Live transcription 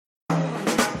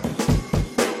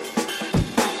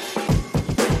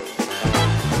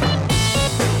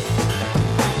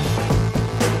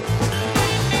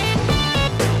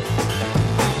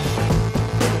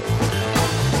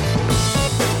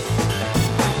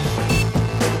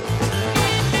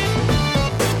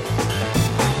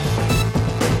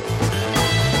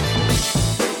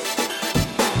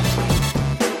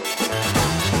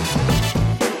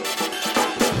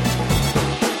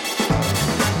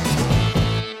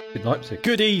Leipzig.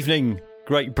 Good evening,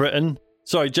 Great Britain.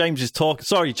 Sorry, James is talking.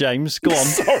 Sorry, James. Go on.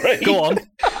 Sorry. Go on.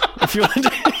 If you want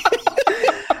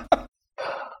to...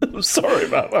 I'm sorry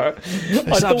about that.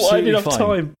 I thought I had enough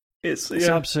time. It's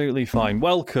absolutely fine.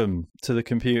 Welcome to the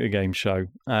Computer Game Show.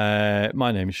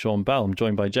 My name is Sean Bell. I'm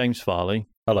joined by James Farley.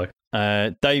 Hello.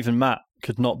 Dave and Matt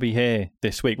could not be here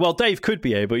this week. Well, Dave could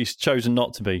be here, but he's chosen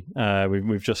not to be.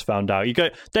 We've just found out.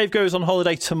 Dave goes on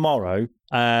holiday tomorrow,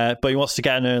 but he wants to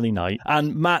get an early night.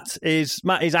 And Matt is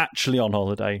actually on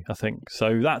holiday, I think.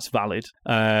 So that's valid.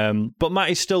 But Matt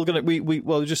is still going to... We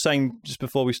were just saying, just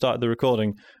before we started the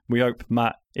recording, we hope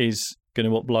Matt is going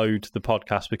to upload the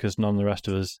podcast because none of the rest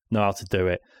of us know how to do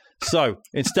it. So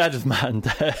instead of Matt and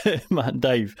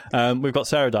Dave, we've got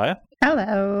Sarah Dyer.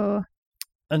 Hello.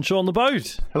 And Sean the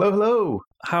Boat. Hello, hello.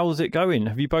 How's it going?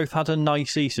 Have you both had a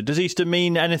nice Easter? Does Easter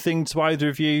mean anything to either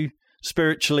of you,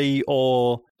 spiritually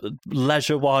or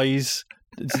leisure-wise?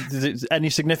 Is it any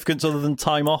significance other than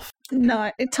time off?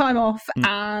 No, time off,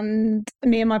 and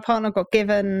me and my partner got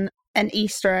given an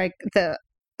Easter egg that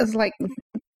was like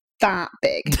that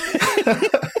big.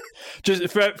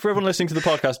 Just for everyone listening to the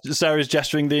podcast, Sarah's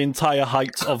gesturing the entire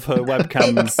height of her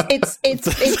webcam. It's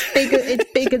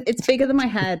bigger than my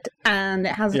head, and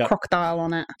it has a crocodile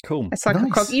on it. Cool. It's like a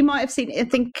crocodile. You might have seen it. I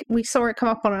think we saw it come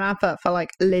up on an advert for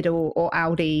like Lidl or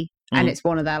Audi, and it's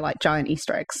one of their like giant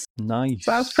Easter eggs. Nice.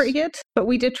 So that was pretty good. But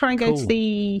we did try and go to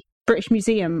the British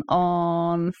Museum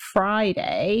on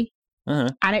Friday.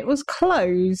 And it was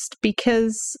closed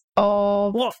because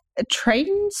of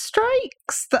train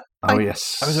strikes.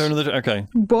 Yes. Was there another? Okay.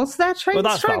 Was there train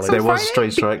strikes? Valid. There was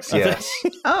train strikes. Yes.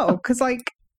 Because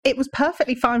it was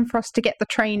perfectly fine for us to get the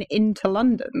train into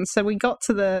London. So we got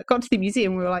to the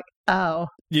museum. We were like, oh.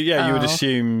 You would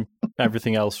assume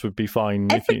everything else would be fine.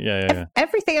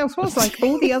 Everything else was like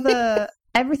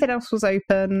everything else was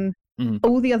open.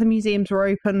 All the other museums were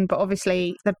open, but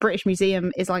obviously the British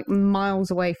Museum is like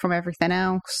miles away from everything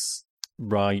else.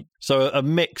 Right. So a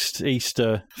mixed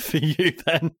Easter for you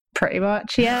then? Pretty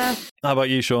much, yeah. How about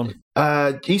you, Sean?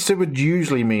 Easter would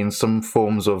usually mean some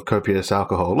forms of copious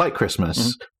alcohol, like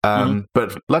Christmas.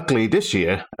 But luckily this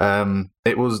year,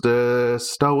 it was the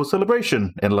Star Wars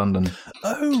celebration in London.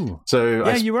 Oh. So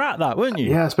you were at that, weren't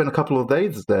you? Yeah, I spent a couple of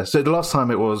days there. So the last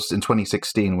time it was in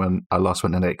 2016 when I last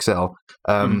went in Excel.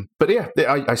 But yeah,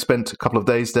 I spent a couple of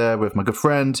days there with my good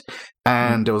friend,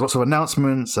 and there was lots of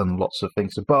announcements and lots of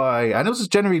things to buy, and it was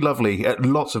just generally lovely.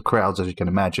 Lots of crowds, as you can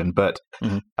imagine, but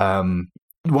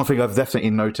one thing I've definitely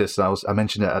noticed, and I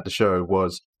mentioned it at the show,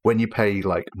 was when you pay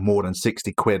like more than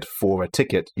 60 quid for a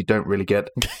ticket, you don't really get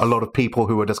a lot of people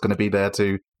who are just going to be there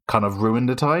to kind of ruin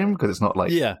the time, because it's not like...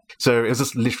 Yeah. So it was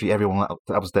just literally everyone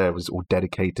that was there was all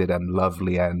dedicated and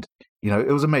lovely, and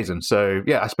it was amazing. So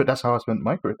yeah, that's how I spent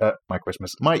my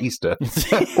Christmas, my Easter,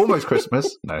 almost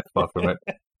Christmas. No, far from it.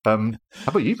 How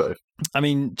about you both? I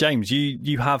mean, James,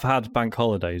 you have had bank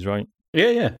holidays, right?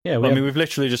 Yeah. We've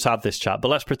literally just had this chat, but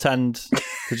let's pretend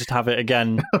to just have it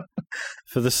again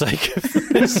for the sake of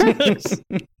this.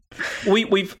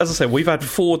 We've, as I said, we've had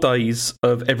 4 days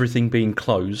of everything being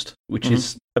closed, which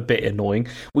is a bit annoying.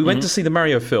 We went to see the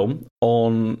Mario film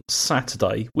on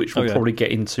Saturday, which we'll probably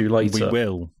get into later. We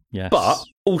will, yes. But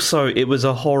also, it was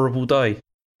a horrible day.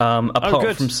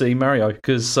 Apart from seeing Mario,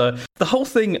 because the whole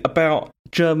thing about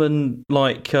German,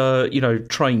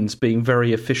 trains being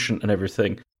very efficient and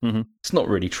everything, it's not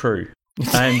really true.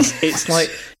 And it's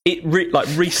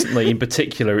recently in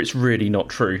particular, it's really not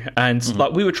true. And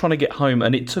we were trying to get home,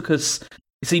 and it took us.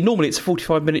 See, normally it's a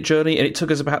 45-minute journey, and it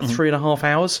took us about 3.5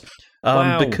 hours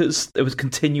because there was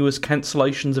continuous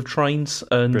cancellations of trains,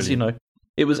 and Brilliant.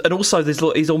 It was, and also there's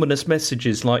these ominous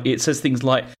messages, like it says things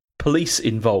like police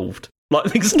involved. Like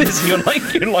things like this, you're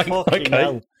like okay.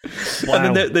 Hell. Wow.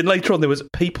 And then later on there was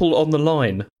people on the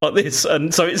line like this,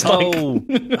 and so it's like,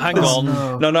 hang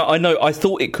on, no, I know, I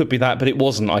thought it could be that, but it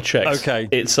wasn't. I checked. Okay,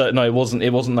 it's no, it wasn't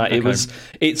that. Okay.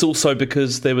 It's also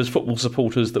because there was football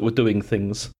supporters that were doing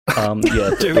things.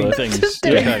 Doing things.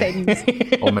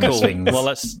 Ominous things. Well,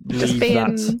 let's leave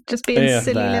that. Just being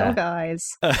silly little guys.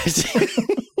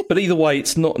 But either way,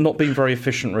 it's not been very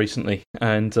efficient recently,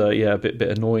 and a bit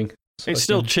annoying. So it's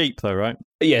still cheap, though, right?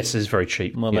 Yes, it's very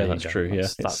cheap. Well, yeah, that's true.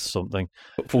 That's something.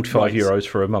 45 euros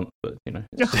for a month, but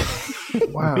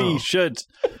Wow. We should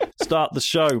start the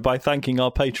show by thanking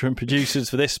our Patreon producers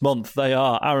for this month. They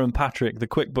are Aaron Patrick, the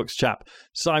QuickBooks chap,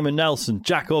 Simon Nelson,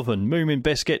 Jack Oven, Moomin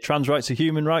Biscuit, Trans Rights are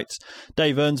Human Rights,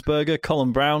 Dave Ernsberger,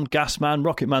 Colin Brown, Gasman,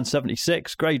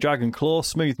 Rocketman76, Grey Dragon Claw,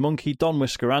 Smooth Monkey, Don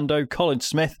Whiskerando, Colin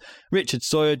Smith, Richard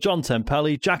Sawyer, John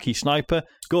Tempelli, Jackie Sniper,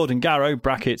 Gordon Garrow,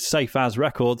 brackets Safe As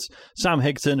Records, Sam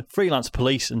Higton, Freelance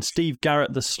Police, and Steve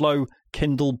Garrett, the slow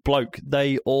Kindle Bloke,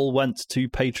 they all went to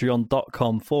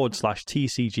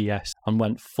patreon.com/TCGS and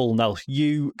went full Nels.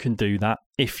 You can do that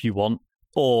if you want.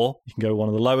 Or you can go one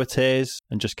of the lower tiers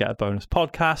and just get a bonus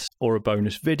podcast or a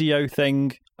bonus video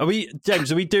thing.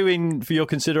 James, are we doing for your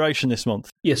consideration this month?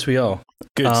 Yes, we are.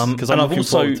 Good, because I'm looking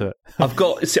forward to it. I've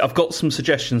got some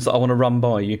suggestions that I want to run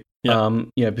by you.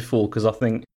 Before, because I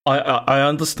think I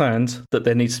understand that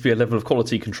there needs to be a level of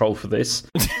quality control for this.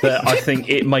 But I think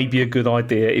it may be a good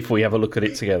idea if we have a look at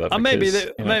it together. And maybe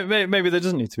there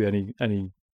doesn't need to be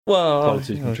any.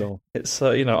 Quality control. It's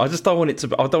I just don't want it to.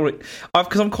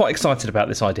 Because I'm quite excited about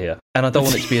this idea, and I don't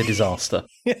want it to be a disaster.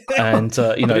 And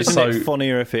isn't it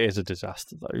funnier if it is a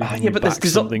disaster though? But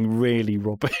there's something really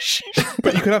rubbish.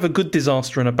 But you can have a good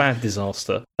disaster and a bad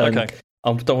disaster. Okay,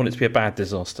 I don't want it to be a bad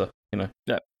disaster. Yeah,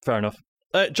 fair enough.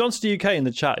 Johnster UK in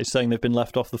the chat is saying they've been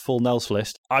left off the full Nels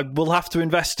list. I will have to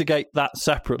investigate that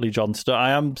separately, Johnster.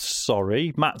 I am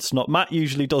sorry. Matt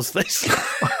usually does this.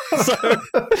 So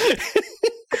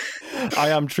I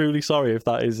am truly sorry if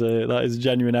that is a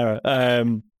genuine error.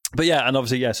 But yeah, and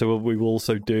obviously, so we will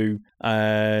also do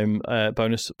a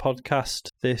bonus podcast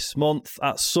this month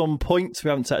at some point. We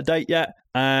haven't set a date yet.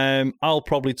 I'll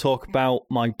probably talk about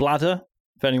my bladder.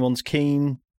 If anyone's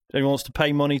keen, anyone wants to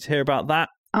pay money to hear about that.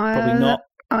 Probably not.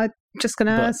 I'm just going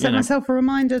to set myself a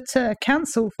reminder to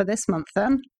cancel for this month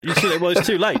then. Well, it's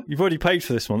too late. You've already paid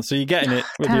for this month, so you're getting it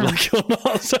whether you like it or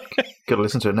not. So. Got to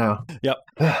listen to it now. Yep.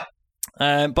 But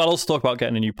I'll also talk about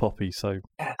getting a new puppy, so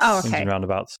swings and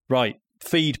roundabouts. Right,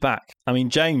 feedback. I mean,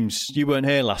 James, you weren't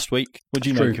here last week. What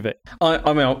did you make of it? I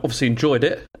obviously enjoyed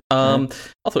it. I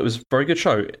thought it was a very good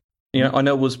show. I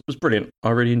know it was brilliant. I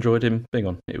really enjoyed him being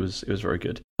on. It was very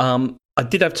good. I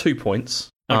did have 2 points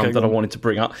that I wanted to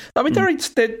bring up. I mean, they're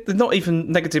not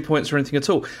even negative points or anything at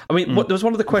all. I mean, there was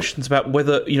one of the questions about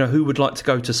whether who would like to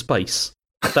go to space.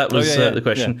 That was the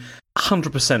question.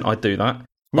 100% I'd do that.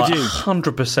 Would you?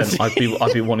 100%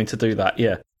 I'd be wanting to do that.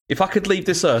 Yeah. If I could leave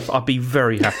this earth, I'd be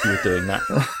very happy with doing that.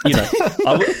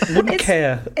 I wouldn't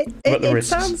care about the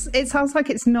risks. It sounds like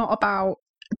it's not about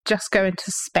just going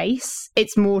to space.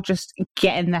 It's more just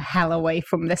getting the hell away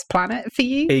from this planet for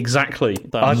you. Exactly.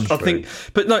 I think,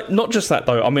 but no, not just that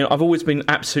though. I mean, I've always been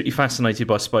absolutely fascinated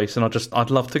by space, and I'd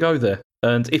love to go there.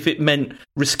 And if it meant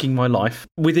risking my life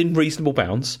within reasonable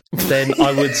bounds, then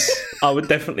I would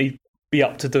definitely be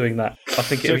up to doing that. I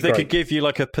think. So if they could give you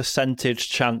like a percentage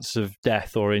chance of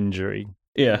death or injury,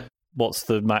 what's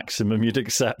the maximum you'd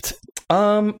accept?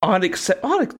 I'd accept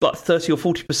like 30 or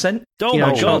 40%.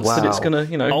 Chance that it's gonna,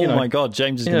 my God,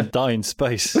 James is gonna die in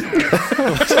space.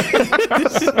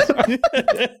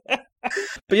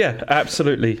 But yeah,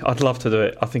 absolutely, I'd love to do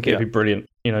it. I think it'd be brilliant.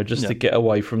 Just to get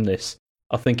away from this.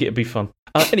 I think it'd be fun.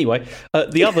 Anyway,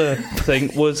 the other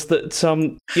thing was that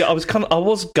I was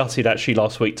gutted actually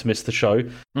last week to miss the show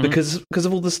because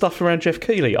of all the stuff around Jeff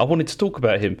Keighley. I wanted to talk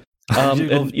about him. You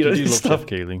love Jeff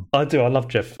Keighley. I do. I love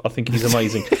Jeff. I think he's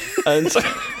amazing. and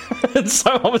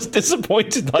so I was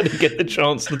disappointed that I didn't get the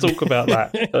chance to talk about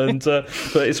that.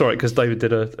 But it's all right because David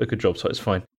did a good job, so it's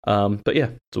fine. But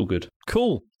yeah, it's all good.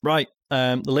 Cool. Right.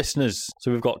 The listeners.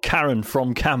 So we've got Karen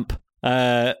from camp.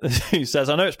 Who says,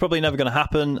 I know it's probably never going to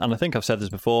happen, and I think I've said this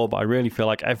before, but I really feel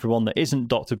like everyone that isn't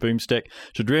Dr. Boomstick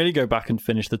should really go back and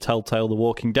finish the Telltale The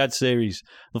Walking Dead series.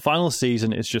 The final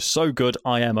season is just so good,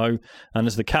 IMO, and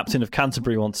as the captain of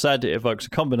Canterbury once said, it evokes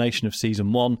a combination of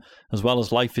season 1 as well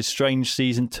as Life is Strange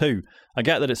season 2. I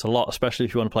get that it's a lot, especially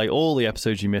if you want to play all the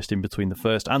episodes you missed in between the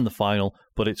first and the final,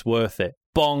 but it's worth it.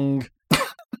 Bong.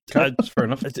 That's fair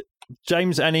enough.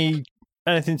 James,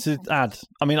 anything to add?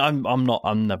 I mean, I'm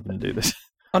never going to do this.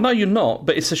 I know you're not,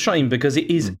 but it's a shame because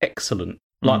it is excellent.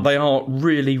 Like they are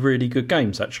really, really good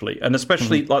games, actually, and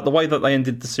especially like the way that they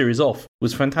ended the series off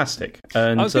was fantastic.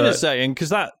 And I was going to say, and because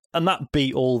that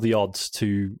beat all the odds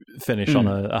to finish on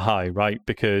a high, right?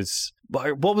 Because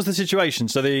what was the situation?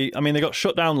 So they got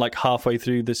shut down like halfway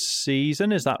through the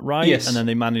season. Is that right? Yes. And then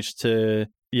they managed to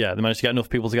get enough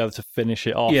people together to finish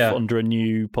it off under a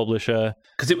new publisher.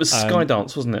 Because it was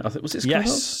Skydance, wasn't it? I think was it Skydance?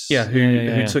 Yes. Yeah,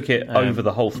 who took it over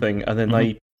the whole thing, and then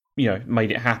they,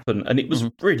 made it happen, and it was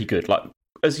really good. Like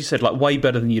as you said, like way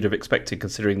better than you'd have expected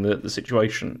considering the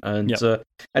situation, and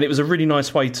it was a really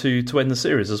nice way to end the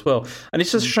series as well. And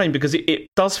it's just a shame because it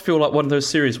does feel like one of those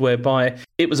series whereby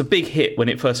it was a big hit when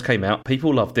it first came out.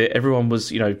 People loved it. Everyone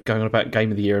was going on about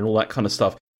Game of the Year and all that kind of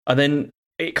stuff, and then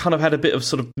it kind of had a bit of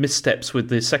sort of missteps with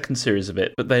the second series of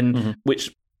it, but then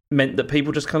which meant that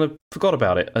people just kind of forgot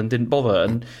about it and didn't bother.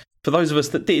 And for those of us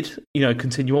that did,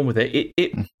 continue on with it,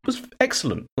 it was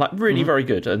excellent, like really very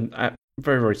good and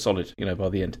very, very solid. By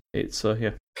the end, it's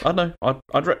I don't know.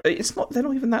 They're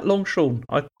not even that long, Sean.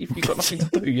 If you've got nothing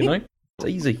to do, It's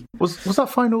easy. Was that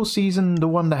final season the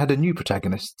one that had a new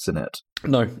protagonists in it?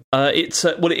 No,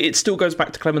 it still goes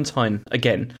back to Clementine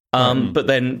again. But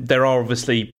then there are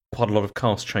obviously quite a lot of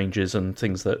cast changes and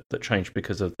things that changed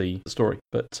because of the story.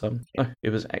 But it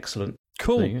was excellent.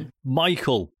 Cool.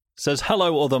 Michael says,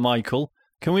 hello, other Michael.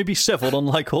 Can we be civil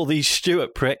unlike all these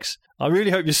Stuart pricks? I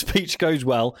really hope your speech goes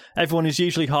well. Everyone is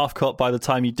usually half cut by the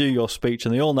time you do your speech,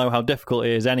 and they all know how difficult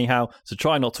it is anyhow, so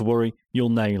try not to worry. You'll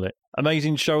nail it.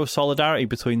 Amazing show of solidarity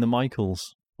between the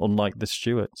Michaels, unlike the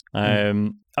Stuarts. I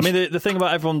mean, the thing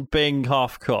about everyone being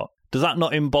half cut, does that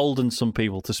not embolden some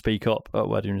people to speak up at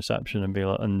wedding reception and be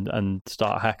like, and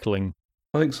start heckling?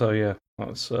 I think so, yeah.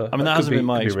 That's, that hasn't been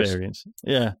my experience.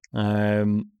 Yeah.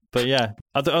 But yeah,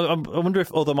 I wonder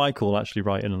if other Michael will actually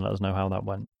write in and let us know how that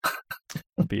went.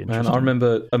 It'd be interesting. Man, I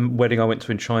remember a wedding I went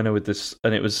to in China with this,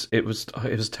 and it was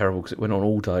terrible because it went on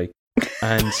all day,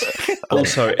 and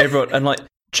also everyone, and like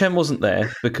Chen wasn't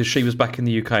there because she was back in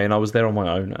the UK and I was there on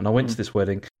my own, and I went to this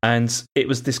wedding, and it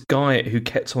was this guy who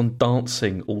kept on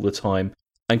dancing all the time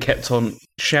and kept on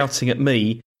shouting at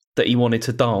me that he wanted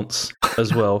to dance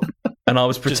as well. And I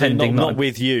was pretending not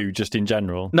with you, just in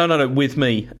general. No, with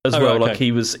me as well. Right,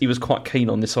 okay. Like he was quite keen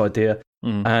on this idea,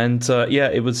 and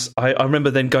it was. I remember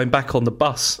then going back on the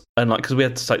bus, and like because we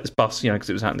had to take this bus, because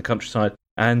it was out in the countryside,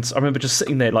 and I remember just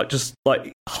sitting there, just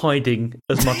hiding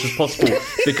as much as possible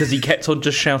because he kept on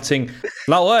just shouting,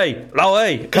 "Lao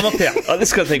Wei, come up here," like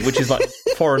this kind of thing, which is like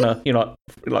foreigner,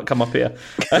 like come up here.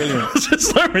 I was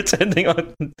just pretending I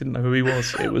didn't know who he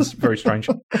was. It was very strange.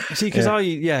 See, because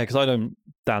I don't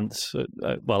dance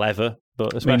ever,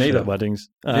 but especially at weddings.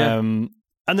 And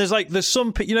there's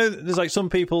some some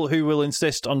people who will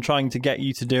insist on trying to get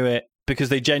you to do it because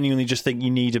they genuinely just think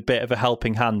you need a bit of a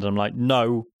helping hand. And I'm like,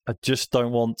 no, I just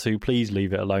don't want to. Please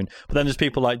leave it alone. But then there's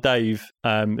people like Dave who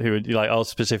are like, oh,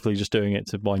 specifically just doing it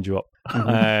to wind you up.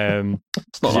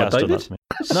 It's not like David.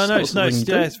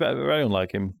 It's very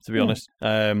unlike him, to be honest.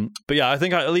 But yeah, I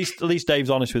think at least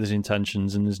Dave's honest with his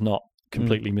intentions and is not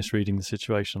completely misreading the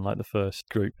situation like the first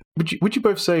group. Would you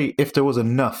both say if there was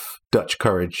enough Dutch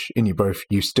courage in you both,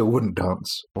 you still wouldn't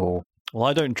dance? Or well,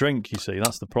 I don't drink. You see,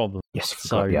 that's the problem. Yes,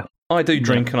 so yeah. I do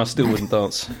drink and I still wouldn't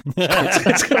dance.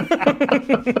 I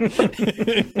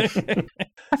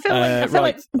feel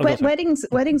like weddings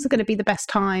are going to be the best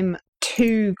time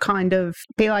to kind of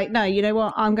be like, no, you know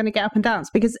what, I'm going to get up and dance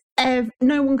because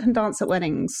no one can dance at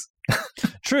weddings.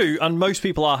 True, and most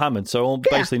people are hammered, so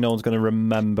basically no one's going to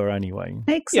remember anyway.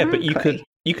 Exactly. Yeah, but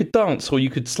you could dance or you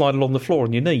could slide along the floor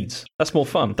on your knees. That's more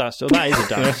fun. That is a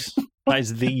dance. That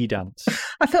is the dance.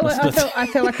 I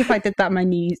feel like if I did that, my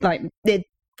knees, like the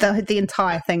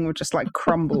entire thing would just like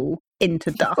crumble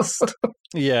into dust.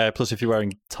 Yeah, plus if you're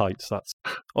wearing tights, that's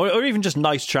or even just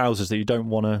nice trousers that you don't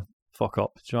want to fuck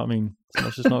up. Do you know what I mean?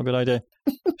 That's just not a good idea.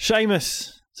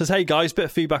 Seamus says, hey guys, bit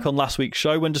of feedback on last week's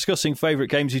show. When discussing favourite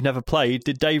games you've never played,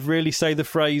 did Dave really say the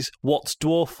phrase, what's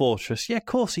Dwarf Fortress? Yeah, of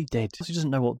course he did. He doesn't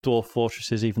know what Dwarf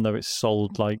Fortress is, even though it's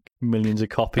sold like millions of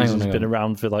copies and has been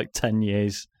around for like 10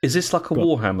 years. Is this like a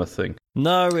Warhammer thing?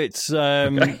 No, it's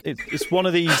it's one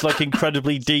of these like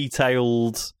incredibly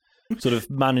detailed sort of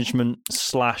management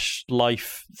 /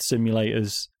 life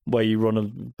simulators where you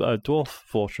run a dwarf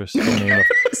fortress.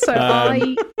 So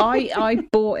I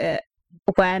bought it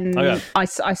when I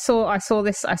saw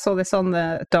this on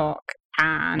the dock,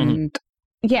 and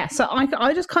so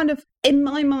I just kind of, in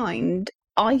my mind,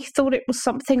 I thought it was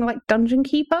something like Dungeon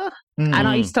Keeper, and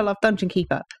I used to love Dungeon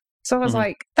Keeper, so I was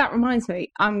like, that reminds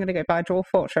me, I'm going to go buy a Dwarf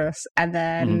Fortress. And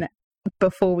then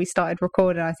before we started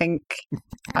recording, I think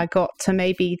I got to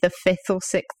maybe the 5th or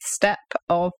 6th step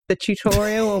of the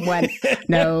tutorial and went,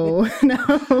 no.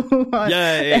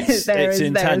 Yeah, there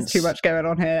is too much going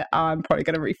on here. I'm probably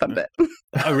going to refund it.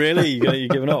 Oh, really? You're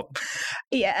giving up?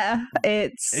 Yeah,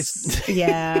 it's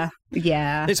yeah.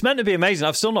 It's meant to be amazing.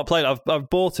 I've still not played it. I've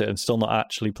bought it and still not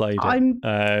actually played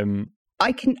it.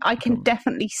 I can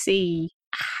definitely see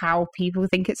how people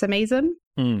think it's amazing,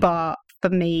 but for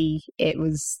me, I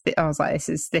was like,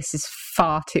 this is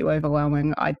far too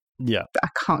overwhelming. I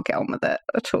can't get on with it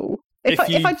at all. If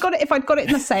I'd got it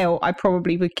in the sale, I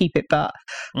probably would keep it, but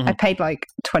I paid like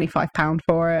 £25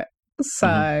 for it. So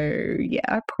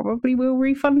I probably will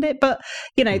refund it. But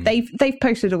they've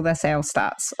posted all their sales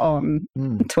stats on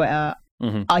Twitter.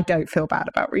 I don't feel bad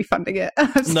about refunding it.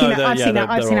 I've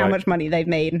seen how much money they've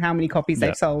made and how many copies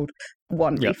they've sold.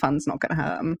 One refund's not going to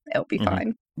hurt them. It'll be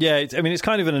fine. Yeah, it's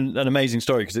kind of an amazing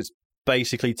story because it's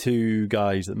basically 2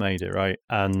 guys that made it, right?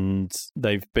 And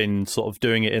they've been sort of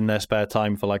doing it in their spare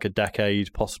time for like a decade,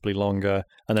 possibly longer.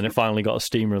 And then it finally got a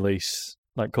Steam release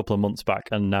like a couple of months back,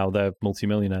 and now they're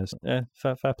multimillionaires. Yeah,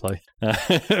 fair play.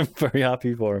 I'm very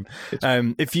happy for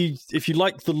him. If you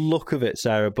like the look of it,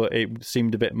 Sarah, but it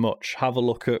seemed a bit much, have a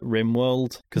look at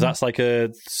RimWorld, because that's like a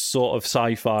sort of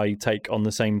sci-fi take on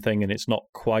the same thing, and it's not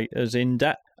quite as in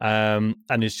depth. And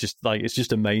it's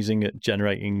just amazing at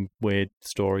generating weird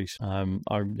stories. I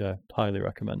highly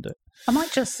recommend it. I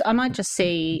might just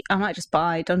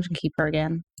buy Dungeon Keeper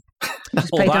again.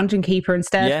 Just play Dungeon Keeper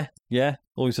instead. Yeah,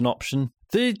 always an option.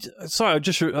 Sorry,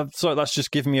 that's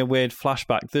just giving me a weird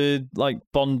flashback. The like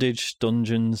bondage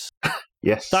dungeons.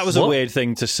 Yes, that was a weird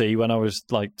thing to see when I was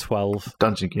like 12.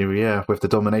 Dungeon Keeper, yeah, with the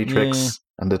dominatrix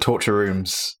and the torture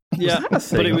rooms. Yeah,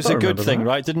 but it was a good thing,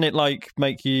 right? Didn't it like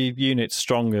make your units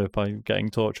stronger by getting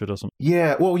tortured or something?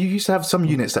 Yeah, well, you used to have some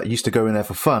units that used to go in there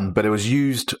for fun, but it was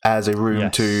used as a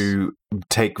room to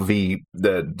take the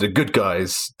good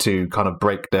guys to kind of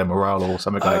break their morale or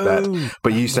something like that.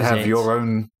 But you used to have your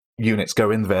own units go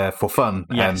in there for fun.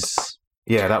 Yes.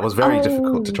 And that was very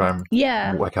difficult to try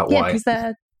and work out why. Yeah,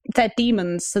 because they're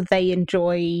demons, so they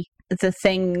enjoy the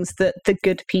things that the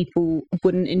good people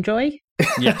wouldn't enjoy.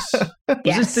 Yes.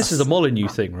 This is a Molyneux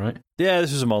thing, right? Yeah,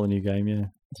 this was a Molyneux game, yeah.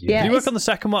 Did he work on the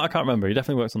second one? I can't remember. He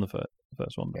definitely worked on the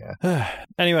first one. Yeah.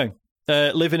 Anyway,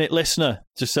 Living It listener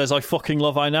just says, I fucking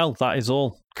love Einel. That is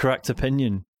all. Correct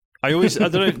opinion. I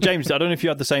don't know, James, I don't know if you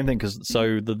had the same thing, because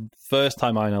the first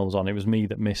time Einel was on, it was me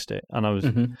that missed it, and I was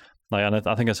like, and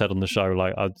I think I said on the show,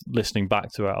 like, listening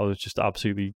back to it, I was just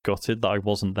absolutely gutted that I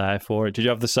wasn't there for it. Did you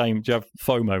have the same? Did you have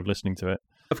FOMO listening to it?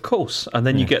 Of course, and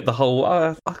then you get the whole,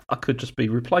 I could just be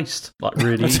replaced, like,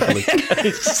 really easily.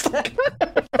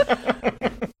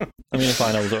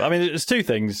 I mean, there's two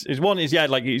things. One is,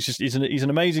 like, he's an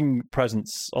amazing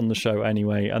presence on the show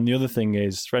anyway, and the other thing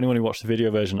is, for anyone who watched the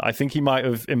video version, I think he might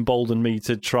have emboldened me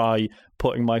to try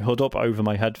putting my hood up over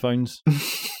my headphones.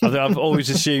 I've always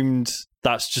assumed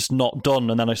that's just not done,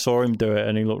 and then I saw him do it,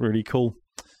 and he looked really cool.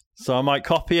 So I might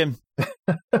copy him.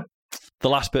 The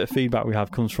last bit of feedback we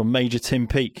have comes from Major Tim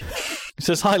Peake. He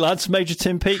says, "Hi lads, Major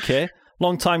Tim Peake here.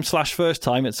 Long time / first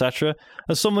time, etc.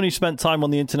 As someone who spent time on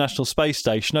the International Space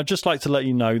Station, I'd just like to let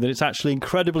you know that it's actually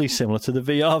incredibly similar to the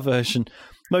VR version.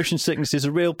 Motion sickness is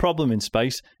a real problem in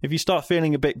space. If you start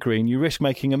feeling a bit green, you risk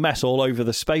making a mess all over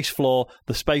the space floor,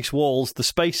 the space walls, the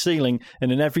space ceiling,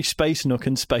 and in every space nook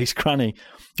and space cranny.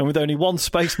 And with only one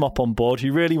space mop on board,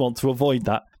 you really want to avoid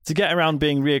that. To get around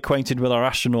being reacquainted with our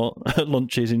astronaut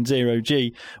lunches in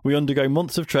zero-G, we undergo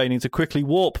months of training to quickly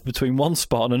warp between one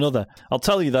spot and another. I'll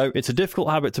tell you though, it's a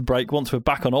difficult habit to break once we're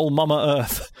back on old Mama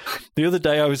Earth. The other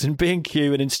day I was in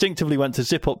B&Q and instinctively went to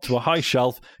zip up to a high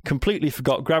shelf, completely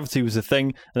forgot gravity was a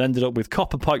thing, and ended up with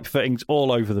copper pipe fittings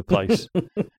all over the place."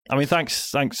 I mean,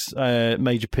 thanks,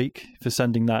 Major Peake, for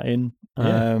sending that in.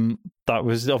 Yeah. That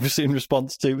was obviously in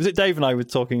response to, was it Dave and I were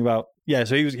talking about? Yeah,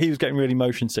 so he was getting really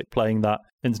motion sick playing that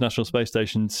International Space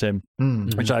Station sim,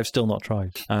 which I've still not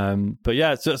tried. But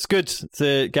yeah, so it's good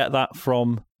to get that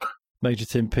from Major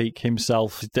Tim Peake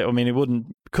himself. I mean,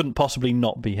 couldn't possibly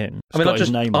not be him.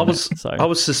 I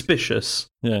was suspicious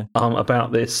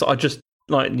about this. I just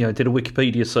did a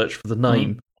Wikipedia search for the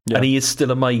name, and he is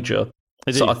still a major.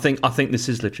 So I think this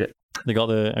is legit. They got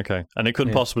and it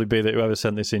couldn't possibly be that whoever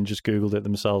sent this in just Googled it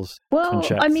themselves. Well,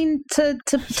 I mean, to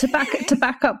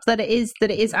back up that it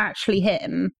is actually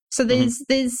him. So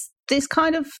there's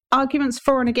kind of arguments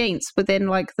for and against within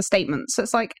like the statement. So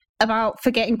it's like about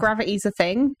forgetting gravity's a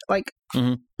thing. Like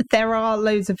there are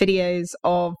loads of videos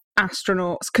of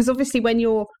astronauts, because obviously when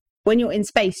you're in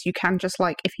space, you can just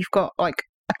like, if you've got like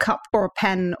a cup or a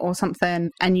pen or something,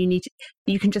 and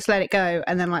you can just let it go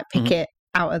and then like pick it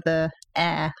out of the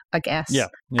air, I guess. Yeah.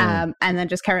 And then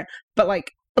just carry it. But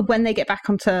like when they get back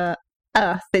onto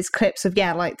Earth, there's clips of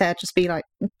like they'll just be like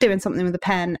doing something with a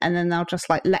pen, and then they'll just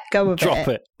like let go of drop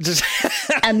it.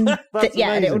 And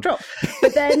and it'll drop.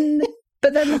 But then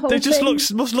the whole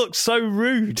thing must look so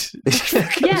rude.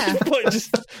 Yeah.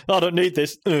 I don't need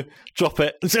this. Drop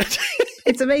it.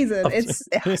 It's amazing.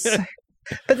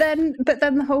 But then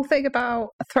the whole thing about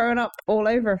throwing up all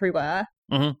over everywhere.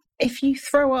 If you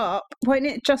throw up, won't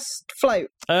it just float?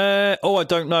 I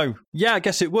don't know. Yeah, I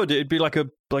guess it would. It'd be like a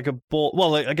ball.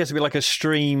 Well, I guess it'd be like a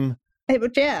stream. It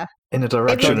would, yeah. In a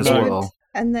direction as well.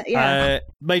 And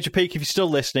Major Peake, if you're still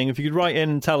listening, if you could write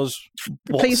in and tell us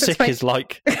what sick is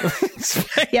like.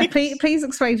 Yeah, please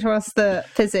explain to us the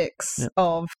physics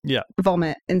of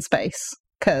vomit in space.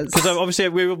 Because obviously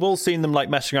we've all seen them like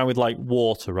messing around with like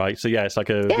water, right? So it's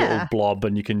like a little blob,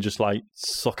 and you can just like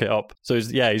suck it up. So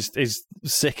is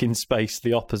sick in space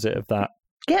the opposite of that?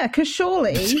 Yeah, because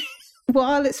surely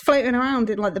while it's floating around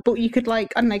in like the book, you could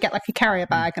like, I don't know, get like a carrier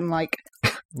bag and like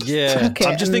Yeah,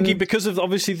 I'm just thinking because of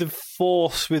obviously the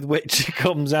force with which it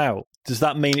comes out. Does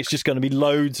that mean it's just going to be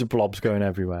loads of blobs going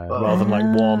everywhere rather than like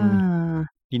one?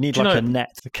 You need like a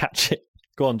net to catch it.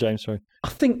 Go on, James. Sorry. I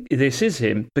think this is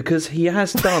him because he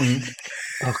has done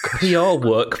PR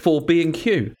work for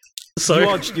B&Q.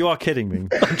 So you are kidding me.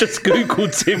 I just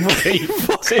googled Tim Peake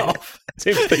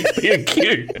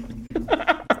B&Q.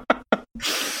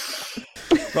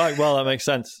 Right, well, that makes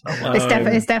sense.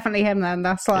 It's definitely him then.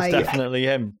 That's like it's definitely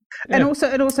him. And also,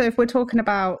 if we're talking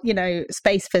about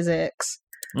space physics,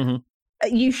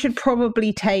 you should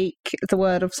probably take the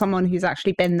word of someone who's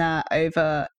actually been there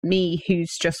over me,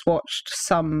 who's just watched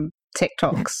some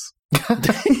TikToks.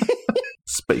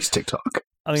 Space TikTok.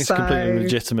 I think it's a completely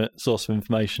legitimate source of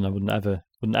information. I wouldn't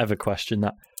ever question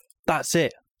that. That's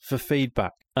it for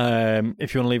feedback.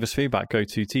 If you want to leave us feedback, go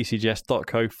to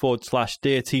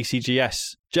tcgs.co/Dear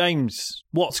TCGS. James,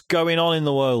 what's going on in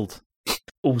the world?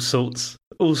 All sorts.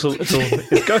 Go on.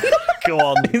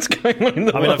 It's going on in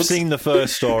the world. I've seen the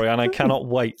first story and I cannot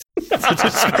wait to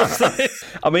discuss it.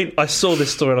 I mean, I saw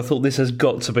this story and I thought this has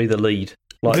got to be the lead.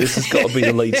 Like, this has got to be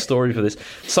the lead story for this.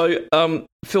 So,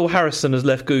 Phil Harrison has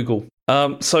left Google.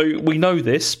 So we know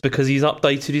this because he's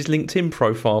updated his LinkedIn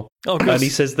profile. And he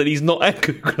says that he's not at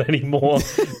Google anymore,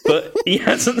 but he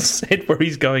hasn't said where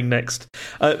he's going next.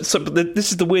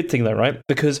 This is the weird thing, though, right?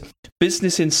 Because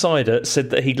Business Insider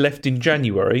said that he'd left in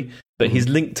January, but his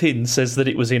LinkedIn says that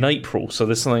it was in April. So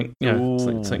there's something,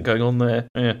 something going on there.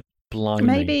 Yeah,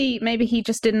 blimey. Maybe he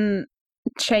just didn't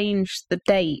change the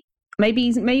date.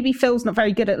 Maybe Phil's not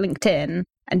very good at LinkedIn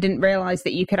and didn't realise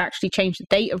that you could actually change the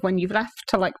date of when you've left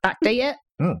to like backdate it.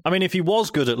 I mean, if he was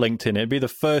good at LinkedIn, it'd be the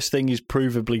first thing he's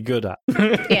provably good at.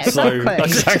 Yeah, exactly.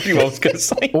 That's exactly what I was going to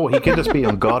say. Or he could just be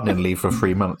on gardening leave for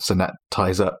 3 months and that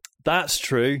ties up. That's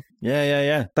true.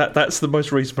 Yeah. That's the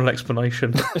most reasonable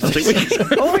explanation.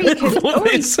 Or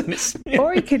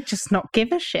he could just not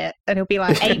give a shit and he'll be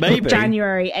like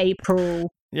January,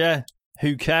 April. Yeah.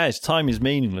 Who cares? Time is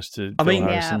meaningless to Phil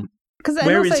Harrison.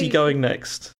 Where is he going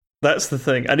next? That's the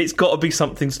thing. And it's got to be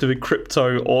something to do with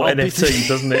crypto or NFT,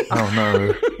 doesn't it? Oh,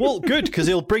 no. Well, good, because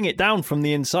he'll bring it down from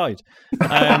the inside.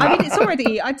 I mean, it's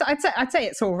already... I'd say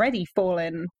it's already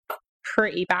fallen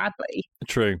pretty badly.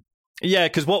 True. Yeah,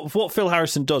 because what Phil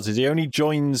Harrison does is he only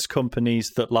joins companies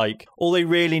that, like, all they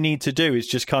really need to do is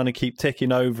just kind of keep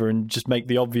ticking over and just make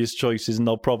the obvious choices and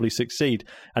they'll probably succeed.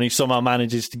 And he somehow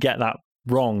manages to get that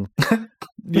wrong.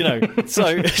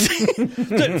 So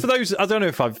for those, I don't know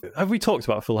if have we talked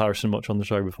about Phil Harrison much on the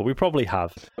show before? We probably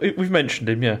have. We've mentioned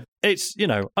him, yeah. It's,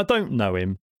 I don't know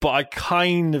him, but I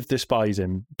kind of despise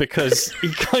him because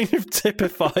he kind of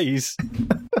typifies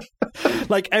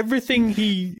like everything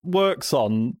he works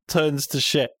on turns to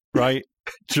shit, right?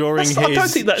 I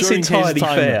don't think that's entirely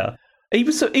fair. He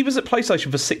was at PlayStation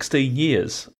for 16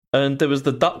 years. And there was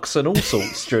the ducks and all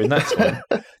sorts during that time.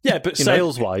 Yeah, but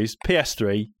sales-wise,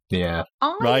 PS3. Yeah.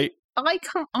 Right? I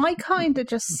kind of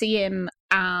just see him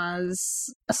as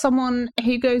someone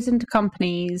who goes into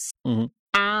companies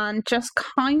and just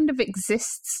kind of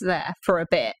exists there for a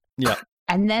bit. Yeah.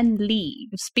 And then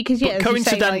leaves. Because, but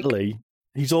coincidentally,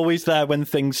 he's always there when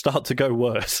things start to go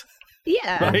worse.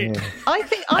 Yeah. Right? I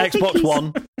think Xbox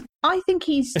One. I think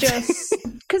he's just...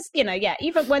 Because, even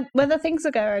whether things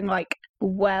are going, like,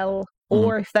 well,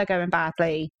 or if they're going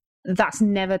badly, that's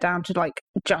never down to, like,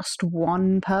 just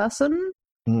one person.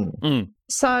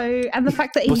 So, and the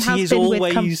fact that he has been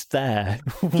always there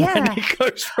when it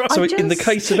goes wrong. So in the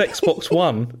case of Xbox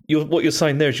One, what you're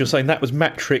saying there is you're saying that was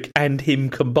Mattrick and him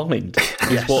combined.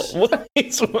 Yes. Do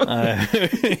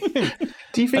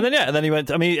you think? And then he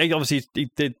went. I mean, obviously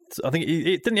he did. I think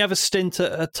didn't he have a stint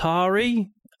at Atari?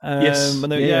 Yes.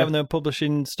 When they were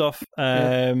publishing stuff.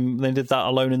 They did that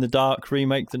Alone in the Dark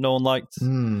remake that no one liked.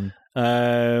 And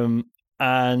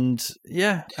then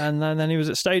he was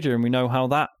at Stadia, and we know how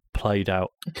that played out.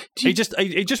 He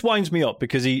just winds me up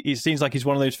because he seems like he's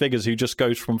one of those figures who just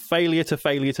goes from failure to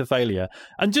failure to failure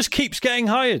and just keeps getting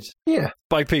hired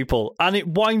by people, and it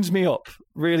winds me up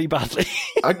really badly.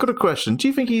 I got a question. Do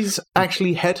you think he's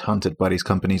actually headhunted by these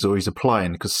companies, or he's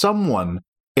applying? Because someone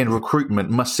in recruitment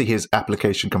must see his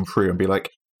application come through and be like,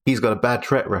 he's got a bad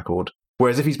track record.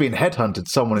 Whereas if he's being headhunted,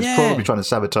 someone is probably trying to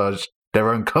sabotage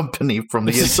their own company from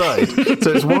the inside.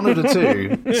 So it's one of the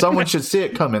two. Someone should see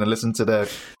it coming and listen to their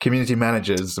community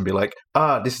managers and be like,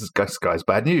 this guy's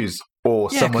bad news.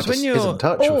 Or someone just isn't in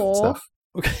touch with stuff.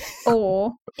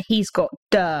 Or he's got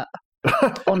dirt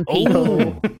on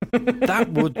people. That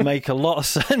would make a lot of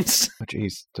sense. Oh,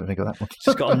 jeez, don't think of that one.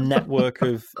 He's got a network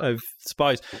of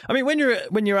spies. I mean, when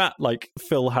you're at like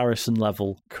Phil Harrison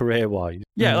level career wise,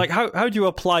 like how do you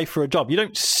apply for a job? You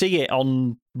don't see it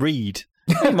on Reed.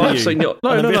 He might have seen it.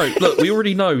 No. Look, we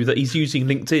already know that he's using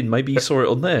LinkedIn. Maybe he saw it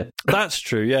on there. That's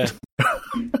true, yeah.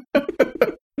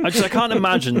 I can't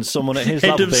imagine someone at his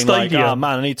level being like, "Oh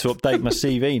man, I need to update my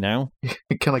CV now."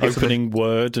 Can I get opening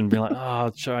Word and be like,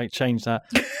 "Oh, try change that."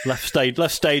 Left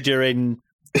stage. You're in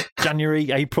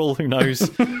January, April, who knows?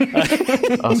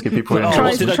 Asking people,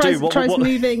 what did I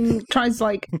do? Tries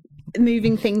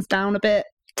moving things down a bit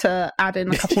to add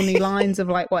in a couple new lines of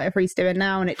like whatever he's doing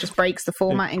now, and it just breaks the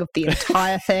formatting of the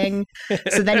entire thing.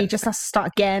 So then he just has to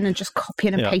start again and just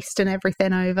copying and pasting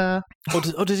everything over.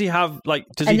 Or does he have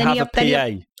Does he have a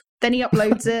PA? Then he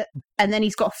uploads it, and then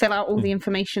he's got to fill out all the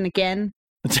information again.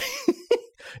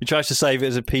 He tries to save it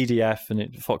as a PDF, and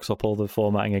it fucks up all the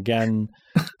formatting again.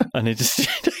 And it just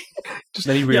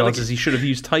then he realises he should have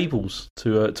used tables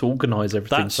to organise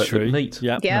everything. That's so true. Neat.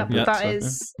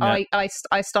 I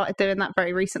started doing that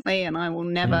very recently, and I will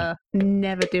never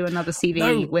do another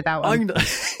CV without him.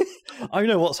 I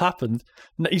know what's happened.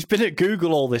 He's been at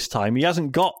Google all this time. He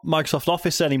hasn't got Microsoft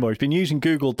Office anymore. He's been using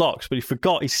Google Docs, but he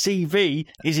forgot his CV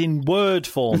is in Word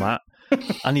format,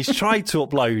 and he's tried to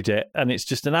upload it, and it's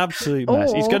just an absolute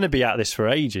mess. He's going to be at this for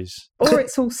ages. Or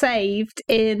it's all saved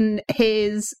in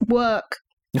his work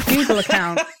Google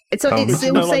account. It's all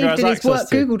saved in his work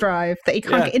Google Drive that he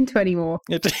can't get into anymore.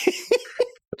 I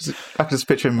can just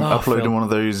picture him uploading one of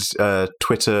those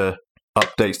Twitter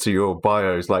updates to your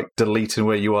bios, like deleting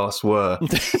where you last were,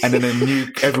 and then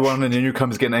everyone in the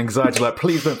newcomers getting anxiety, like,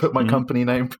 please don't put my company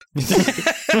name.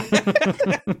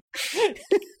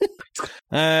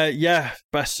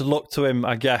 Best of luck to him,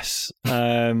 I guess.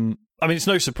 I mean, it's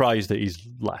no surprise that he's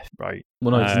left, right?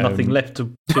 Well, no, there's nothing left to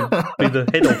be the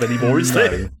head of anymore, is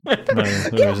there? No,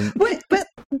 there isn't. But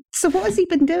so what has he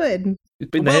been doing? He's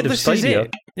been the head of Stadia.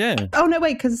 Yeah. Oh no,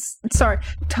 wait,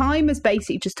 Time has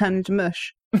basically just turned into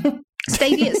mush.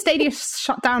 Stadia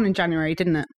shut down in January,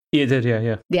 didn't it? Yeah, it did.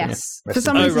 Yeah. Yes. For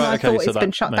some reason, I thought it's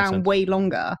been shut down way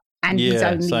longer, and he's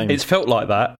only. Same. It's felt like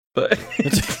that, but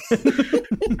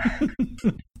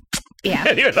yeah.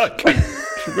 Anyway,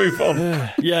 should move on.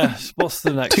 What's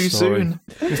the next? Too story?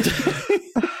 Soon.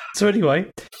 So anyway,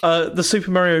 the Super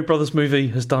Mario Brothers movie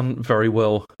has done very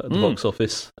well at the box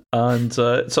office, and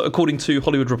so according to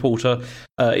Hollywood Reporter,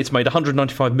 it's made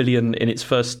 195 million in its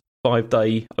first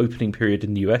 5-day opening period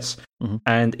in the US,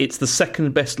 and it's the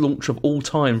second best launch of all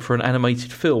time for an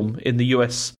animated film in the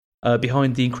US,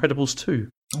 behind The Incredibles 2.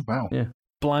 Oh wow! Yeah,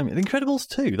 blimey, The Incredibles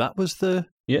 2. That was the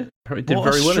it did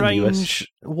very well in the US.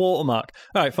 Watermark.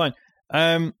 All right, fine.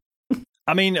 I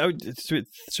mean, should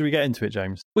we get into it,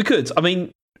 James? We could. I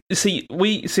mean,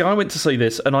 I went to see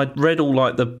this, and I read all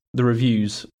like the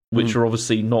reviews, which are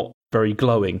obviously not very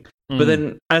glowing. But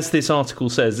then, as this article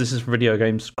says, this is from Video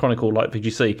Games Chronicle, like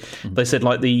VGC. They said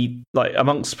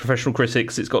amongst professional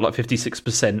critics, it's got like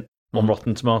 56% on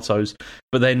Rotten Tomatoes.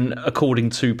 But then, according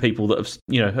to people that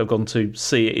have gone to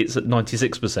see it, it's at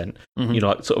 96%.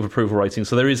 Sort of approval rating.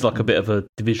 So there is like a bit of a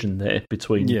division there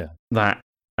between that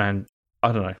and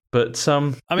I don't know. But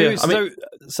Sarah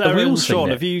and Sean,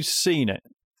 have you seen it?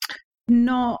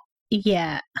 Not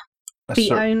yet.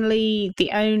 The only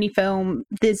film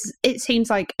it seems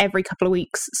like every couple of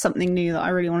weeks something new that I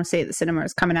really want to see at the cinema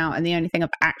is coming out, and the only thing I've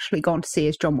actually gone to see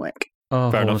is John Wick.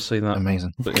 Oh, I want to see that.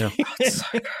 Amazing. But yeah,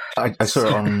 I saw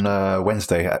it on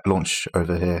Wednesday at launch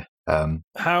over here.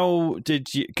 How did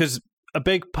you? Because a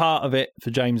big part of it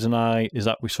for James and I is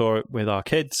that we saw it with our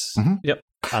kids. Yep,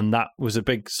 and that was a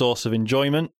big source of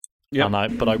enjoyment. Yeah,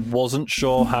 but I wasn't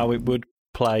sure how it would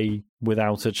play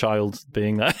without a child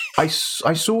being there. I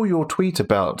saw your tweet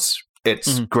about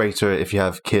it's greater if you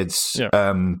have kids.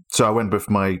 Yeah. So I went with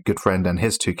my good friend and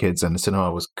his 2 kids, and the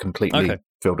cinema was completely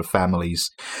filled with families.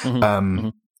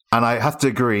 And I have to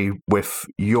agree with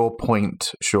your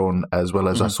point, Sean, as well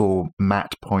as I saw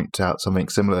Matt point out something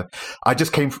similar. I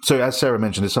just came so as Sarah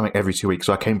mentioned, there's something every 2 weeks.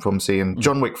 So I came from seeing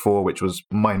John Wick 4, which was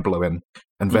mind-blowing,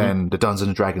 and then the Dungeons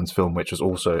and Dragons film, which was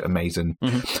also amazing.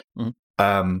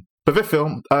 But this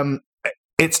film,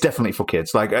 it's definitely for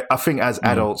kids. Like, I think as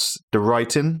adults, the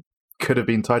writing could have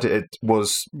been tighter. It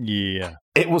was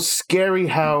scary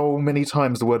how many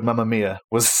times the word "Mamma Mia"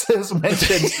 was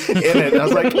mentioned in it. I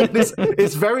was like,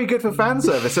 it's very good for fan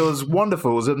service. It was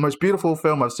wonderful. It was the most beautiful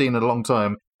film I've seen in a long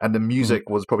time, and the music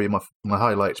was probably my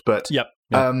highlight. But it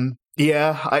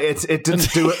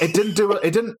didn't do it. It didn't do it.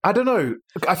 It didn't. I don't know.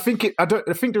 I think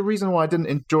the reason why I didn't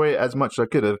enjoy it as much as I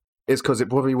could have is because it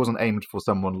probably wasn't aimed for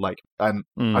someone like. And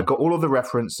I got all of the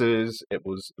references. It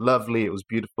was lovely. It was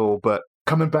beautiful, but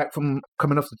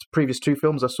coming off the previous 2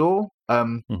 films I saw,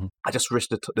 I just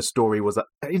wished the story was that,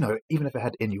 even if it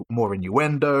had more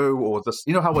innuendo, or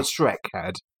how what Shrek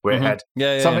had, where it had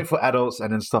something for adults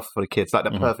and then stuff for the kids, like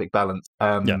the perfect balance.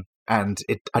 And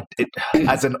it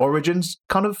as an origins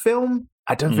kind of film,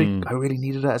 I don't think I really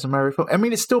needed it as a Mario film. I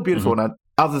mean, it's still beautiful. And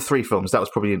other 3 films, that was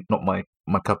probably not my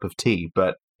cup of tea,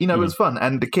 but it was fun.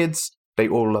 And the kids, they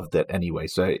all loved it anyway.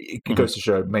 So it goes to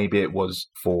show maybe it was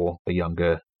for a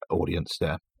younger audience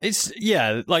there. It's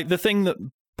like the thing that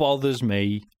bothers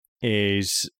me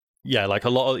is like a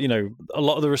lot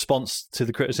of the response to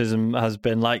the criticism has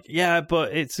been like,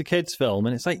 but it's a kids film,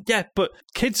 and it's like, but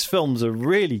kids films are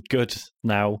really good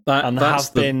now and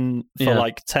have been for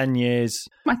like 10 years.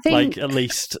 I think, at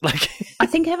least I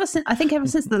think ever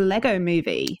since the Lego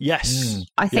Movie. Yes.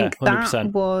 I think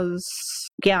that was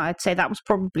I'd say that was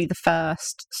probably the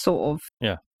first sort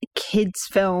of kids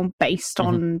film based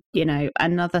on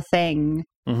another thing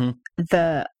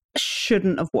that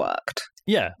shouldn't have worked.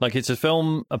 Yeah, like it's a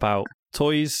film about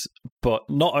toys, but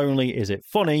not only is it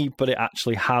funny, but it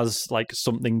actually has like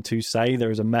something to say.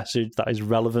 There is a message that is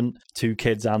relevant to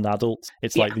kids and adults.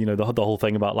 It's like, the whole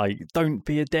thing about like, don't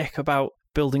be a dick about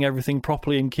building everything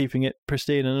properly and keeping it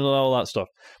pristine and all that stuff.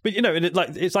 But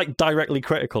it's like directly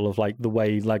critical of like the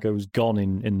way Lego's gone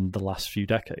in the last few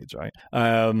decades, right?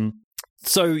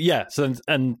 So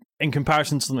and in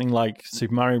comparison to something like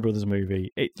Super Mario Brothers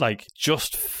movie, it like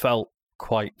just felt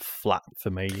quite flat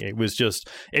for me. It was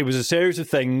a series of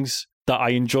things that I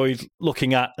enjoyed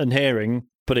looking at and hearing,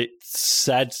 but it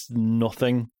said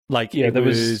nothing. Like there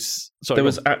was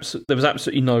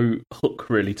absolutely no hook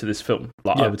really to this film.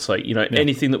 I would say,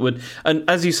 anything that would, and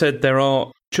as you said, there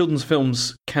are children's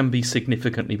films can be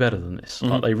significantly better than this.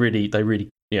 Like they really,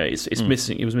 it's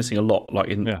missing. It was missing a lot, like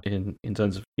in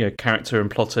terms of character and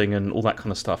plotting and all that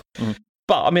kind of stuff.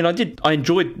 But I mean, I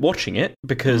enjoyed watching it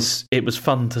because it was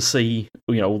fun to see,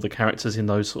 all the characters in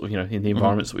those sort of, in the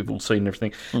environments that we've all seen and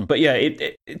everything. But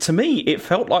it to me, it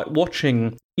felt like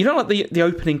watching, like the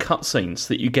opening cutscenes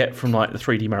that you get from like the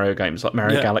 3D Mario games, like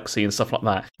Mario Galaxy and stuff like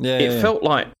that. It felt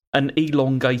like an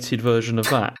elongated version of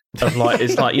that. Of like,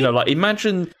 it's like, like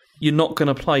imagine you're not going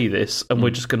to play this and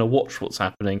we're just going to watch what's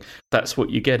happening. That's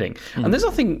what you're getting. And there's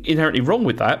nothing inherently wrong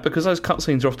with that because those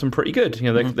cutscenes are often pretty good.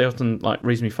 They're often like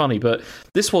reasonably funny, but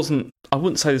this wasn't, I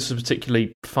wouldn't say this was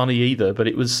particularly funny either, but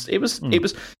it was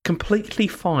completely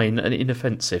fine and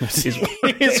inoffensive is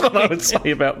what I would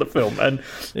say about the film. And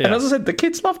as I said, the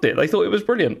kids loved it. They thought it was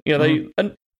brilliant.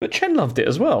 But Chen loved it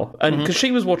as well, and because she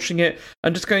was watching it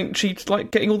and just she's like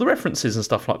getting all the references and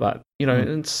stuff like that,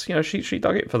 and she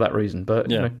dug it for that reason.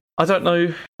 But I don't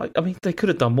know. I mean, they could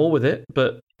have done more with it,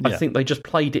 but I think they just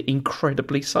played it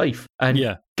incredibly safe.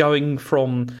 And going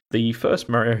from the first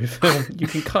Mario film, you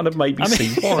can kind of maybe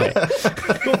see why.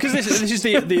 Well, because this is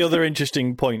the other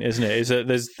interesting point, isn't it? Is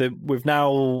that we've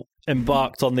now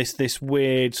embarked on this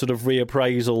weird sort of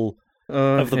reappraisal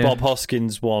of the Bob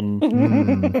Hoskins one,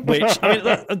 which, I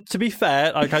mean, to be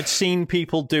fair, like I'd seen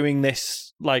people doing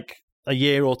this like a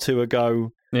year or two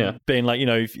ago, being like,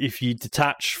 if you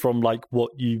detach from like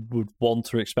what you would want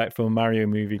to expect from a Mario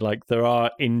movie, like there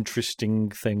are interesting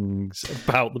things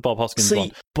about the Bob Hoskins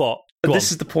one. But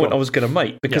this is the point I was going to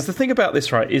make, because the thing about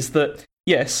this, right, is that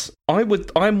yes,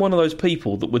 I'm one of those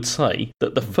people that would say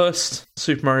that the first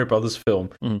Super Mario Brothers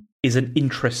film is an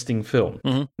interesting film.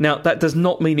 Now, that does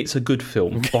not mean it's a good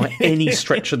film by any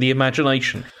stretch of the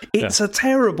imagination. It's a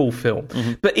terrible film,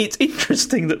 but it's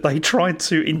interesting that they tried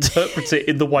to interpret it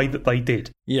in the way that they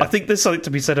did. I think there's something to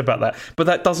be said about that, but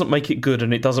that doesn't make it good,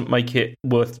 and it doesn't make it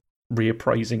worth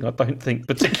reappraising, I don't think,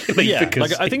 particularly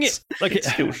because I think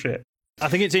it's still shit. I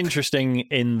think it's interesting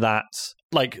in that,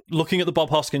 like, looking at the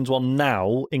Bob Hoskins one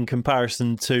now in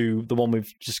comparison to the one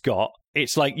we've just got,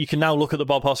 it's like you can now look at the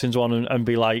Bob Hoskins one and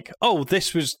be like, oh,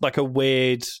 this was like a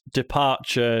weird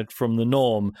departure from the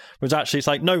norm. Whereas actually it's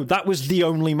like, no, that was the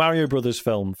only Mario Brothers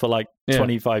film for like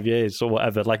 25 years or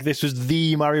whatever. Like, this was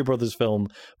the Mario Brothers film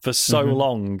for so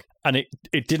long. And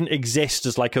it didn't exist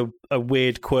as like a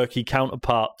weird, quirky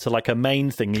counterpart to like a main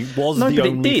thing. It was the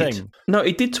only thing. No,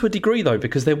 it did to a degree though,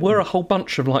 because there were a whole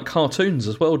bunch of like cartoons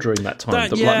as well during that time.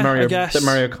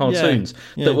 Mario cartoons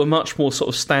that were much more sort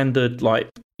of standard. Like,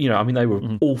 I mean, they were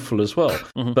awful as well,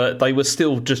 but they were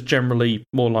still just generally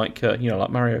more like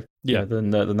like Mario than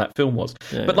that film was.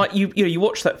 But like you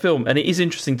watch that film, and it is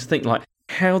interesting to think like,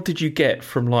 how did you get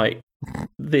from like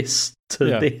this to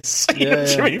this?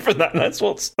 From that, that's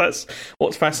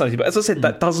what's fascinating. But as I said,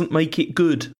 that doesn't make it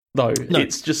good though. No.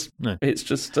 It's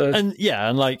just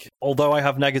and like, although I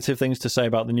have negative things to say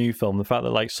about the new film, the fact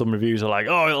that like some reviews are like,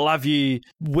 oh, it'll have you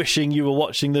wishing you were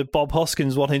watching the Bob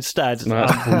Hoskins one instead.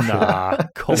 Nah,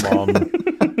 come on.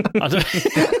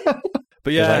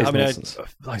 But yeah, I mean,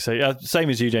 like I say, same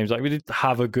as you, James. Like, we did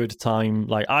have a good time.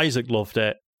 Like, Isaac loved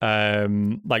it.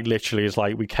 Like, literally, it's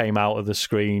like we came out of the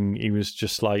screen. He was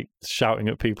just like shouting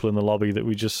at people in the lobby that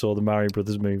we just saw the Mario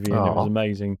Brothers movie, and it was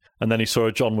amazing. And then he saw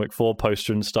a John Wick 4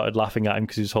 poster and started laughing at him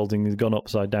because he was holding his gun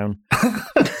upside down.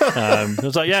 It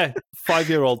was like, yeah,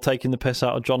 5-year-old taking the piss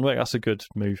out of John Wick. That's a good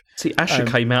move. See, Asher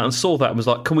came out and saw that and was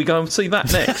like, "Can we go and see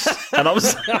that next?" And I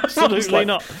was absolutely like,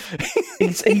 not.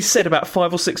 He said about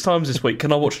 5 or 6 times this week,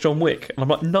 "Can I watch John Wick?" And I'm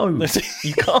like, "No,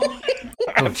 you can't."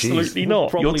 Absolutely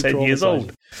not. You're 10 years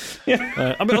old.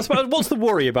 Yeah. I mean, I suppose, what's the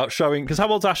worry about showing? Because how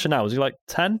old's Asher now? Is he like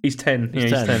 10? He's 10.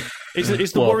 He's 10.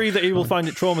 Is the worry that he will find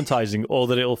it traumatizing, or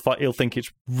that he'll think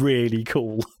it's really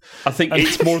cool? I think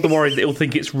it's more the worry that he'll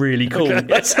think it's really cool. Okay.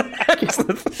 That's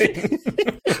the thing.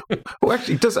 Well,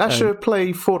 actually, does Asher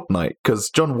play Fortnite? Because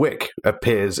John Wick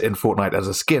appears in Fortnite as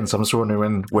a skin, so I'm just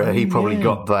wondering where he probably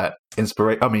got that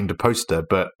inspiration. I mean, the poster,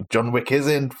 but John Wick is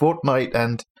in Fortnite,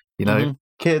 and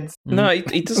kids. No,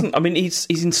 he doesn't. I mean, he's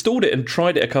installed it and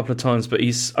tried it a couple of times, but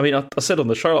I said on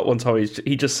the show like one time,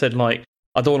 he just said like,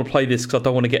 "I don't want to play this because I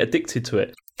don't want to get addicted to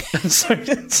it." And so he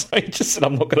just said,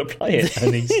 "I'm not going to play it,"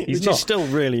 and he's not. Still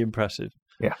really impressive.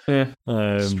 Yeah.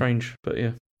 Strange, but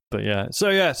yeah. But yeah, so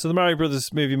the Mario Brothers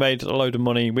movie made a load of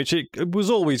money, which it was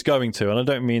always going to, and I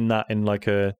don't mean that in like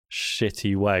a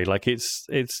shitty way. Like it's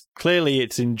clearly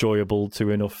it's enjoyable to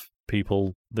enough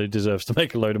people that it deserves to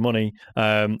make a load of money.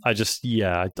 I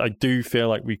do feel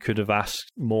like we could have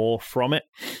asked more from it.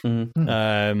 Mm-hmm.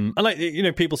 And like,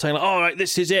 people saying like, "Oh, right,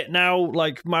 this is it now,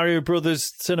 like Mario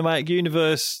Brothers Cinematic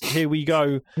Universe, here we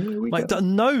go."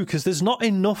 No, because there's not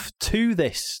enough to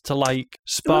this to like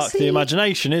spark the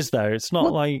imagination, is there? It's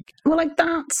not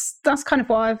that's kind of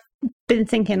why I've been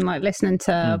thinking, like listening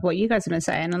to what you guys have been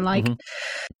saying, and like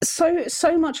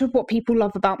so much of what people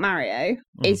love about Mario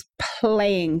is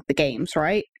playing the games,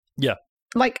 right? Yeah.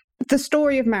 Like the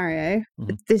story of Mario,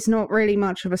 there's not really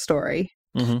much of a story.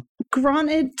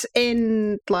 Granted,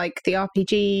 in like the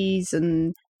RPGs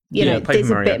and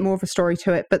there's a bit more of a story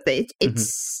to it, but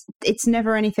it's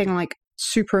never anything like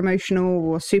super emotional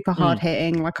or super hard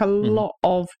hitting. Like a lot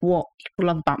of what people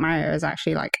love about Mario is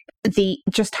actually like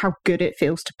just how good it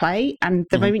feels to play, and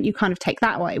the moment you kind of take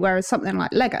that away, whereas something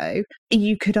like Lego,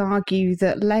 you could argue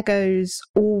that Lego's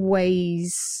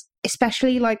always,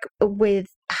 especially like with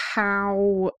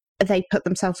how they put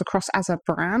themselves across as a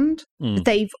brand,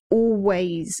 they've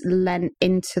always lent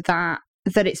into that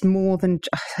it's more than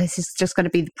this is just going to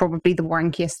be probably the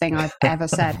wankiest thing I've ever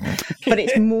said, but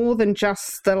it's more than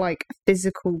just the like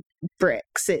physical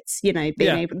bricks. It's being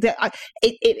able.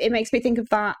 It makes me think of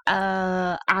that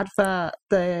advert,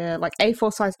 the like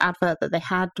A4 size advert that they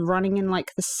had running in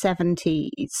like the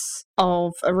 70s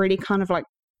of a really kind of like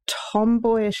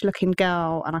tomboyish looking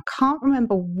girl, and I can't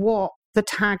remember what the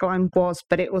tagline was,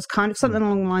 but it was kind of something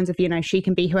along the lines of, she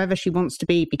can be whoever she wants to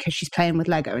be because she's playing with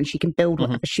Lego and she can build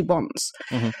whatever she wants.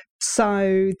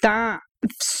 So that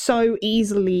so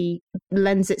easily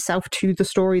lends itself to the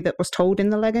story that was told in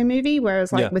the Lego movie,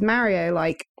 whereas like with Mario,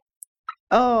 like,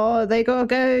 oh, they gotta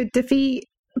go defeat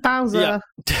Bowser.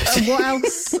 What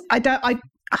else?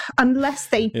 Unless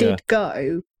they did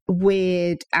go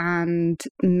weird and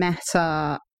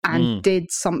meta and did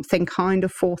something kind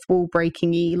of fourth wall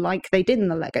breaking-y like they did in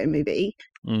the Lego movie.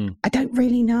 I don't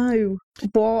really know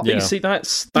what. You see,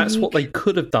 that's what they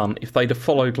could have done if they'd have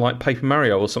followed like Paper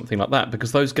Mario or something like that,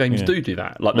 because those games do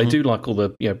that. Like they do like all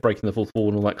the breaking the fourth wall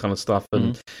and all that kind of stuff,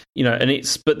 and and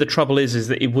it's. But the trouble is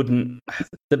that it wouldn't.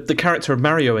 The character of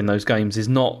Mario in those games is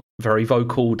not very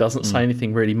vocal, doesn't say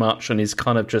anything really much, and is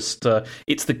kind of just.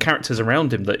 It's the characters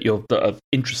around him that are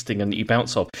interesting and that you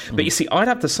bounce off. But you see, I'd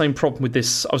have the same problem with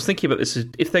this. I was thinking about this: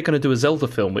 if they're going to do a Zelda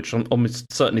film, which I'm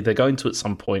almost certainly they're going to at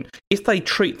some point, if they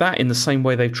treat that in the same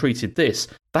way they've treated this,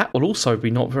 that will also be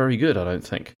not very good, I don't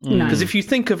think. Because if you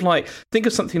think of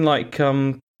something like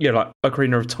like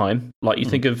Ocarina of Time, like you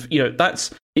think of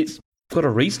it's got a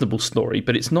reasonable story,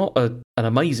 but it's not an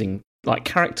amazing like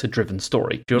character driven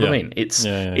story. Do you know what I mean?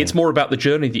 It's more about the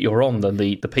journey that you're on than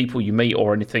the people you meet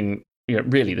or anything.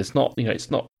 Really, there's not. It's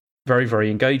not very,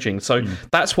 very engaging. So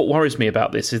that's what worries me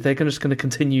about this, is they're just going to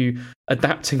continue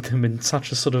adapting them in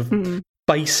such a sort of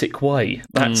basic way.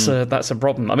 That's a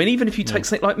problem. I mean, even if you take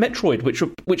something like Metroid,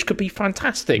 which could be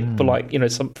fantastic for like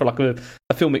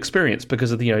a film experience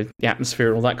because of the atmosphere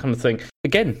and all that kind of thing.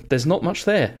 Again, there's not much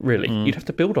there really. You'd have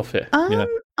to build off it.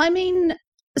 I mean,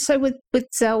 So with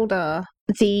Zelda,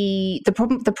 the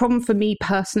problem for me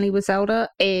personally with Zelda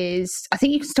is, I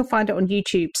think you can still find it on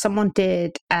YouTube. Someone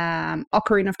did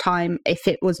Ocarina of Time if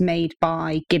it was made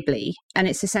by Ghibli, and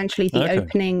it's essentially the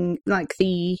opening, like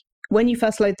when you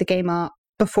first load the game up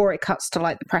before it cuts to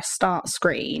like the press start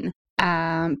screen.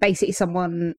 Basically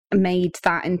someone made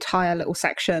that entire little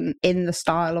section in the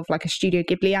style of like a Studio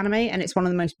Ghibli anime, and it's one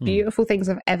of the most beautiful things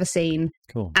I've ever seen.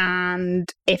 Cool. And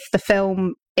if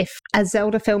a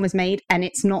Zelda film is made and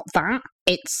it's not that,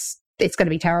 it's going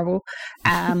to be terrible.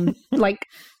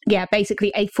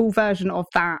 Basically a full version of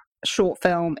that short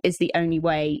film is the only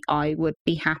way I would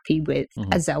be happy with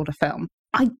a Zelda film.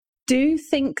 I do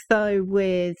think though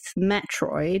with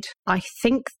Metroid, I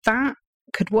think that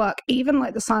could work, even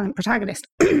like the silent protagonist.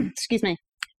 Excuse me,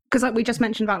 because like we just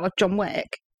mentioned about like John Wick.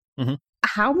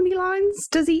 How many lines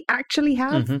does he actually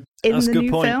have in That's the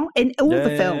new film? In all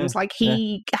the films, like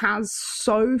he has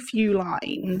so few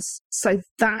lines, so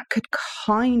that could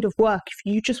kind of work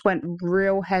if you just went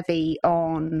real heavy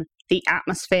on the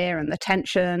atmosphere and the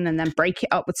tension, and then break it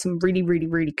up with some really, really,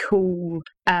 really cool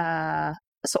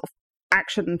sort of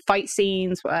action fight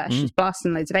scenes where she's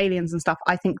blasting loads of aliens and stuff.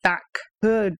 I think that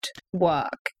could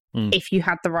work if you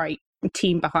had the right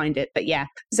team behind it. But yeah,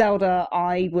 Zelda,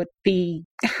 I would be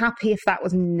happy if that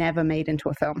was never made into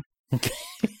a film.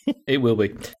 It will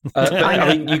be.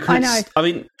 I mean, you could. I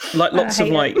mean, like lots of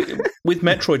like with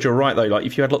Metroid, you're right though. Like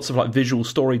if you had lots of like visual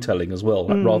storytelling as well,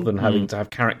 like, rather than having to have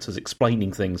characters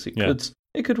explaining things,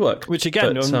 it could work. Which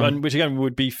again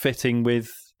would be fitting with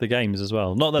the games as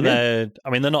well. Not that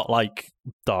they're not like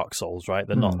Dark Souls, right?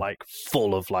 They're not like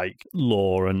full of like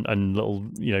lore and little,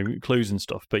 clues and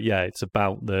stuff. But yeah, it's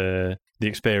about the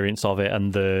experience of it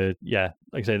and like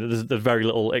I say, there's very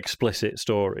little explicit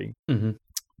story.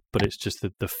 But it's just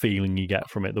the feeling you get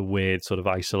from it, the weird sort of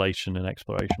isolation and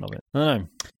exploration of it. I don't know.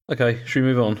 Okay, should we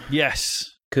move on? Yes.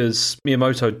 Because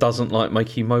Miyamoto doesn't like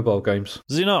making mobile games.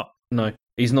 Does he not? No.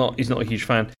 He's not a huge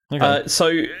fan. Okay.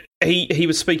 So he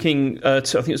was speaking to, I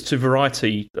think it was to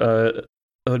Variety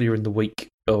earlier in the week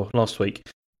or last week,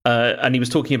 and he was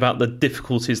talking about the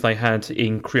difficulties they had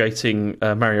in creating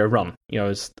Mario Run.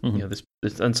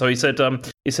 And so he said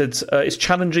it's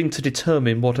challenging to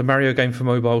determine what a Mario game for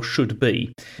mobile should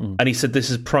be. And he said this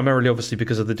is primarily obviously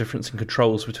because of the difference in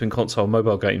controls between console and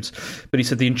mobile games. But he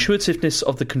said the intuitiveness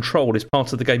of the control is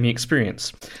part of the gaming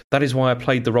experience. That is why I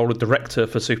played the role of director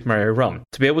for Super Mario Run,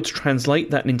 to be able to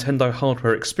translate that Nintendo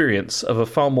hardware experience of a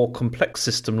far more complex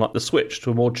system like the Switch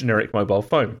to a more generic mobile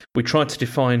phone. We tried to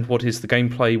define what is the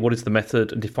gameplay, what is the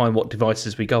method, and define what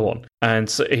devices we go on. And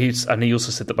so he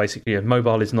also said that basically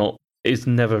mobile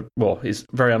is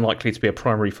very unlikely to be a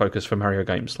primary focus for Mario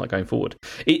games like going forward.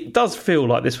 It does feel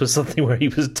like this was something where he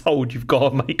was told you've got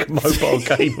to make a mobile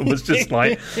game and was just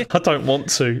like, I don't want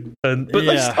to.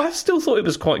 I still thought it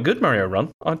was quite good, Mario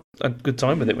Run. I had a good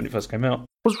time with it when it first came out.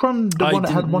 Was Run the one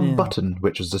that had one button,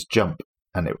 which was just jump?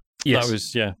 And it yes. That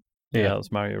was that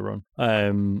was Mario Run.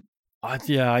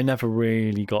 I never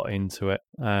really got into it.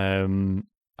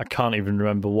 I can't even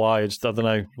remember why. I don't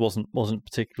know. Wasn't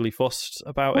particularly fussed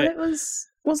about it.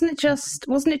 Wasn't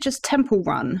it just Temple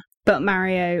Run, but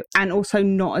Mario, and also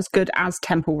not as good as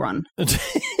Temple Run?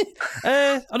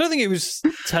 I don't think it was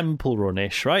Temple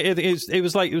Run-ish, right? It was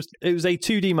a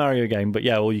 2D Mario game, but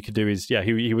all you could do is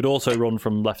he would also run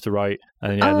from left to right,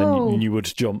 and then you would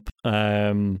jump.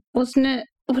 Wasn't it?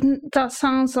 That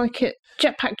sounds like it.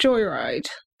 Jetpack Joyride.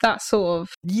 That sort of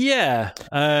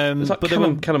it was like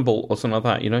Cannonball or something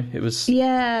like that. It was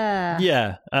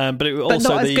but it was also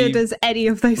not as good as any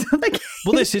of those other games.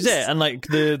 Well, this is it, and like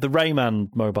the Rayman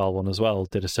mobile one as well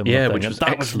did a similar thing, which was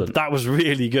excellent. That was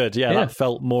really good. That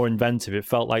felt more inventive. It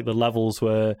felt like the levels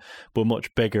were much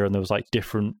bigger, and there was like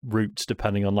different routes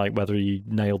depending on like whether you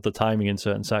nailed the timing in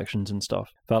certain sections and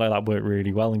stuff. Felt like that worked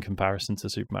really well in comparison to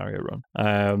Super Mario Run.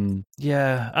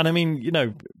 And I mean,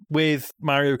 with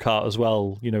Mario Kart as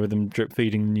well, with them drip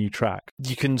feeding the new track,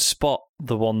 you can spot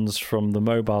the ones from the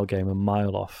mobile game a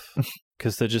mile off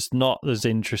because they're just not as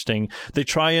interesting. They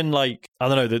try and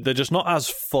they're just not as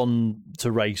fun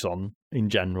to race on in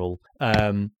general.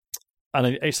 And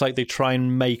it's like they try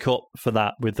and make up for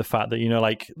that with the fact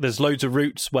that, there's loads of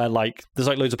routes where, there's,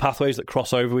 loads of pathways that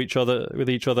cross over with each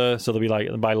other. So there'll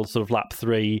be, by sort of lap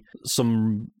 3,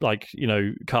 some,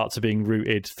 carts are being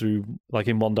routed through,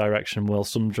 in one direction while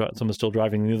some are still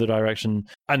driving in the other direction.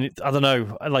 And I don't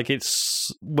know,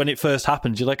 it's, when it first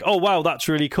happens, you're like, oh, wow, that's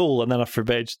really cool. And then after a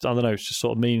bit, it's just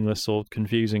sort of meaningless or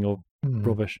confusing or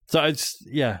rubbish. So it's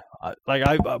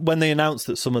when they announced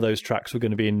that some of those tracks were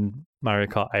going to be in Mario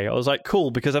Kart 8, I was like, cool,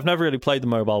 because I've never really played the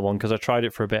mobile one because I tried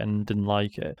it for a bit and didn't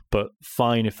like it. But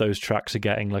fine if those tracks are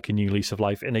getting like a new lease of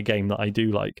life in a game that I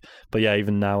do like. But yeah,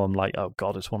 even now I'm like, oh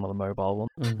god, it's one of the mobile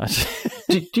ones.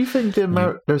 Do you think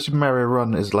the Super Mario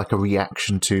Run is like a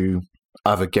reaction to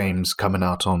other games coming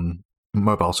out on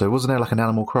mobile? So wasn't there like an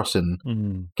Animal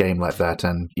Crossing game like that?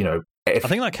 And I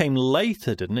think that came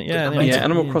later, didn't it? Yeah,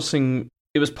 Animal Crossing.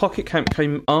 It was Pocket Camp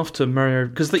came after Mario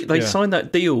because they signed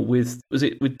that deal with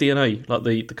DNA, like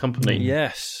the company.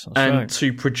 Yes, and right.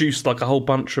 to produce like a whole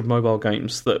bunch of mobile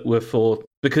games that were for,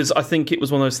 because I think it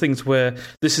was one of those things where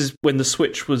this is when the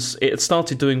Switch it had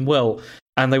started doing well.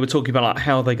 And they were talking about like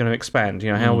how they're going to expand,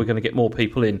 how we're going to get more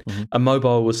people in. Mm-hmm. And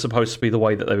mobile was supposed to be the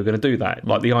way that they were going to do that.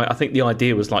 Like I think the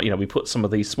idea was like, we put some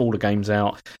of these smaller games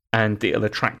out and it'll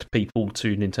attract people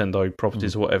to Nintendo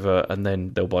properties or whatever, and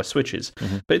then they'll buy Switches.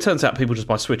 Mm-hmm. But it turns out people just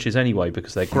buy Switches anyway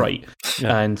because they're great,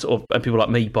 and people like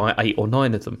me buy 8 or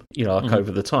 9 of them,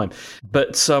 over the time.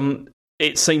 But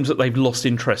it seems that they've lost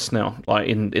interest now, like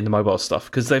in the mobile stuff,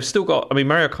 because they've still got. I mean,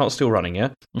 Mario Kart's still running,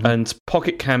 and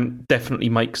Pocket Camp definitely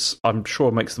makes them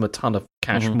a ton of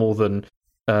cash more than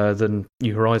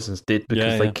New Horizons did,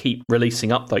 because they keep releasing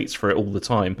updates for it all the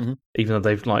time, even though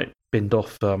they've like binned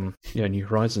off New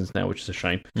Horizons now, which is a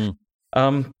shame.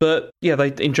 But yeah, they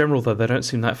in general though they don't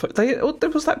seem that. There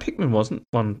was that Pikmin wasn't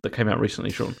one that came out recently,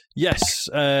 Sean? Yes,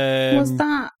 wasn't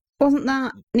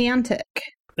that Niantic?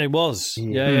 It was.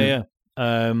 Yeah.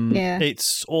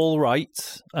 It's all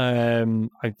right. I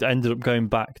ended up going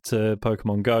back to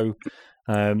Pokemon Go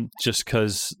just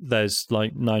because there's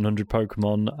like 900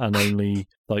 Pokemon and only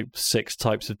like 6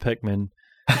 types of Pikmin.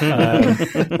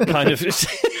 Kind of.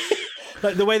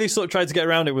 Like the way they sort of tried to get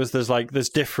around it was there's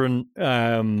different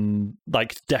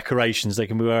like decorations they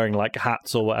can be wearing, like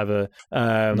hats or whatever,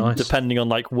 nice. Depending on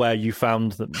like where you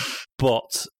found them.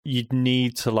 But you'd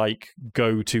need to like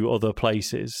go to other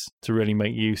places to really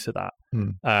make use of that.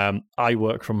 I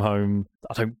work from home.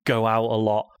 I don't go out a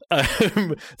lot.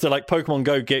 So like Pokemon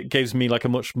Go gives me like a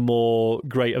much more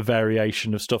greater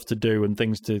variation of stuff to do and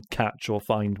things to catch or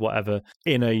find whatever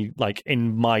in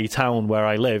my town where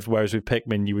I live, whereas with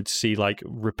Pikmin you would see like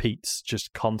repeats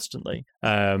just constantly.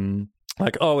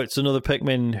 Like, oh, it's another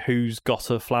Pikmin who's got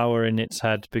a flower in its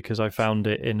head because I found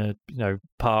it in a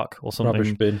park or something.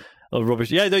 Rubbish bin. Or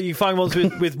rubbish. Yeah, you find ones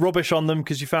with rubbish on them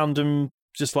because you found them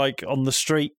just like on the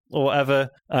street or whatever.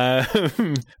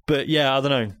 But yeah, I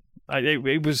don't know.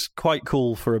 It was quite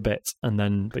cool for a bit, and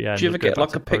then, but yeah. Do you ever get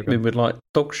like a Pikmin with like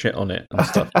dog shit on it and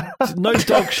stuff? No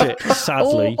dog shit,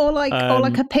 sadly. Or like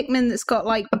a Pikmin that's got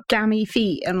like gammy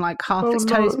feet and like half its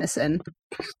toes missing.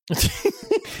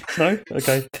 No,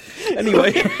 okay.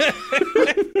 Anyway,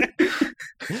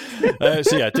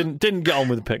 so yeah, didn't get on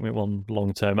with the Pikmin one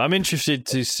long term. I'm interested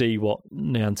to see what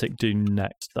Niantic do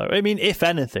next, though. I mean, if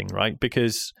anything, right?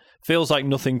 Because feels like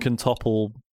nothing can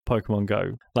topple Pokemon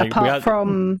Go. Like apart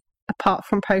from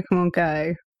Pokemon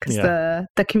Go, because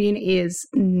the community is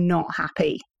not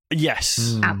happy.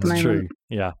 Yes, at the moment. True.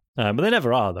 Yeah, but they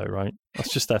never are, though, right?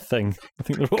 That's just their thing. I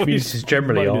think they're always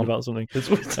generally about something.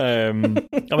 I mean,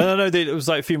 I know it was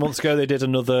like a few months ago they did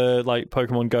another like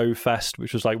Pokemon Go Fest,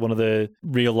 which was like one of the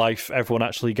real life everyone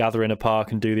actually gather in a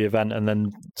park and do the event, and then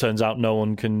turns out no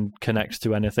one can connect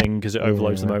to anything because it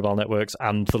overloads the mobile networks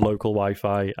and the local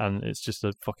Wi-Fi, and it's just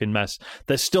a fucking mess.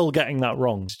 They're still getting that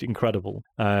wrong. It's incredible.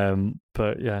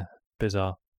 But yeah,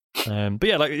 bizarre. But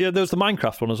yeah, there was the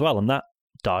Minecraft one as well, and that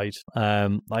died.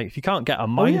 Like if you can't get a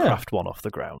Minecraft one off the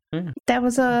ground. There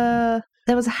was a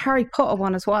Harry Potter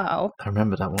one as well. I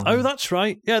remember that one. Oh, that's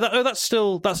right. Yeah, that's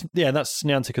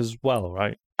Niantic as well,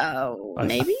 right? Oh,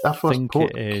 maybe. I think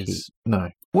it is. No.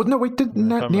 Well, no, didn't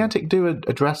Niantic do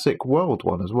a Jurassic World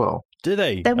one as well? Did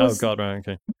they? Oh god, right,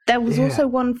 okay. There was also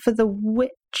one for The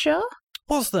Witcher.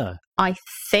 Was there? I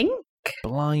think.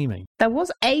 Blimey. There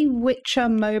was a Witcher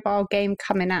mobile game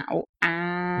coming out,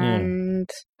 and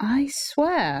I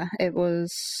swear it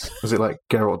was... Was it like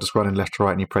Geralt just running left to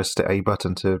right and you pressed the A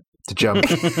button to jump?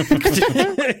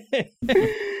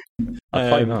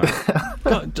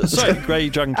 Sorry, Grey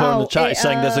Dragon Claw in the chat is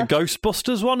saying there's a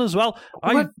Ghostbusters one as well.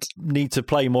 I need to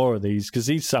play more of these because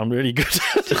these sound really good.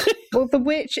 Well, the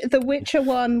Witcher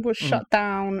one was shut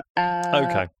down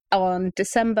on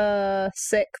December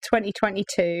 6th,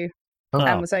 2022.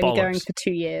 And was only going for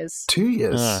 2 years. 2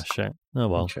 years? Ah, shit. Oh,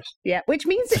 well. Yeah, which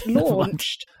means it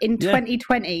launched in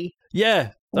 2020.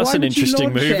 Yeah, that's an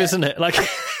interesting move, isn't it? Like,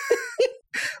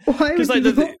 why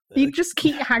would you just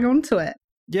hang on to it?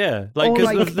 Yeah,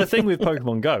 because the thing with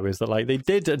Pokemon Go is that they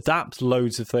did adapt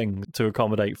loads of things to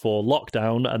accommodate for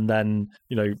lockdown, and then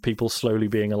people slowly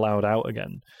being allowed out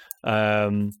again.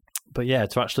 But yeah,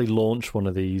 to actually launch one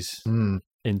of these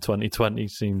in 2020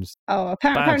 seems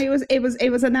apparently it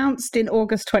was announced in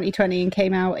August 2020 and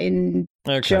came out in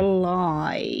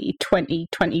July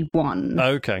 2021.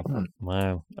 Okay,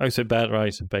 wow. So bad,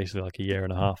 right? So basically a year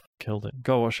and a half. Killed it.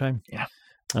 God, what a shame. Yeah.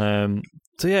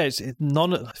 So yeah,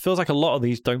 it feels like a lot of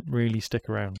these don't really stick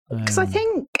around. Because I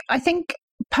think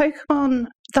Pokemon,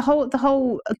 the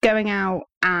whole going out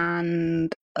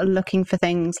and looking for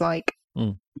things like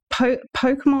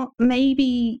Pokemon,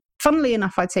 maybe, funnily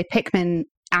enough, I'd say Pikmin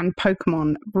and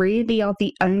Pokemon really are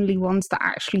the only ones that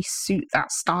actually suit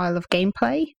that style of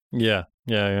gameplay. Yeah.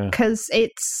 Because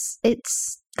it's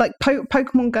like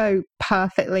Pokemon Go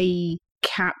perfectly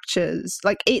captures,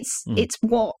 it's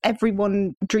what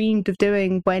everyone dreamed of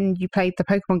doing when you played the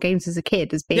Pokemon games as a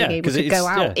kid, as being able to go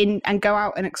out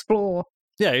and explore.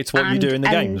 Yeah, it's what you do in the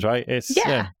games, right? It's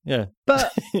yeah.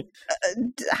 But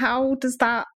how does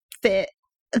that fit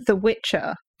The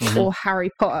Witcher or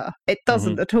Harry Potter? It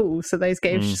doesn't at all. So those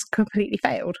games just completely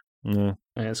failed. Yeah,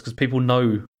 it's because people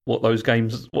know what those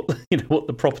games, what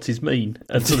the properties mean,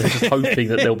 and so they're just hoping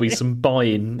that there'll be some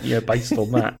buy-in, based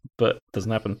on that, but it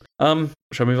doesn't happen.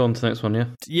 Shall we move on to the next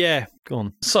one? Yeah, go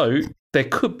on. So there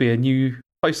could be a new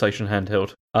PlayStation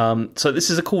handheld. So this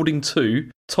is according to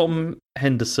Tom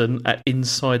Henderson at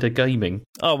Insider Gaming.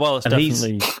 Oh well, it's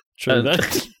definitely true then.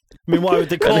 I mean, why would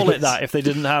they call it that if they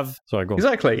didn't have... Sorry, go on.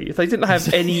 Exactly. If they didn't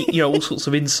have any, all sorts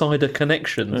of insider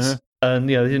connections, and,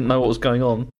 they didn't know what was going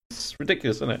on. It's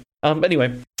ridiculous, isn't it?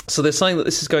 Anyway, so they're saying that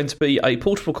this is going to be a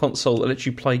portable console that lets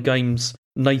you play games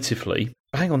natively.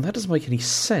 Hang on, that doesn't make any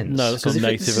sense. No, that's not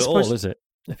native at all, is it?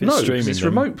 If it's streaming, it's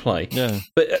remote play. Yeah.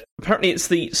 But apparently it's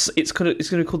going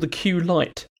to be called the Q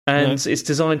Lite. And it's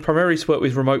designed primarily to work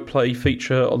with remote play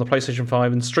feature on the PlayStation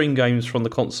 5 and stream games from the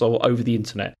console over the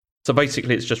internet. So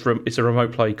basically, it's a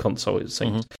remote play console, it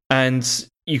seems, and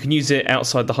you can use it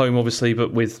outside the home, obviously,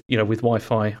 but with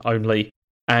Wi-Fi only.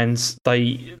 And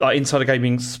Insider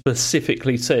Gaming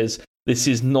specifically says this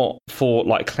is not for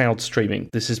cloud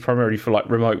streaming. This is primarily for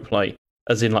remote play,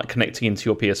 as in connecting into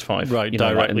your PS5, right?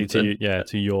 Directly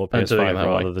to your PS5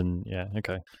 rather than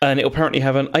okay. And it'll apparently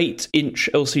have an 8-inch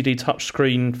LCD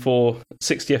touchscreen for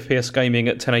 60 FPS gaming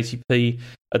at 1080p,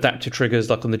 adaptive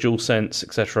triggers on the DualSense,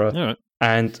 etc. All right.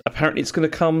 And apparently it's going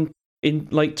to come in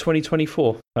late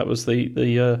 2024. That was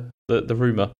the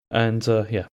rumor. And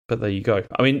but there you go.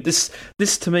 I mean, this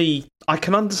to me, I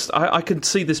can understand. I can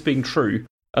see this being true,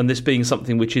 and this being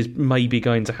something which is maybe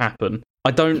going to happen. I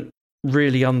don't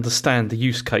really understand the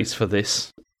use case for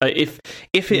this. If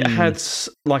it had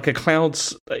a cloud,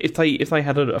 if they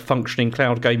had a functioning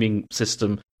cloud gaming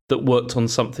system that worked on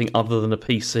something other than a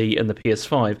PC and the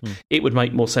PS5, it would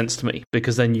make more sense to me,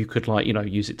 because then you could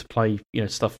use it to play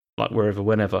stuff wherever,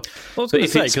 whenever. Well, I was going to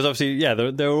say, because obviously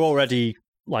there are already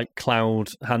cloud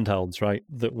handhelds, right,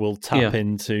 that will tap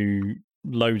into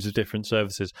loads of different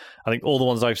services. I think all the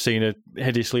ones I've seen are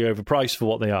hideously overpriced for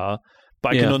what they are.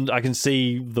 But I can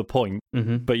see the point.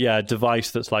 But a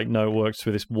device that's no, it works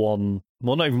with this one,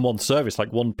 well, not even one service,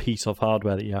 one piece of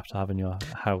hardware that you have to have in your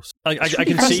house. I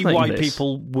can see why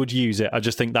people would use it. I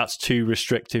just think that's too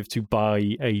restrictive to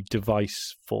buy a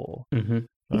device for.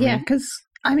 Yeah, because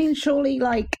surely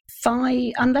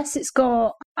unless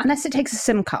it takes a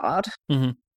SIM card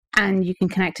and you can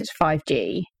connect it to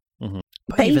 5G.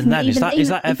 But even then, is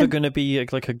that ever going to be a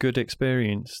good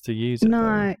experience to use it?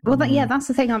 No. Well, that's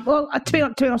the thing. To be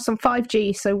honest, on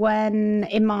 5G. So when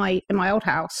in my old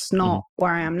house, not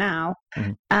where I am now,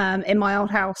 in my old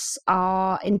house,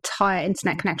 our entire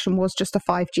internet connection was just a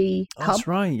 5G hub. That's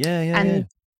right. Yeah. And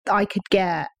I could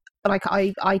get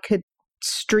I could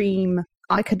stream.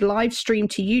 I could live stream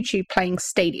to YouTube playing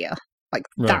Stadia.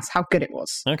 That's how good it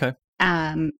was. Okay.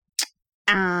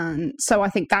 And so I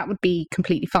think that would be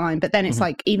completely fine. But then it's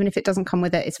even if it doesn't come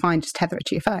with it, it's fine. Just tether it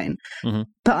to your phone.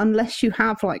 But unless you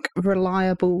have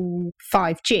reliable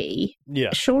 5G,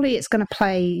 surely it's going to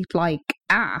play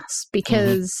ass,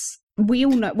 because we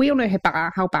all know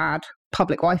how bad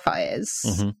public Wi-Fi is.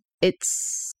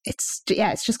 It's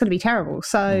just going to be terrible.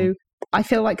 So I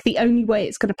feel like the only way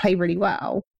it's going to play really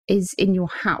well is in your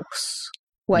house,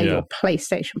 where your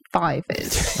PlayStation 5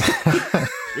 is.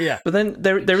 Yeah, but then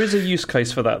there is a use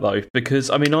case for that, though, because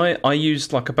I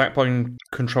used a Backbone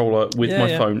controller with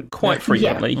my phone quite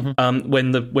frequently.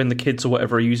 When the kids or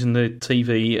whatever are using the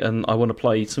TV and I want to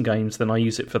play some games, then I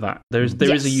use it for that. There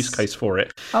is a use case for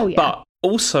it. Oh yeah. But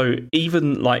also,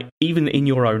 even in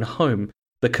your own home,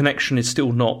 the connection is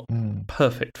still not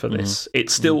perfect for this.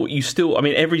 It's still, I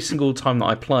mean, every single time that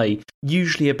I play,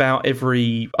 usually about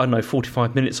every,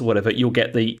 45 minutes or whatever, you'll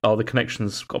get the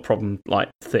connection's got a problem, like,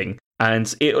 thing.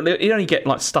 And it only get,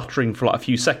 like, stuttering for, like, a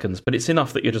few seconds, but it's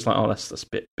enough that you're just like, oh, that's a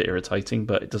bit irritating,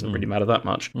 but it doesn't really matter that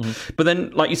much. But then,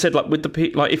 like you said, like, with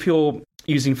if you're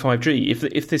using 5G,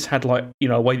 if this had, like,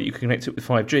 a way that you can connect it with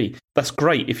 5G, that's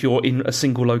great if you're in a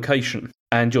single location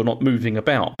and you're not moving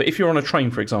about. But if you're on a train,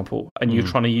 for example, and you're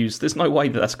trying to use, there's no way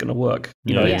that that's going to work.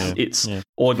 It's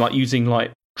or like using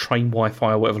like train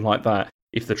Wi-Fi or whatever like that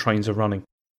if the trains are running.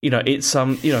 It's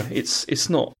not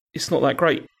that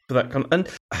great. That kind of, and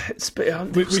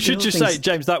we should just say,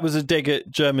 James, that was a dig at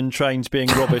German trains being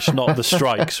rubbish, not the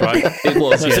strikes, right? It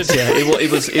was, yes, yeah.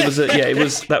 It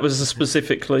was that was a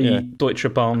specifically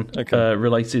Deutsche Bahn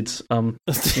related thing.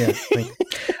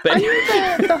 But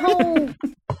the whole.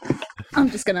 I'm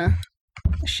just gonna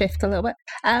shift a little bit.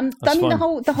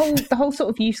 The whole sort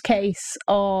of use case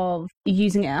of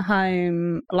using it at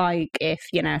home, like if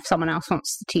someone else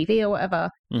wants the TV or whatever.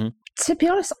 To be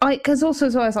honest, because also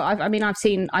as well as I've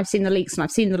seen the leaks and I've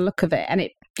seen the look of it, and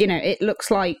it looks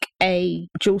like a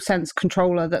DualSense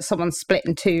controller that someone split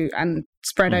in two and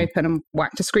spread open and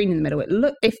whacked a screen in the middle.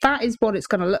 If that is what it's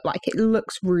going to look like, it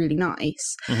looks really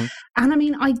nice. And I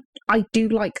mean, I do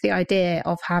like the idea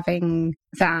of having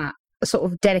that sort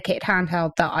of dedicated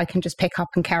handheld that I can just pick up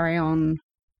and carry on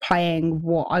playing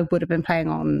what I would have been playing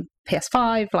on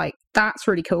PS5. Like, that's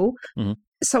really cool.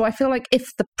 So I feel like if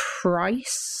the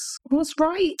price was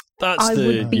right, I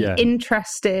would be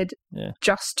interested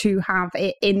just to have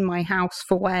it in my house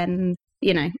for when,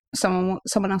 someone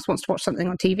else wants to watch something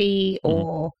on TV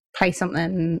or play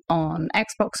something on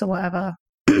Xbox or whatever.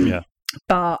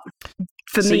 But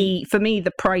for me,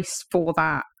 the price for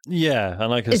that,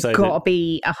 and like I say, it's got to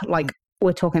be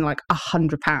we're talking like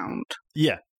 £100.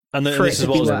 Yeah, and this is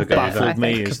what was baffled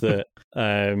me is that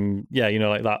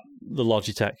like that the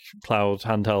Logitech Cloud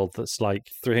handheld that's like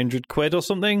 £300 or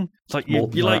something. It's like you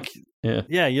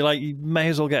may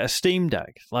as well get a Steam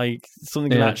Deck, like something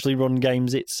that can actually run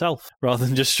games itself rather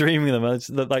than just streaming them.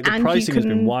 The pricing has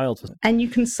been wild, and you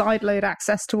can sideload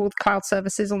access to all the cloud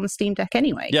services on the Steam Deck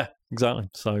anyway. Yeah, exactly.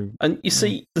 So, and you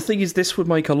see, the thing is, this would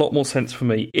make a lot more sense for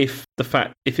me if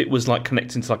it was like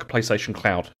connecting to like a PlayStation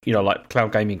Cloud, like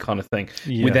cloud gaming kind of thing,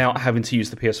 without having to use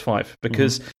the PS5,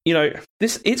 because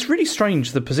it's really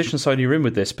strange the position Sony are in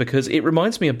with this, because it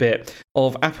reminds me a bit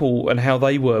of Apple and how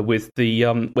they were with the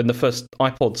when the first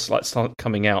iPods like started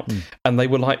coming out, and they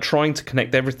were like trying to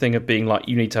connect everything of being like,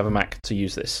 you need to have a Mac to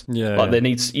use this.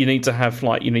 You need to have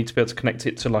like, you need to be able to connect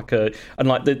it to like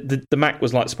the Mac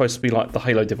was like supposed to be like the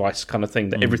Halo device kind of thing,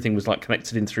 that everything was like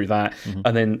connected in through that,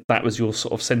 and then that was your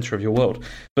sort of center of your world.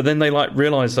 But then they like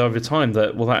realized over time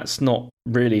that, well, that's not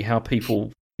really how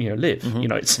people live.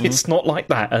 It's not like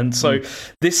that. And so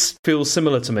this feels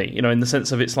similar to me, in the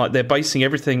sense of, it's like they're basing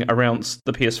everything around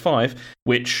the PS5,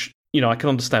 which I can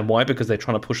understand why, because they're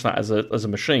trying to push that as a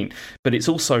machine, but it's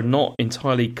also not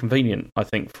entirely convenient, I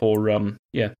think, for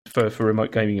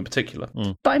remote gaming in particular.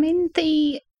 But I mean,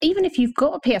 even if you've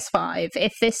got a PS5,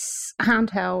 if this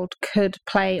handheld could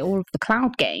play all of the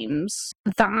cloud games,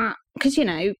 that, because you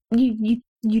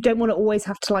don't want to always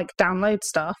have to like download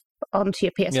stuff onto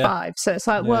your PS5. So it's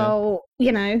like,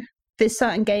 there's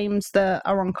certain games that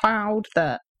are on cloud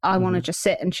that I want to just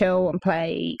sit and chill and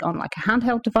play on like a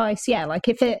handheld device. Yeah, like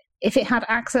if it had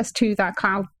access to that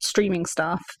cloud streaming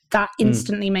stuff, that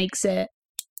instantly makes it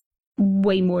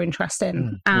way more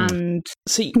interesting and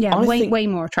way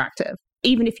more attractive.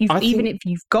 Even if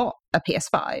you've got a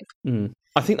PS5.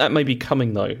 I think that may be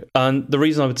coming though, and the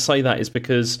reason I would say that is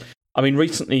because, I mean,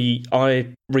 recently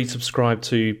I resubscribed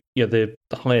to the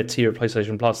higher tier of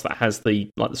PlayStation Plus that has the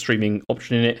streaming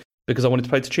option in it, because I wanted to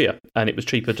play Tchia, and it was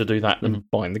cheaper to do that than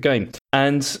buying the game.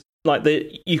 And like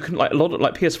you can like a lot of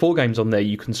like PS4 games on there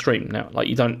you can stream now. Like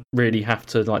you don't really have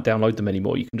to like download them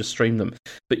anymore. You can just stream them.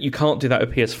 But you can't do that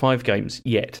with PS5 games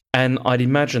yet. And I'd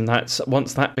imagine that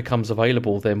once that becomes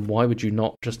available, then why would you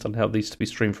not just allow these to be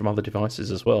streamed from other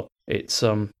devices as well? It's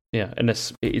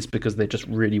unless it is because they just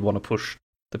really want to push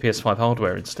the PS5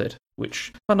 hardware instead,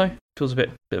 which I don't know, feels a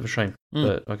bit of a shame.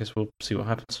 But I guess we'll see what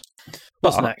happens.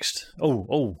 What's next?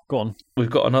 Oh, go on. We've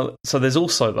got another. So there's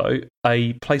also though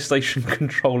a PlayStation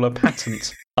controller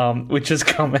patent, which has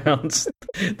come out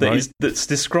that's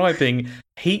describing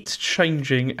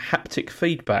heat-changing haptic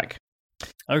feedback.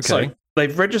 Okay. So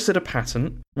they've registered a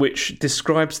patent which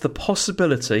describes the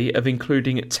possibility of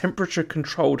including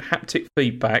temperature-controlled haptic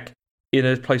feedback in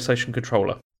a PlayStation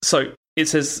controller. So it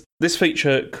says this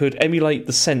feature could emulate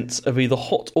the sense of either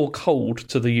hot or cold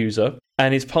to the user,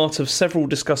 and is part of several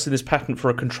discussed in this patent for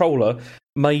a controller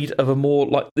made of a more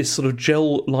like this sort of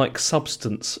gel-like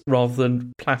substance rather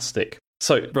than plastic.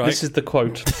 So This is the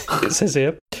quote. It says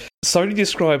here, Sony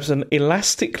describes an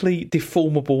elastically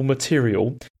deformable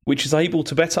material which is able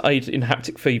to better aid in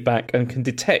haptic feedback and can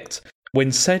detect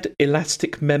when said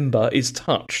elastic member is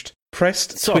touched,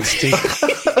 pressed, twisted.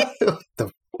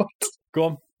 What? Go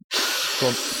on.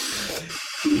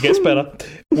 It gets better.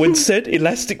 When said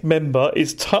elastic member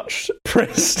is touched,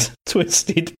 pressed,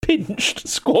 twisted, pinched,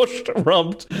 squashed,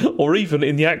 rubbed, or even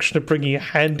in the action of bringing a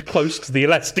hand close to the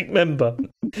elastic member.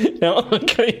 Now,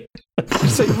 okay. You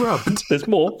say rubbed? There's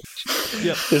more.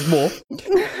 Yep. There's more.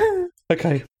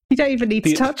 Okay. You don't even need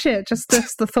to touch it. Just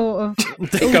the thought of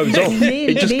it goes off.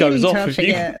 It just goes off.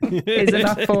 Touching it is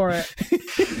enough for it.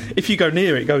 If you go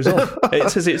near it, goes off. It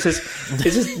says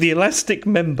the elastic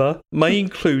member may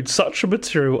include such a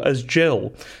material as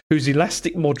gel, whose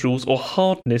elastic modules or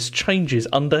hardness changes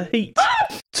under heat.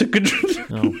 To control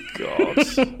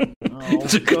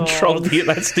the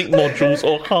elastic modules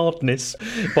or hardness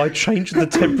by changing the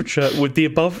temperature with the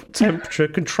above temperature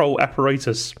control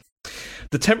apparatus.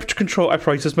 The temperature control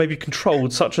apparatus may be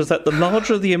controlled such as that the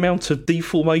larger the amount of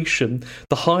deformation,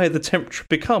 the higher the temperature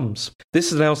becomes.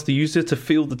 This allows the user to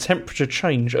feel the temperature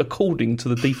change according to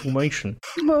the deformation.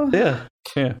 Well, yeah.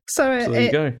 So there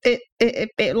you go.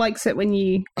 It likes it when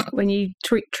you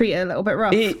treat it a little bit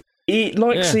rough. It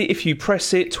likes it if you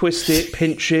press it, twist it,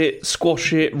 pinch it,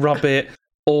 squash it, rub it.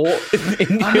 Or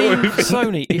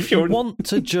Sony, if you want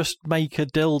to just make a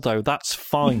dildo, that's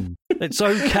fine. It's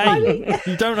okay.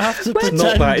 You don't have to pretend. It's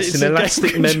not that. It's an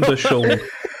elastic member, Sean.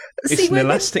 It's an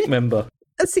elastic member.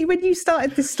 See, when you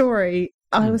started this story,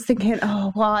 I was thinking, oh,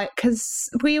 why? Because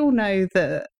we all know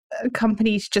that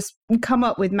companies just come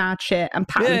up with mad shit and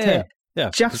patent it. Yeah,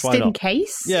 just in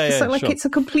case. So it's a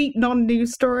complete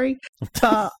non-news story,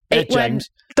 but it went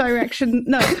directions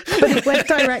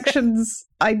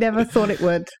I never thought it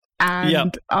would,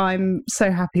 and I'm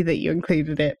so happy that you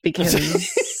included it because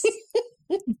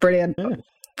brilliant.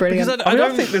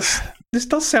 I think this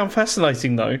does sound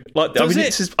fascinating though. Like,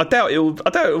 I doubt it'll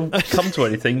come to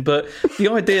anything, but the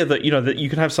idea that that you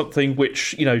can have something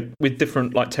which with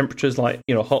different like temperatures, like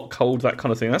hot, cold, that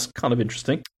kind of thing. That's kind of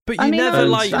interesting. But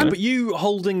but you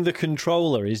holding the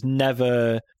controller is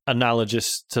never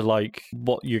analogous to like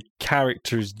what your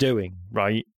character is doing,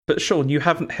 right? But Sean, you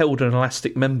haven't held an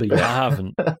elastic member yet. I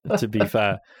haven't, to be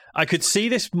fair. I could see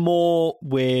this more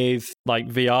with like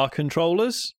VR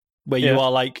controllers. Where you are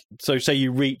like, so say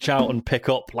you reach out and pick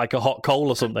up like a hot coal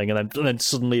or something, and then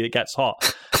suddenly it gets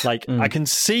hot. Like I can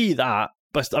see that,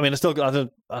 but I mean, I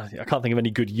can't think of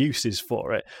any good uses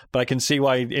for it. But I can see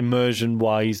why immersion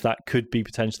wise that could be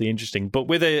potentially interesting. But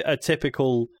with a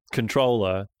typical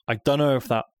controller, I don't know if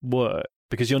that works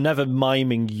because you're never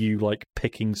miming you like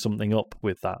picking something up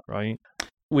with that, right?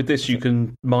 With this, you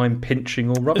can mime pinching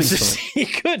or rubbing something. You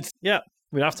could, yeah.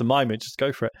 We don't have to mime it, just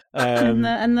go for it. And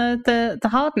the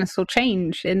hardness will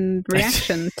change in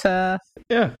reaction to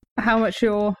how much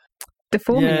you're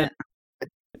deforming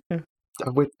it.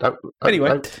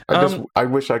 Anyway, I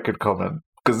wish I could comment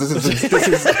because this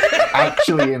is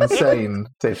actually insane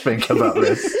to think about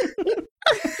this.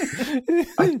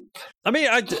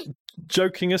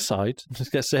 Joking aside, let's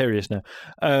get serious now.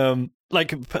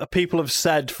 Like people have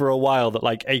said for a while that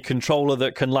like a controller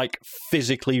that can like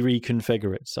physically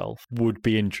reconfigure itself would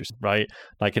be interesting, right?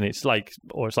 Like, and it's like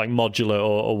modular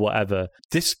or whatever.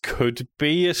 This could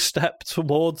be a step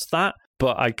towards that,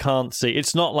 but I can't see.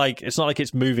 It's not like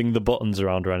it's moving the buttons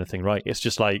around or anything, right? It's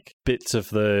just like bits of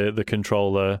the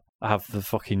controller have the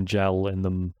fucking gel in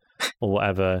them. Or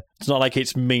whatever. It's not like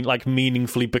it's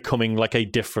meaningfully becoming like a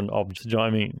different object. Do you know what I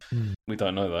mean? We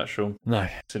don't know that, Sean. No.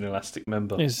 It's an elastic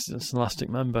member. It's an elastic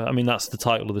member. I mean, that's the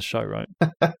title of the show, right?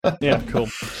 Yeah, cool.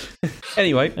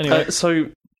 Anyway. So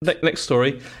next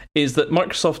story is that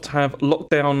Microsoft have locked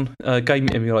down game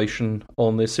emulation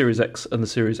on the Series X and the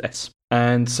Series S.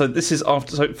 And so this is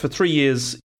after. So for 3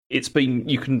 years,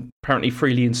 you can apparently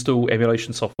freely install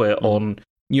emulation software on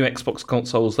new Xbox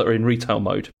consoles that are in retail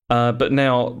mode. But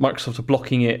now Microsoft are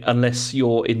blocking it unless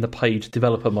you're in the paid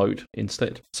developer mode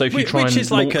instead. So if you try which and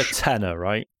is like a tenner,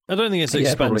 right? I don't think it's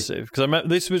expensive because I remember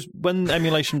this was when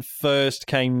emulation first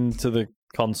came to the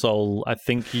console. I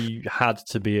think you had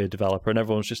to be a developer, and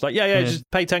everyone was just like, just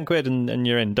pay £10 and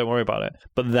you're in. Don't worry about it.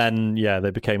 But then,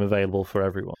 they became available for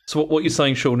everyone. So what you're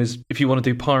saying, Sean, is if you want to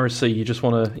do piracy, you just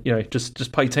want to,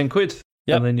 just pay £10.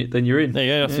 Yep. And then you're in. There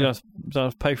you go. You don't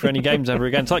have to pay for any games ever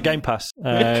again. It's like Game Pass.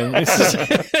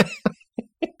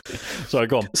 Sorry,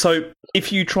 go on. So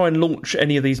if you try and launch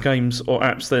any of these games or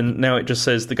apps, then now it just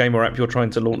says the game or app you're trying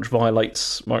to launch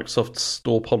violates Microsoft's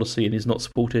store policy and is not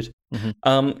supported.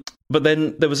 Mm-hmm. But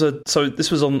then there was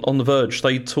this was on The Verge.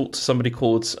 They talked to somebody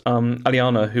called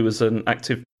Aliana, who was an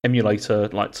active emulator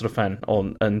sort of fan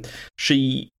and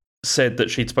she said that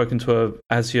she'd spoken to a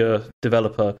Azure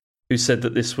developer who said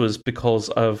that this was because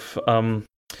of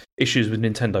issues with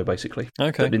Nintendo, basically.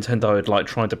 Okay. That Nintendo had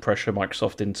trying to pressure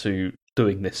Microsoft into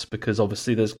doing this because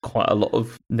obviously there's quite a lot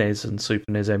of NES and Super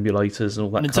NES emulators and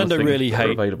all that Nintendo kind of thing really hate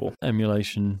available.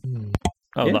 Emulation.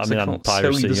 Oh, yeah, I mean, can't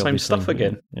piracy, sell you the same obviously. stuff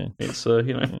again. Yeah. It's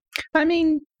I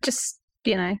mean, just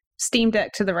Steam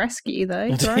Deck to the rescue,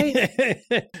 though, right?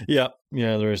 yeah,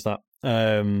 there is that.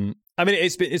 I mean,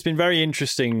 it's been very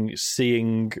interesting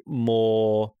seeing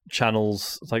more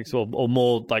channels or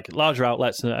more larger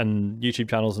outlets and YouTube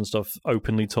channels and stuff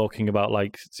openly talking about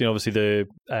obviously the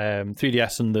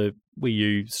 3DS and the Wii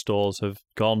U stores have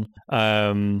gone.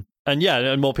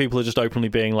 And more people are just openly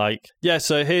being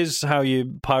so here's how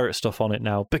you pirate stuff on it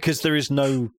now, because there is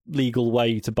no legal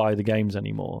way to buy the games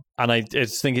anymore. And I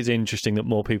think it's interesting that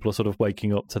more people are sort of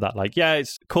waking up to that.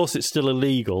 Of course it's still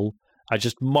illegal. I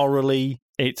just morally,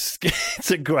 it's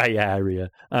a grey area.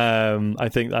 I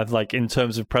think that in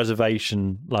terms of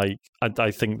preservation,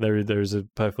 I think there is a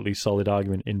perfectly solid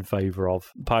argument in favour of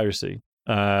piracy.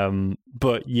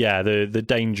 But yeah, the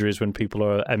danger is when people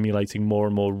are emulating more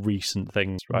and more recent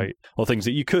things, right? Or things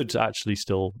that you could actually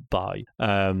still buy.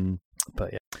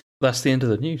 But yeah. That's the end of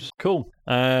the news. Cool.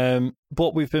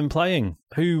 What we've been playing.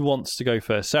 Who wants to go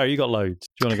first? Sarah, you got loads.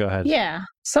 Do you want to go ahead? Yeah.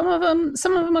 Some of them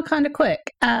are kind of quick.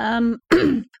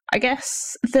 I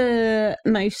guess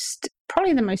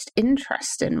probably the most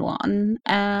interesting one.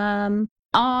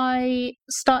 I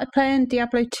started playing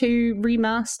Diablo 2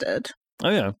 Remastered. Oh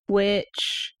yeah.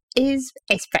 Which is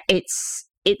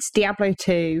it's Diablo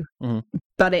 2,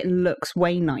 but it looks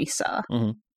way nicer.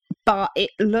 Mm-hmm. But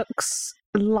it looks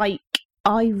like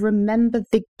I remember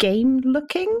the game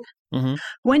looking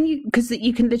because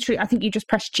you can literally, I think you just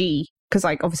press G because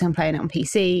obviously I'm playing it on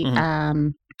PC.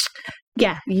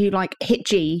 You hit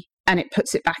G and it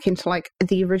puts it back into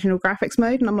the original graphics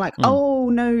mode, and I'm like, oh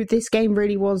no, this game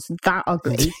really was that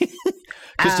ugly.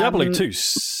 Because Diablo 2's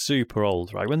super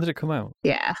old, right? When did it come out?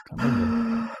 Yeah.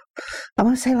 I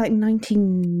want to say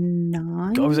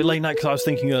 99. Oh, was it late night? Because I was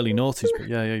thinking early noughties, but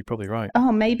yeah, you're probably right.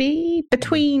 Oh, maybe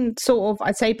between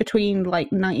I'd say between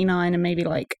 99 and maybe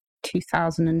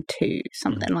 2002,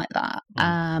 something like that.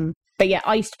 But yeah,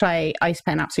 I used to play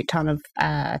an absolute ton of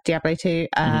Diablo 2.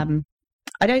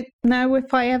 I don't know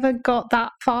if I ever got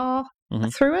that far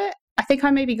through it. I think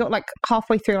I maybe got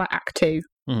halfway through Act 2.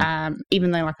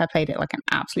 Even though I played it an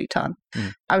absolute ton.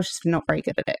 I was just not very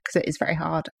good at it because it is very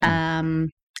hard.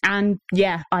 And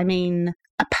yeah, I mean,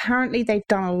 apparently they've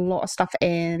done a lot of stuff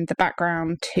in the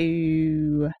background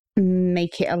to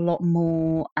make it a lot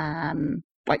more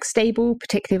stable,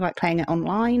 particularly playing it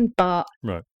online. But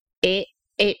it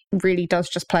really does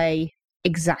just play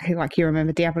exactly like you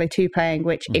remember Diablo 2 playing,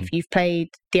 which if you've played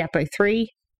Diablo 3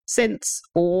 since,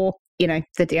 or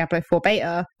the Diablo 4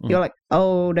 beta, you're like,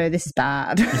 oh no, this is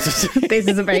bad. This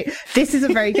isn't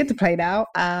very good to play now.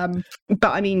 But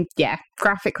I mean, yeah,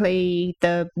 graphically,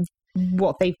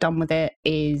 what they've done with it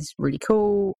is really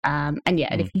cool. And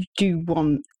if you do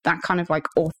want that kind of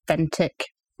authentic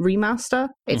remaster,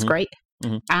 it's great.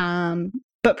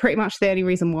 But pretty much the only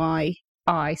reason why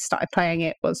I started playing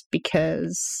it was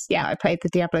because, I played the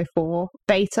Diablo 4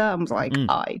 beta and was like,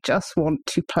 I just want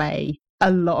to play a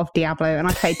lot of Diablo, and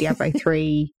I played Diablo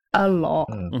 3 a lot.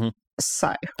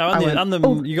 So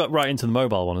you got right into the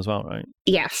mobile one as well, right?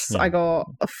 Yes, yeah. I got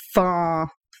far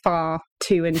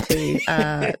too into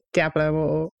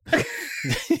Diablo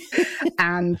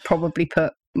and probably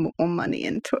put more money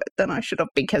into it than I should have,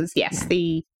 because it's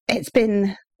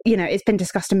been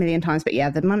discussed a million times, but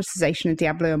the monetization of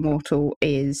Diablo Immortal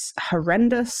is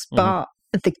horrendous, but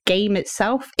the game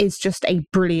itself is just a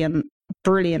brilliant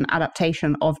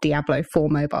adaptation of Diablo 4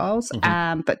 mobiles.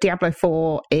 But Diablo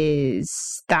 4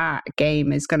 that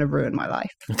game is going to ruin my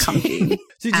life come June.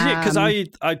 Because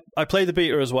I played the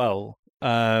beta as well.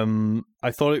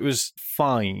 I thought it was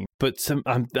fine, but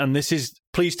and this is,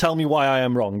 please tell me why I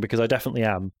am wrong, because I definitely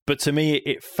am. But to me,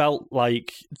 it felt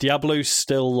like Diablo's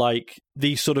still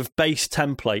the sort of base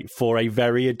template for a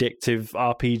very addictive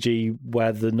RPG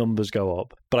where the numbers go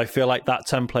up. But I feel like that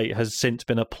template has since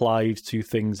been applied to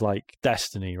things like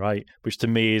Destiny, right? Which to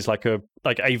me is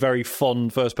a very fun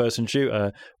first-person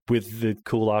shooter with the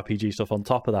cool RPG stuff on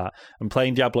top of that. And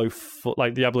playing Diablo 4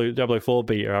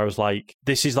 beta, I was like,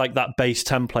 this is that base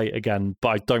template again, but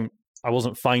I don't I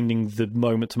wasn't finding the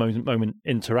moment to moment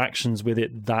interactions with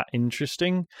it that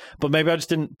interesting. But maybe I just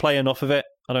didn't play enough of it.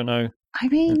 I don't know. I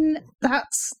mean,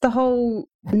 that's the whole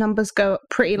numbers go up,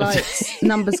 pretty lights,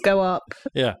 numbers go up.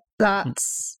 Yeah.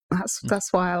 That's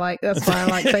why I like those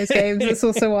games. It's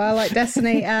also why I like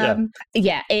Destiny.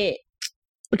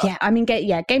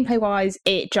 Gameplay wise,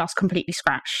 it just completely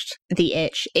scratched the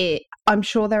itch. I'm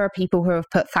sure there are people who have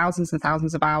put thousands and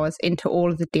thousands of hours into all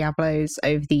of the Diablos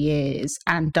over the years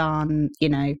and done,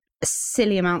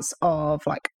 silly amounts of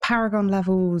like Paragon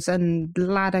levels and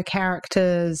ladder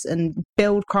characters and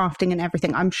build crafting and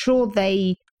everything. I'm sure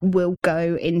they will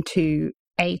go into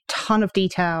a ton of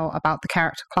detail about the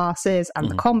character classes and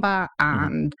the combat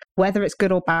and whether it's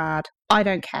good or bad. I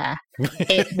don't care.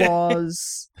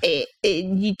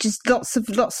 You just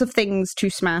lots of things to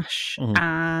smash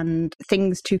and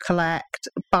things to collect.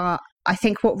 But I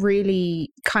think what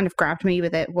really kind of grabbed me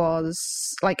with it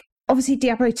was like, obviously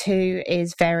Diablo 2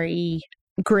 is very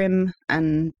grim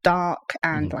and dark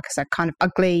and like I said, kind of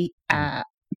ugly.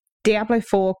 Diablo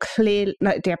 3,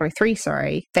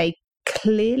 they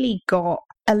clearly got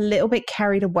a little bit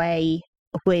carried away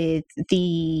with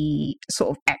the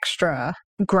sort of extra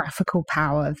graphical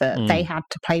power that they had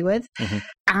to play with.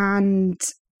 And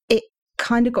it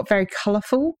kind of got very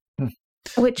colourful.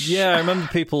 Which I remember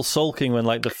people sulking when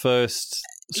like the first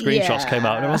screenshots came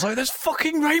out and I was like, there's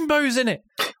fucking rainbows in it.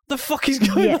 What the fuck is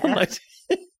going on? Like,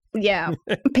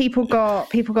 people got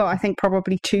I think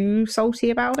probably too salty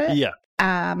about it.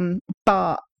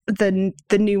 But the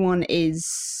new one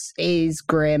is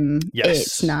grim.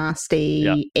 It's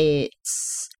nasty. It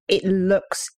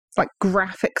looks like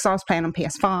graphics. I was playing on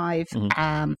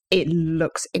PS5. It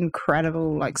looks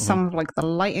incredible. Like some of like the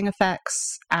lighting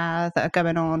effects that are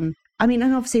going on. I mean,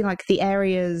 and obviously like the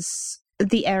areas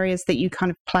that you kind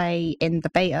of play in the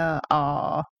beta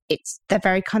they're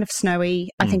very kind of snowy.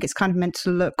 I think it's kind of meant to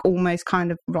look almost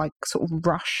kind of like sort of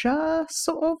Russia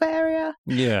sort of area.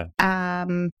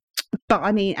 But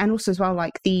I mean, and also as well,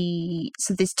 like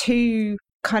there's two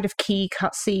kind of key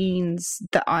cutscenes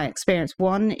that I experienced.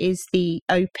 One is the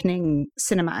opening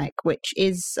cinematic, which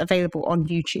is available on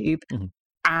YouTube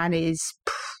and is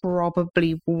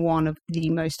probably one of the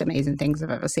most amazing things I've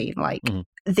ever seen. Like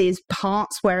there's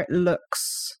parts where it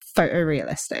looks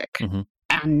photorealistic.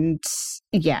 And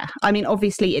I mean,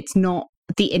 obviously it's not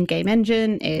the in-game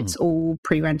engine, it's all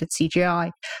pre-rendered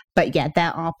CGI, but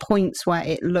there are points where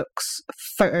it looks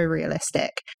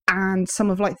photorealistic, and some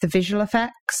of like the visual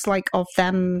effects like of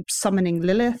them summoning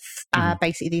Lilith,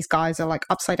 basically these guys are like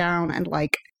upside down and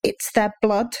like it's their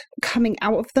blood coming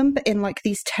out of them but in like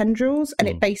these tendrils, and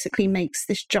it basically makes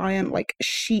this giant like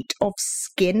sheet of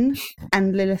skin,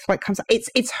 and Lilith like comes out.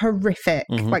 It's horrific.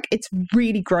 Like it's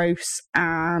really gross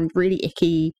and really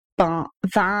icky, but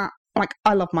that, like,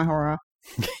 I love my horror.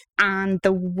 And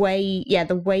the way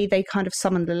they kind of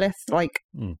summon Lilith, like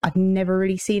I've never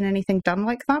really seen anything done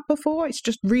like that before. It's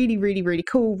just really, really, really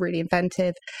cool, really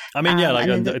inventive. I mean,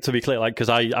 to be clear, like, because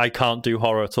I can't do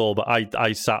horror at all, but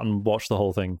I sat and watched the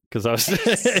whole thing because I was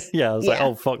I was like,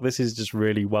 oh fuck, this is just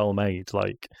really well made.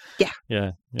 Like,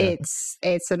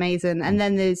 it's amazing. And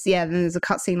then there's a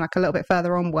cutscene like a little bit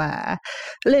further on where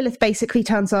Lilith basically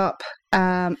turns up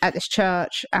at this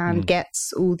church and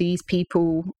gets all these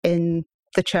people in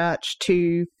the church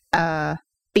to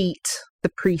beat the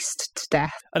priest to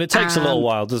death. And it takes a little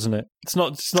while, doesn't it? It's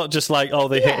not just like, oh,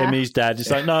 they hit him, he's dead.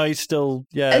 It's like, no, he's still,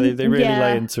 they really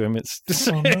lay into him. It's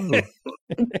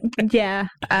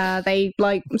they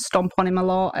like stomp on him a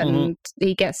lot, and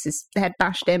he gets his head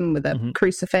bashed in with a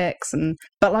crucifix,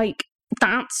 but like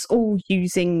that's all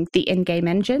using the in-game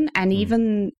engine, and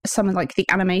even some of like the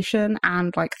animation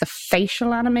and like the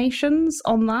facial animations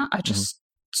on that are just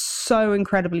so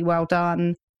incredibly well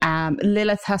done.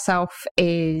 Lilith herself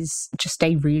is just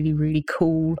a really, really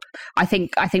cool. I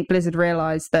think Blizzard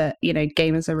realized that, you know,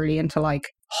 gamers are really into like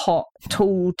hot,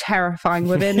 tall, terrifying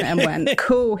women, and went,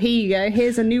 cool, here you go,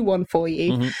 here's a new one for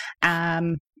you.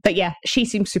 But yeah, she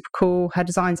seems super cool. Her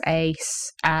design's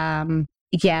ace. The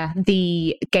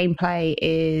gameplay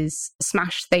is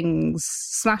smash things,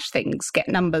 get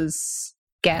numbers,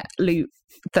 get loot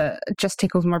that just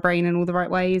tickles my brain in all the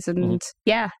right ways, and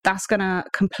that's gonna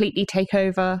completely take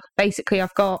over. Basically,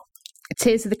 I've got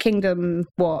Tears of the Kingdom,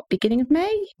 beginning of May?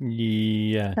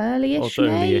 Early-ish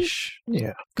May?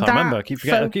 Yeah. Can't remember. I keep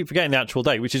forgetting the actual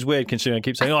date, which is weird considering I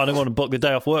keep saying, I don't want to book the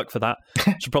day off work for that.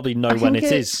 I should probably know when it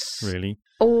is, really.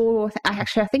 Or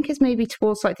actually, I think it's maybe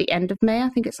towards like the end of May. I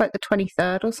think it's like the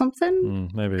 23rd or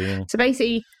something. Maybe, yeah. So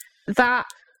basically, that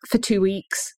for 2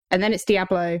 weeks, and then it's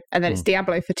Diablo, and then it's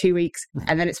Diablo for 2 weeks,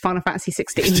 and then it's Final Fantasy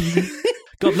 16.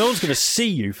 God, no one's going to see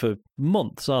you for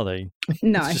months, are they?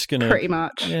 No, pretty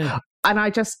much. Yeah. And I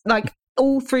just, like,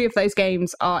 all 3 of those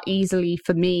games are easily,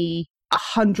 for me,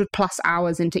 100+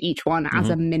 hours into each one as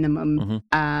a minimum.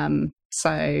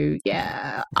 So,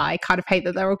 yeah, I kind of hate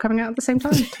that they're all coming out at the same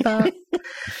time.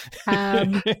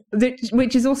 But,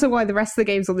 which is also why the rest of the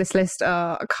games on this list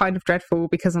are kind of dreadful,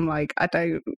 because I'm like, I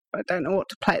don't know what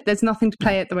to play. There's nothing to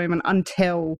play at the moment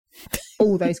until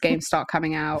all those games start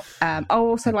coming out.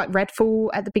 Also, like Redfall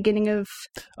at the beginning of...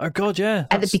 Oh, God, yeah.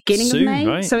 At the beginning soon, of May.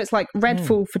 Right? So it's like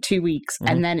Redfall for 2 weeks,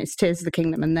 and then it's Tears of the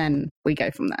Kingdom, and then we go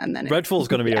from there. And then Redfall's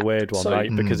going to be a weird one, right?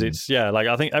 Because it's, like,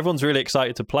 I think everyone's really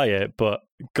excited to play it, but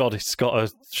God, it's got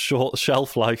a short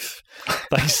shelf life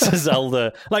thanks to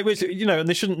Zelda. Like, which, and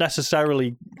they shouldn't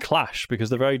necessarily clash because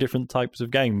they're very different types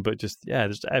of game, but just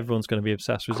everyone's going to be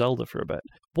obsessed with Zelda for a bit.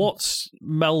 What's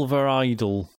Melva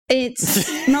Idol? It's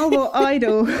Melva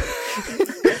Idol.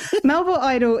 Melva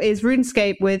Idol is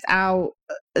RuneScape without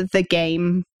the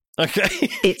game. Okay.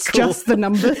 It's just the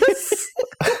numbers.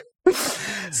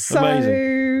 So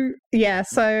amazing.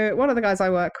 So one of the guys I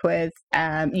work with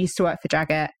used to work for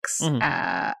Jagex,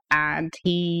 and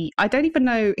I don't even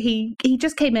know, he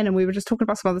just came in and we were just talking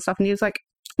about some other stuff, and he was like,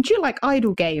 do you like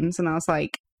idle games? And I was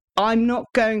like, I'm not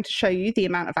going to show you the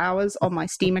amount of hours on my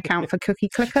Steam account for Cookie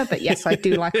Clicker, but yes, I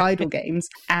do like idle games.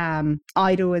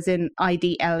 Idle as in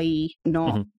IDLE,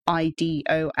 not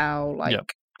IDOL,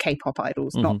 like K-pop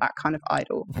idols, not that kind of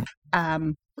idol.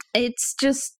 It's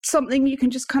just something you can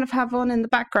just kind of have on in the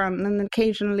background, and then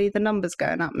occasionally the numbers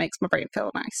going up makes my brain feel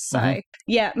nice. So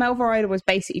Melva Idol was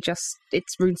basically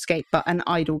it's RuneScape but an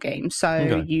idle game.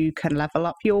 So you can level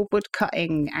up your wood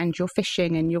cutting and your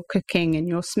fishing and your cooking and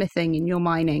your smithing and your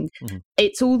mining.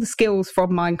 It's all the skills from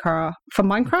Minecraft, from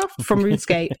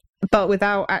RuneScape, but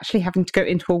without actually having to go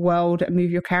into a world and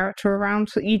move your character around.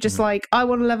 So you just like, I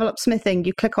want to level up smithing.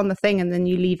 You click on the thing and then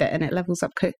you leave it and it levels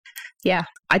up.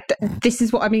 This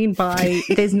is what I mean by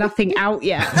there's nothing out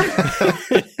yet.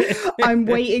 I'm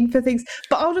waiting for things,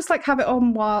 but I'll just like have it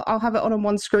on I'll have it on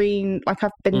one screen. Like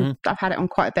I've had it on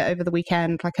quite a bit over the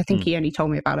weekend. Like I think he only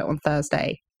told me about it on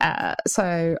Thursday.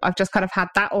 So I've just kind of had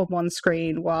that on one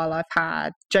screen while I've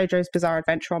had JoJo's Bizarre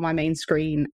Adventure on my main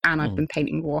screen, and I've been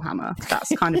painting Warhammer. That's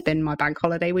kind of been my bank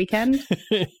holiday weekend.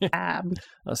 That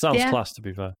sounds class, to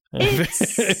be fair.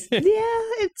 It's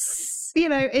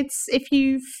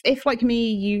if like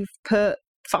me, you've put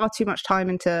far too much time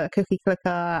into Cookie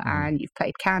Clicker and you've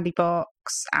played Candy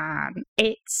Box, and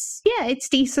it's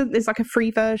decent. There's like a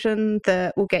free version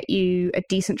that will get you a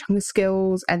decent chunk of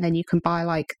skills, and then you can buy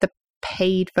like the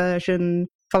paid version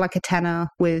for like a tenner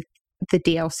with the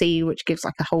DLC, which gives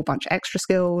like a whole bunch of extra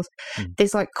skills.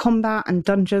 There's like combat and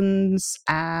dungeons.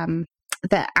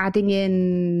 They're adding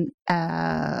in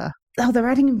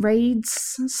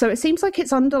raids, so it seems like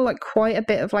it's under like quite a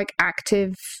bit of like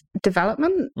active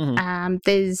development.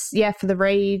 There's for the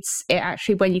raids, it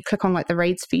actually, when you click on like the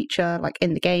raids feature like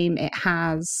in the game, it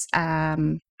has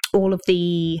all of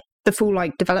the full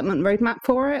like development roadmap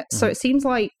for it. So it seems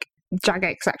like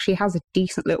Jagex actually has a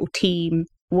decent little team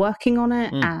working on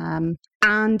it.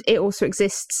 And it also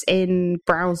exists in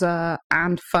browser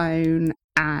and phone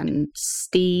and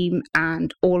Steam,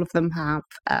 and all of them have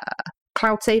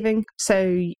cloud saving, so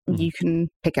you can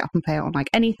pick it up and play it on like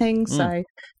anything. So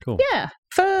cool.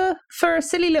 For a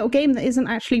silly little game that isn't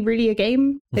actually really a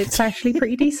game, it's actually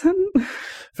pretty decent. I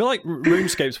feel like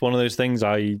RuneScape's one of those things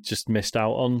I just missed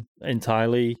out on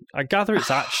entirely. I gather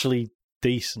it's actually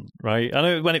decent, right? I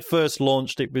know when it first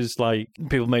launched, it was like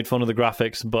people made fun of the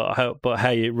graphics, but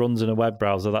hey, it runs in a web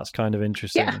browser. That's kind of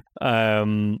interesting.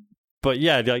 But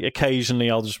like occasionally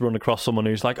I'll just run across someone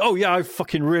who's like, "Oh yeah, I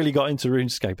fucking really got into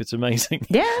RuneScape. It's amazing."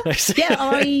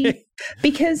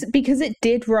 Because it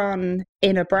did run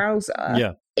in a browser.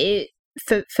 Yeah, it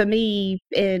for me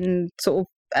in sort of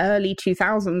early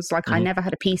 2000s, like I never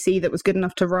had a PC that was good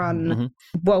enough to run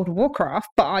World of Warcraft,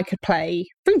 but I could play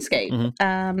RuneScape.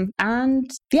 And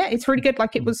it's really good.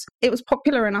 Like it was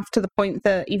popular enough to the point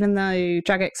that even though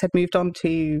Jagex had moved on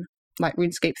to like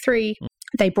RuneScape 3,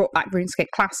 they brought back RuneScape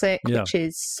Classic, which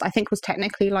is, I think, was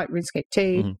technically like RuneScape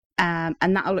 2, and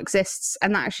that all exists.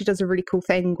 And that actually does a really cool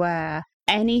thing where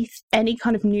any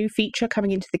kind of new feature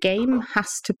coming into the game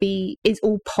is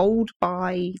all polled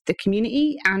by the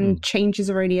community, and changes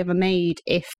are only ever made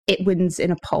if it wins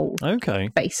in a poll. Okay,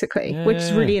 basically, which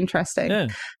is really interesting.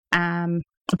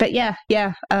 But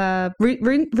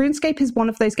RuneScape is one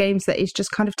of those games that is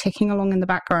just kind of ticking along in the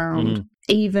background,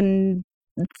 even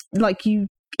like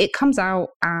it comes out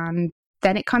and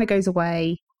then it kind of goes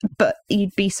away, but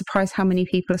you'd be surprised how many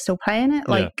people are still playing it.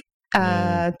 Like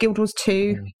Guild Wars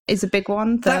 2 is a big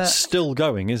one. That's still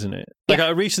going, isn't it? Like, I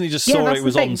recently just saw it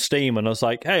was on Steam, and I was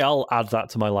like, hey, I'll add that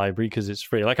to my library because it's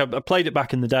free. Like, I played it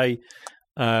back in the day,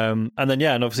 and then,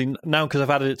 and obviously now because I've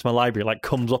added it to my library, it, like,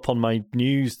 comes up on my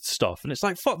news stuff, and it's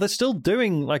like, fuck, they're still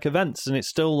doing, like, events, and it's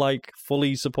still, like,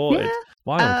 fully supported. Yeah.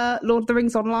 Wow. Lord of the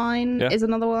Rings Online is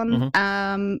another one.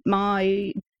 Mm-hmm.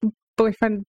 My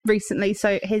boyfriend recently,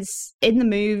 so his In the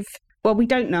Move, well, we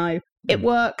don't know. It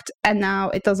worked, and now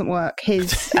it doesn't work.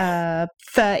 His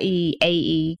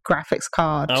 3080 graphics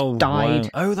card died. Wow.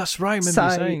 Oh, that's right. I remember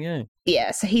you saying,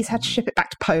 Yeah, so he's had to ship it back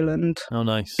to Poland. Oh,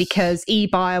 nice. Because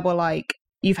eBuyer were like,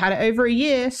 you've had it over a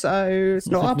year, so it's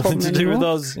not our problem Nothing to do with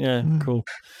us. Yeah, cool.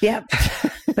 Yep,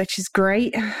 which is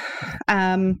great.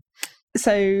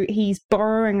 So he's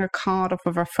borrowing a card off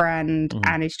of a friend,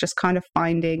 and he's just kind of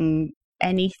finding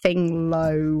anything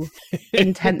low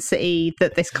intensity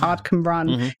that this card can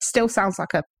run. Still sounds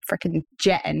like a freaking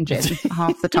jet engine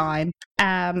half the time.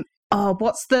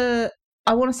 What's the...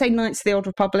 I want to say Knights of the Old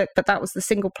Republic, but that was the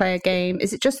single player game.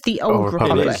 Is it just the Old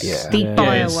Republic? The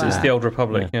BioWare. It's the Old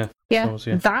Republic, Yeah.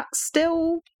 That's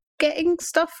still getting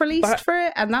stuff released for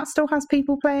it, and that still has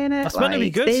people playing it. That's meant to be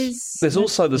good. There's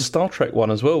also the Star Trek one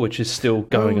as well, which is still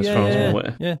going as far as I'm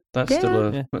aware. Yeah. That's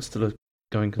still a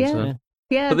going concern.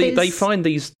 Yeah, but they find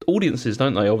these audiences,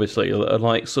 don't they? Obviously, are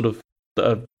like sort of that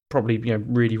are probably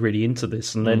really, really into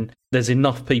this, and then there's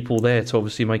enough people there to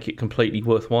obviously make it completely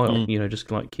worthwhile.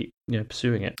 Just like keep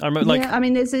pursuing it. I remember, I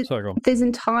mean, there's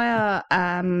entire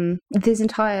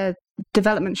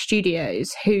development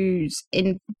studios whose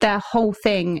in their whole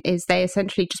thing is they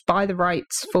essentially just buy the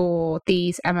rights for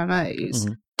these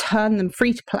MMOs, turn them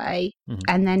free to play,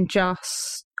 and then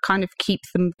just kind of keep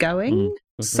them going.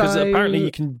 Because apparently you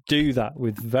can do that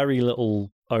with very little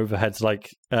overheads.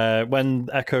 Like when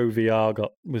Echo VR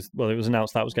it was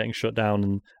announced that was getting shut down,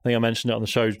 and I think I mentioned it on the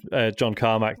show. John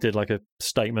Carmack did like a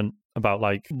statement about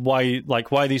why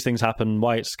these things happen,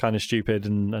 why it's kind of stupid,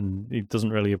 and he doesn't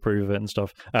really approve of it and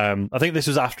stuff. I think this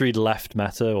was after he'd left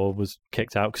Meta or was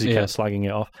kicked out because he kept slagging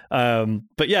it off.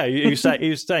 But yeah, he was saying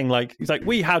he's like,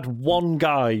 we had one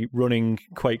guy running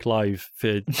Quake Live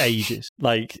for ages.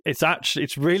 Like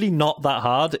it's really not that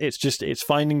hard. It's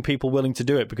finding people willing to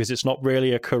do it because it's not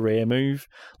really a career move,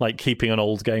 like keeping an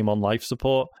old game on life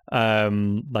support.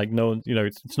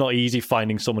 It's not easy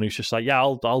finding someone who's just like, yeah,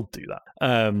 I'll do that.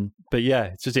 But yeah,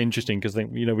 it's just interesting because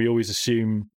we always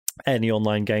assume any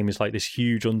online game is like this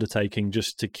huge undertaking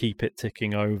just to keep it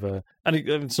ticking over, and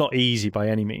it's not easy by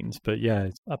any means. But yeah,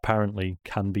 it apparently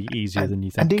can be easier than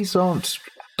you think. And these don't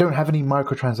have any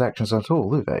microtransactions at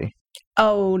all, do they?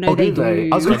 Oh no, they do.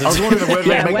 I was wondering where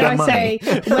they make their money.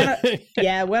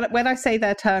 When I say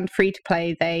they're turned free to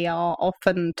play, they are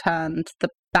often turned the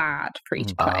bad free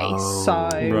to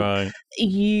play.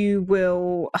 You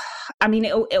will, I mean,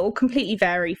 it will completely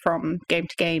vary from game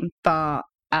to game, but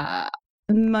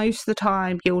most of the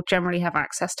time you'll generally have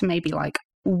access to maybe like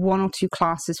one or two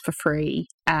classes for free.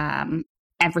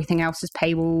 Everything else is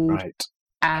paywalled,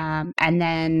 and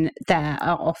then there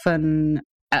are often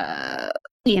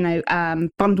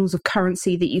bundles of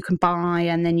currency that you can buy,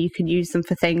 and then you can use them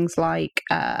for things like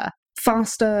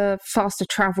faster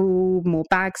travel, more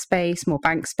bag space, more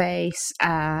bank space.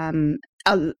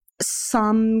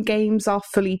 Some games are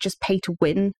fully just pay to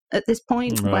win at this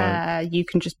point, where you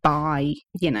can just buy,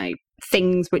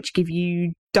 things which give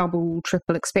you double,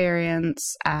 triple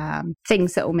experience,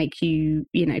 things that will make you,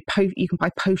 you can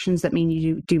buy potions that mean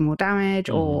you do more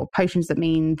damage, or potions that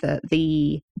mean that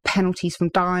the penalties from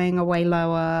dying are way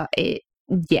lower.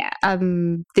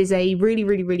 There's a really,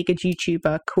 really, really good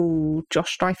YouTuber called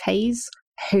Josh Strife Hayes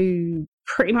who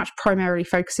pretty much primarily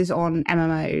focuses on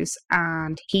MMOs,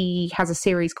 and he has a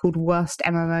series called Worst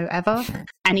MMO Ever,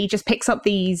 and he just picks up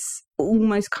these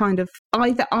almost kind of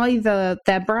either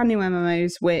they're brand new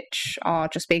MMOs which are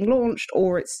just being launched,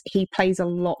 or he plays a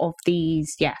lot of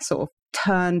these sort of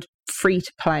turned free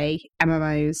to play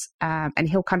MMOs, and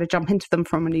he'll kind of jump into them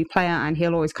from a new player, and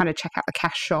he'll always kind of check out the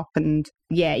cash shop, and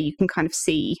you can kind of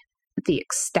see the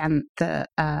extent that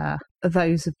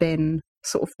those have been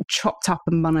sort of chopped up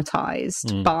and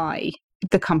monetized by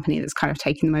the company that's kind of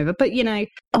taking them over. But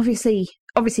obviously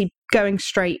going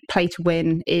straight play to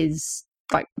win is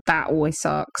like, that always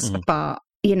sucks. But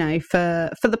for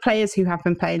the players who have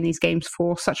been playing these games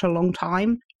for such a long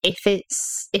time, if it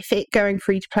going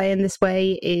free to play in this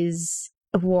way is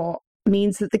what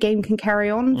means that the game can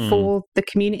carry on for the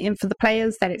community and for the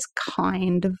players, then it's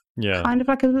kind of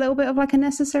like a little bit of like a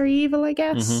necessary evil, I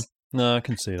guess. No, I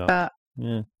can see that. But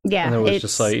yeah, and I always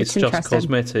just say it's just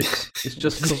cosmetics. It's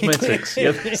just cosmetics.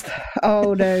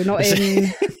 Oh no, not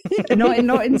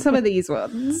in some of these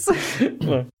ones.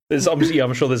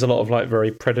 I'm sure there's a lot of like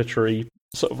very predatory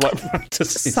sort of like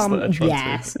practices. Some of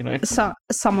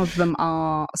them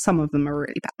are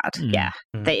really bad. Yeah,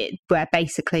 where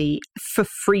basically for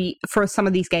some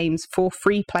of these games for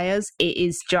free players, it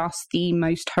is just the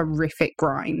most horrific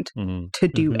grind to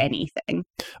do anything.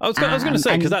 I was going to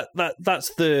say, because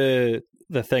that's the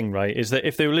thing, right, is that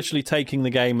if they were literally taking the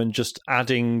game and just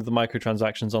adding the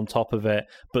microtransactions on top of it,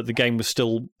 but the game was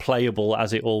still playable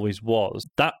as it always was,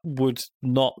 that would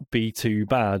not be too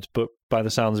bad. But by the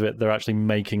sounds of it, they're actually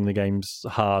making the games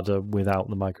harder without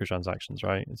the microtransactions,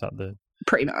 right? Is that the...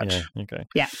 Pretty much. Yeah, okay.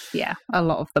 Yeah. A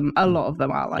lot of them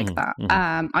are like that.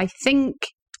 I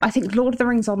think Lord of the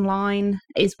Rings Online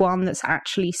is one that's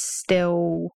actually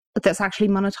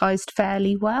monetized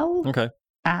fairly well. Okay.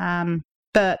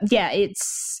 But yeah,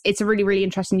 it's a really, really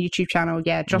interesting YouTube channel.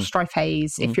 Yeah, Josh Strife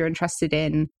Hayes, if you're interested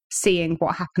in seeing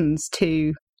what happens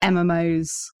to MMOs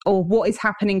or what is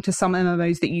happening to some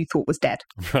MMOs that you thought was dead.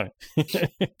 Right.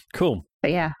 Cool.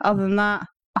 But yeah, other than that,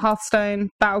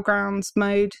 Hearthstone Battlegrounds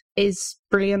mode is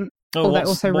brilliant, although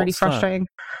also really frustrating.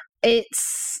 That?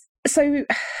 It's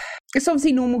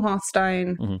obviously normal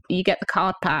Hearthstone. You get the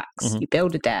card packs, you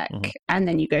build a deck, and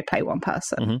then you go play one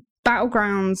person.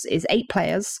 Battlegrounds is 8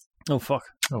 players. Oh, fuck.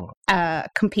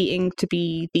 Competing to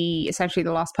be essentially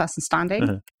the last person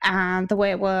standing. And the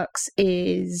way it works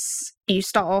is you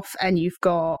start off and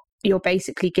you're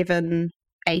basically given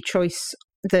a choice.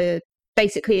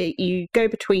 Basically you go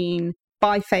between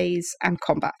buy phase and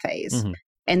combat phase.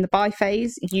 In the buy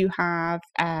phase, you have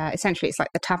essentially it's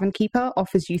like the Tavern Keeper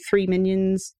offers you 3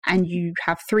 minions and you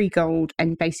have 3 gold,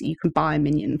 and basically you can buy a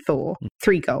minion for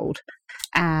 3 gold.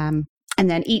 And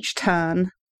then each turn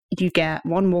you get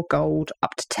 1 more gold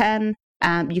up to 10.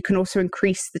 You can also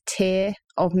increase the tier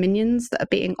of minions that are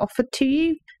being offered to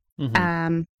you.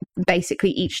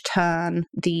 Basically, each turn,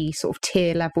 the sort of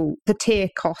the tier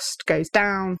cost goes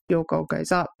down, your gold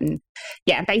goes up. And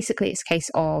yeah, basically it's a case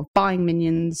of buying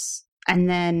minions. And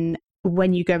then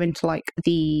when you go into like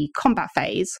the combat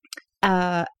phase,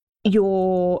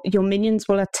 your minions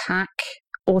will attack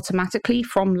automatically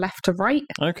from left to right.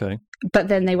 Okay. But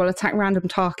then they will attack random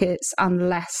targets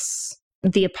unless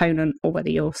the opponent or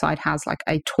whether your side has like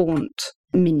a taunt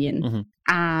minion.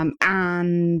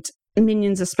 And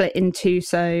minions are split into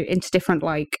different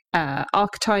like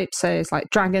archetypes. So it's like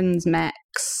dragons,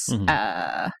 mechs,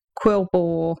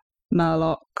 Quillboar,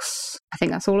 Murlocs. I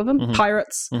think that's all of them.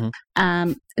 Pirates.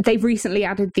 They've recently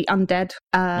added the undead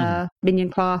minion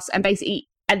class, and basically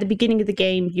at the beginning of the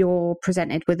game, you're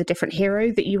presented with a different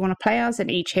hero that you want to play as, and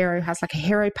each hero has like a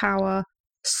hero power.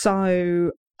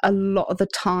 So a lot of the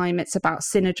time, it's about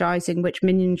synergizing which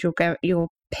minions you're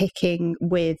picking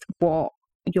with what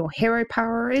your hero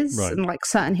power is, and like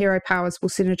certain hero powers will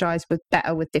synergize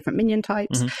better with different minion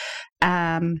types.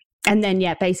 And then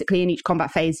basically in each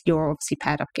combat phase, you're obviously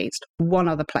paired up against one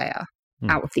other player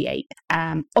out of the 8.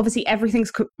 Obviously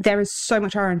there is so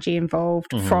much RNG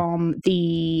involved, from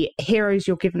the heroes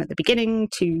you're given at the beginning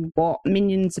to what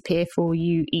minions appear for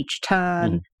you each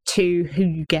turn to who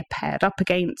you get paired up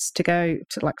against to go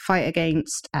to like fight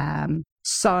against.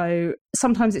 So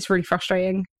sometimes it's really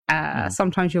frustrating.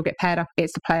 Sometimes you'll get paired up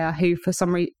against a player who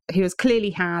who has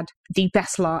clearly had the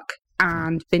best luck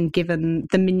and been given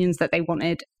the minions that they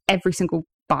wanted every single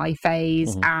buy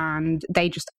phase, and they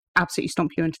just absolutely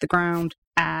stomp you into the ground,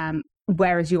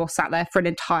 whereas you're sat there for an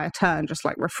entire turn just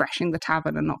like refreshing the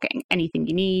tavern and not getting anything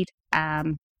you need.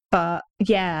 But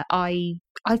yeah,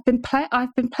 I've been playing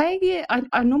it.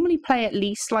 I normally play at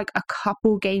least like a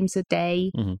couple games a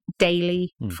day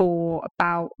daily for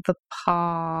about the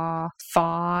past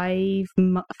 5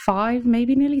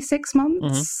 maybe nearly 6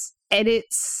 months. And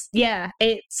it's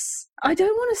I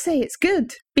don't want to say it's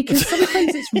good, because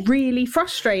sometimes it's really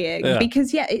frustrating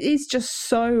because it is just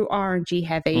so RNG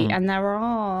heavy, and there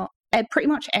are pretty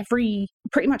much every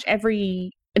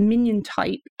minion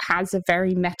type has a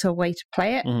very meta way to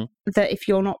play it, that if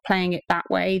you're not playing it that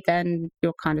way, then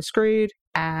you're kind of screwed.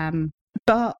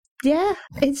 But yeah,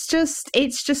 it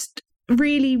is just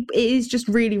really,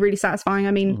 really satisfying.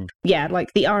 I mean, like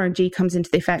the RNG comes into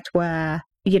the effect where,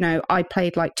 you know, I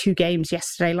played like 2 games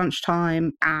yesterday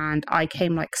lunchtime and I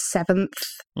came like 7th,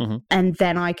 and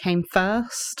then I came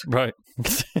 1st. Right.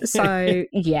 So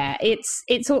yeah,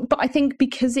 it's all, but I think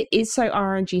because it is so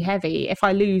RNG heavy, if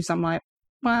I lose, I'm like,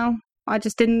 well, I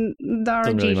just didn't. The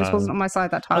RNG really just wasn't on my side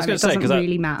that time. I was going to say, it doesn't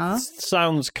really matter.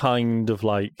 Sounds kind of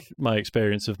like my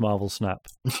experience of Marvel Snap.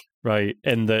 right?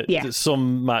 In that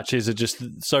some matches are just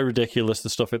so ridiculous, the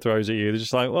stuff it throws at you. They're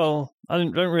just like, well, I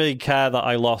don't really care that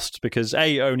I lost because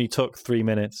A, it only took 3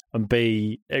 minutes, and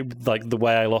B, the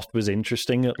way I lost was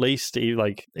interesting at least,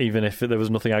 even if there was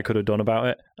nothing I could have done about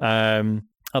it.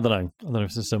 I don't know if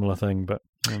it's a similar thing, but...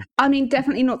 Yeah. I mean,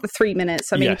 definitely not the 3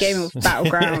 minutes. I mean, Game of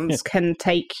Battlegrounds can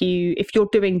take you, if you're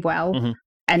doing well,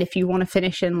 and if you want to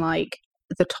finish in,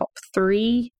 the top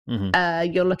 3,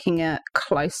 you're looking at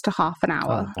close to half an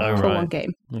hour for one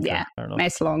game. Okay, yeah,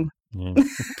 it's long. Yeah.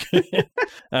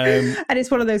 And it's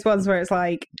one of those ones where it's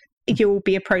like, you'll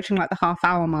be approaching the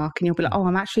half-hour mark, and you'll be like, oh,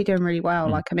 I'm actually doing really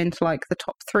well. I'm into, the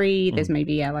top 3. There's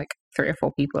maybe, 3 or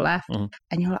 4 people left. And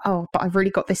you're like, oh, but I've really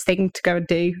got this thing to go and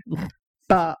do.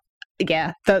 But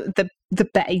yeah, the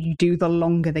better you do, the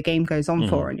longer the game goes on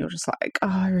for, and you're just like, oh,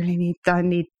 I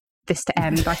need this to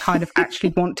end. I kind of actually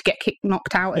want to get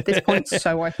knocked out at this point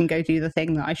so I can go do the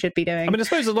thing that I should be doing. I mean, I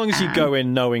suppose as long as you go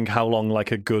in knowing how long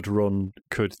a good run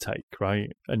could take, right?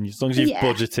 And as long as you've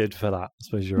budgeted for that, I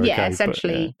suppose you're okay. Yeah,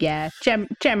 essentially,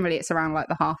 generally it's around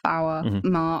the half hour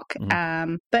mark.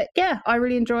 But yeah, I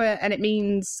really enjoy it, and it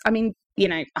means, I mean,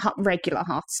 regular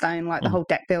Hearthstone, the whole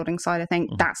deck building side of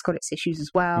things, that's got its issues as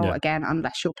well. Yeah. Again,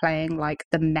 unless you're playing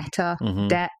the meta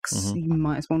decks, you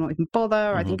might as well not even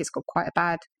bother. I think it's got quite a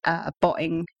bad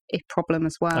botting problem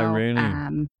as well. Oh,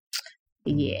 really?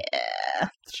 Yeah.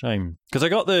 It's a shame. Because I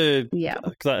got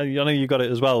I know you got it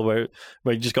as well, where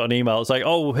you just got an email. It's like,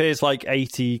 oh, here's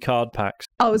 80 card packs.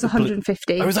 Oh, it was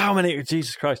 150. It was how many?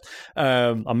 Jesus Christ.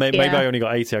 Maybe I only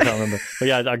got 80, I can't remember. But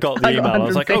yeah, I got the email. I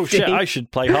was like, oh shit, I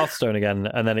should play Hearthstone again.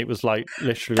 And then it was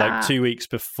literally 2 weeks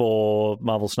before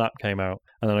Marvel Snap came out.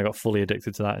 And then I got fully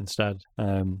addicted to that instead.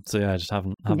 So yeah, I just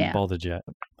haven't bothered yet.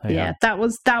 Hey, that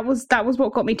was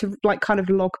what got me to kind of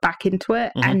log back into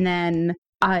it. And then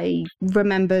I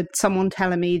remembered someone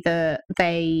telling me that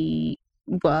they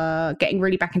were getting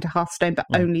really back into Hearthstone, but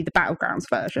only the Battlegrounds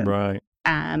version. Right.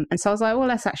 And so I was like, well,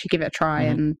 let's actually give it a try.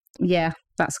 And yeah,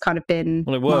 that's kind of been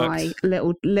my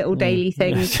little daily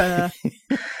thing for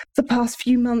the past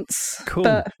few months. Cool.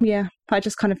 But yeah, I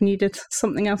just kind of needed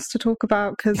something else to talk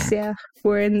about because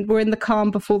we're in the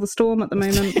calm before the storm at the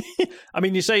moment. I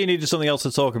mean, you say you needed something else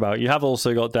to talk about. You have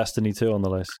also got Destiny 2 on the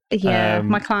list. Yeah,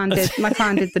 my clan did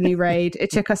the new raid. It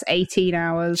took us 18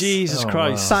 hours. Jesus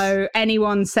Christ. Wow. So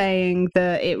anyone saying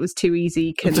that it was too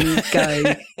easy can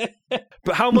go.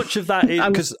 But how much of that is,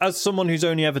 because as someone who's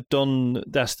only ever done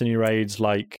Destiny raids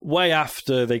way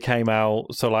after they came out,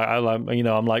 so I'm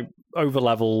over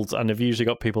leveled and I've usually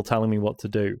got people telling me what to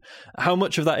do. How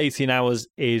much of that 18 hours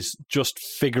is just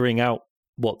figuring out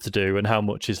what to do, and how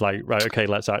much is right, okay,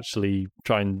 let's actually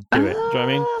try and do it? Do you know what I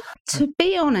mean? To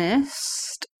be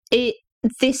honest,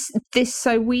 this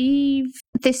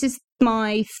is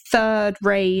my third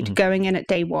raid going in at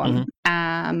day one.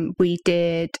 We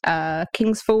did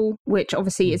Kingsfall, which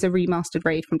obviously is a remastered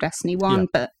raid from Destiny 1,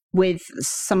 but with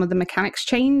some of the mechanics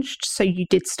changed, so you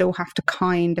did still have to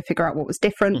kind of figure out what was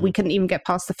different. We couldn't even get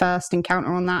past the first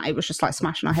encounter on that. It was just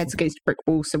smashing our heads against a brick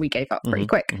wall, so we gave up pretty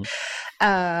quick.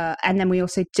 And then we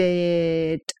also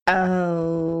did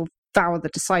Vow of the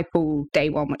Disciple day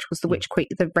one, which was the Witch Queen,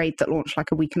 the raid that launched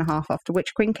a week and a half after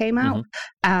Witch Queen came out.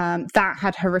 That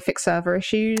had horrific server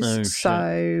issues.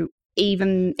 So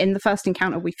even in the first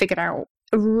encounter, we figured out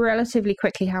relatively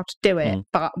quickly how to do it,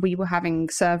 but we were having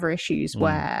server issues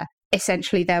where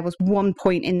essentially there was one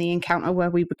point in the encounter where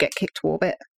we would get kicked to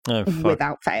orbit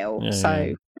without fail.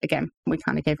 Again, we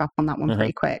kind of gave up on that one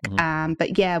pretty quick.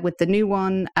 But yeah, with the new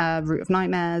one, Root of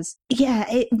Nightmares,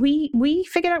 we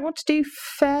figured out what to do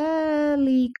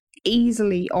fairly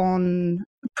easily on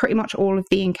pretty much all of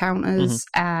the encounters.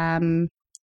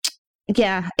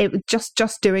 It was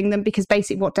just doing them, because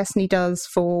basically what Destiny does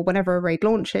for whenever a raid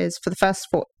launches,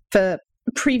 for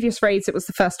previous raids it was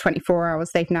the first 24 hours.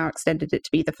 They've now extended it to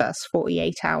be the first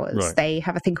 48 hours. Right. They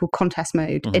have a thing called contest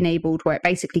mode enabled, where it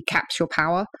basically caps your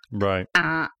power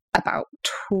at about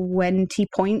 20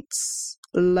 points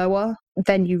lower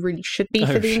than you really should be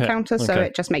for the encounter. So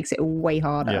it just makes it way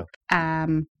harder.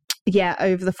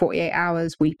 Over the 48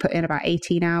 hours we put in about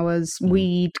 18 hours.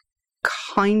 We'd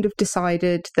kind of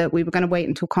decided that we were going to wait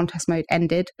until contest mode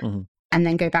ended and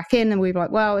then go back in, and we were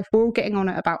like, well, if we're all getting on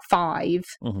at about 5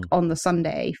 on the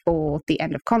Sunday for the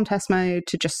end of contest mode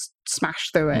to just smash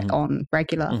through it on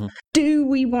regular, do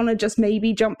we want to just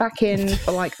maybe jump back in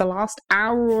for the last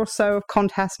hour or so of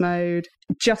contest mode?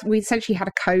 We essentially had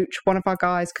a coach, one of our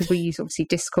guys, because we use obviously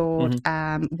Discord.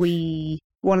 We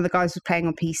one of the guys was playing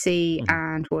on PC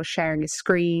and was sharing his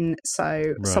screen.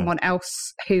 So someone else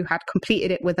who had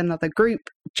completed it with another group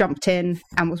jumped in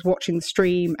and was watching the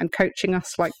stream and coaching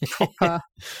us like proper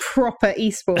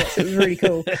esports. It was really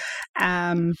cool.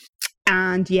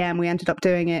 And we ended up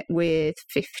doing it with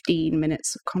 15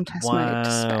 minutes of contest mode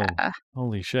to spare.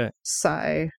 Holy shit.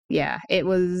 So, yeah, it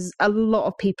was a lot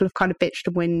of people have kind of bitched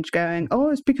and whinge going, oh,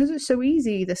 it's because it's so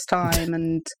easy this time.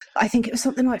 And I think it was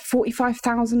something like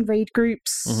 45,000 raid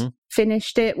groups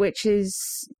finished it, which is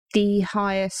the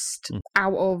highest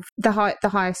out of the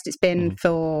highest it's been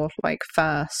for like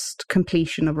first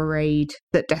completion of a raid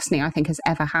that Destiny, I think, has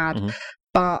ever had.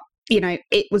 But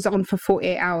it was on for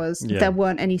 48 hours. Yeah. There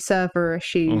weren't any server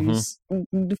issues.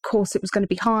 Of course, it was going to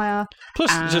be higher.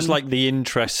 Plus, just like the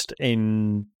interest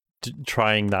in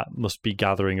trying that must be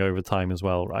gathering over time as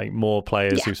well, right? More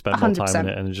players who spend 100%. More time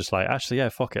in it and are just like, actually,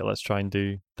 fuck it, let's try and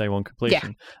do day one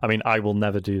completion. Yeah. I mean, I will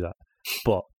never do that,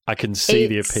 but I can see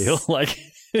the appeal. Like,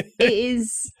 it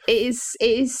is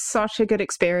such a good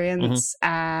experience.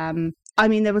 I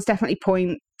mean, there was definitely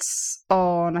points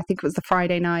on, I think it was the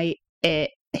Friday night,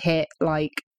 it hit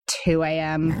like 2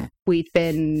 a.m. We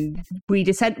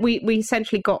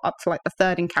essentially got up to like the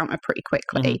third encounter pretty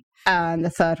quickly, and the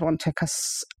third one took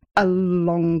us a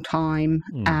long time.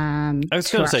 I was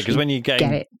going to say, because when you get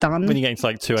it done, when you get into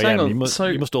like 2 a.m., you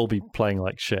must all be playing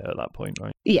like shit at that point,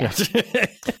 right? Yeah.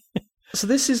 So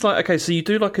this is like, okay, so you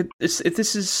do like this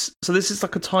is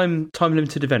like a time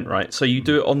limited event, right? So you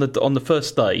do it on the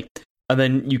first day, and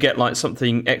then you get like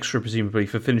something extra presumably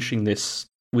for finishing this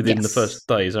within the first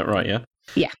day, is that right? Yeah.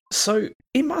 Yeah. So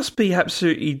it must be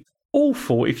absolutely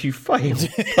awful if you fail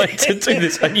to do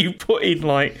this and you put in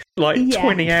like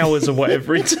 20 hours or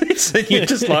whatever into this, and you're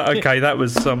just like, okay, that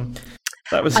was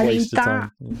wasted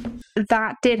time.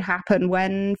 That did happen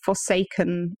when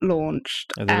Forsaken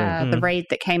launched. The raid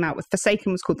that came out with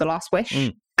Forsaken was called The Last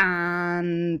Wish,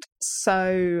 and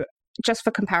so just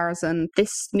for comparison,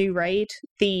 this new raid,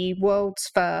 the world's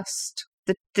first.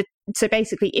 So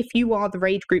basically, if you are the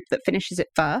raid group that finishes it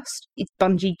first,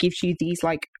 Bungie gives you these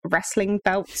like wrestling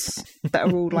belts that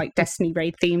are all like Destiny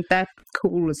raid themed. They're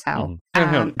cool as hell.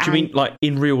 Do you mean like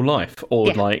in real life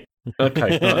or like?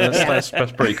 Okay,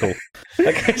 that's pretty cool.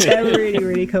 Okay. They're really,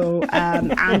 really cool.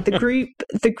 And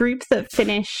the group that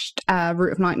finished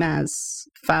Root of Nightmares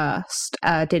first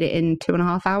did it in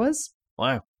 2.5 hours.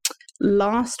 Wow.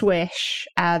 Last Wish,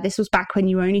 this was back when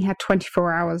you only had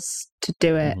 24 hours to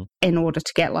do it in order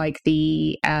to get like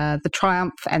the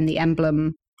triumph and the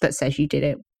emblem that says you did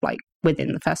it like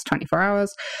within the first 24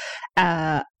 hours.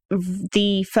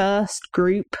 The first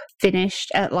group finished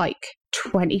at like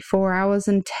 24 hours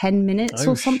and 10 minutes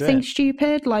or something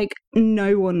stupid. Like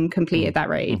no one completed that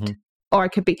raid. Or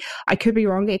I could be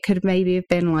wrong. It could maybe have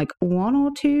been like 1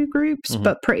 or 2 groups,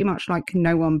 but pretty much like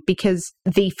no one, because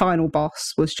the final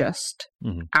boss was just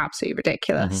absolutely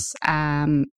ridiculous.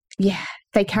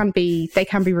 They can be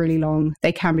really long.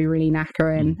 They can be really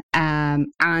knackering.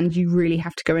 And you really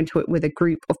have to go into it with a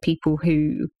group of people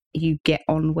who you get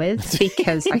on with,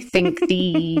 because I think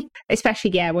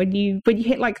especially when you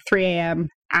hit like 3 a.m.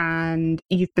 and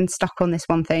you've been stuck on this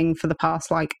one thing for the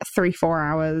past like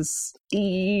 3-4 hours,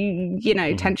 you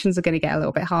know, tensions are going to get a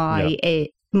little bit high.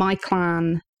 My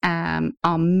clan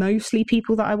are mostly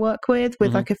people that I work with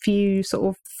like a few sort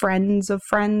of friends of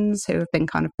friends who have been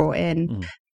kind of brought in.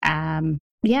 And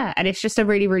it's just a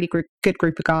really, really good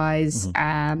group of guys.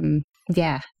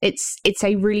 It's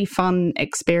a really fun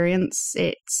experience.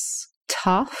 It's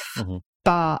tough,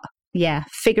 but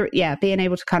being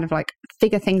able to kind of like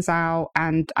figure things out.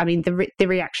 And I mean, the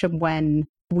reaction when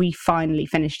we finally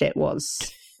finished it was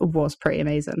pretty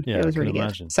amazing. It was really good.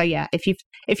 Imagine. So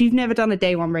if you've never done a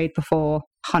day one raid before,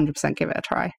 100% give it a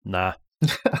try. Nah.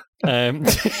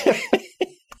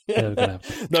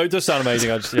 No, it does sound amazing.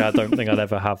 I don't think I'd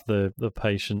ever have the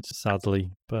patience, sadly.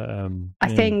 But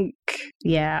I think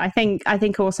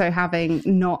also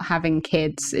not having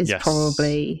kids is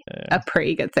probably a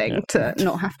pretty good thing to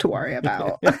not have to worry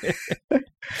about.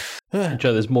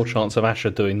 Joe, there's more chance of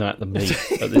Asher doing that than me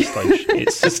at this stage.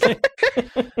 It's just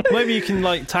maybe you can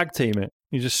like tag team it.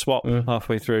 You just swap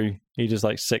halfway through. He does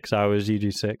like 6 hours, you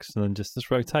do 6, and then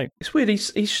just rotate. It's weird.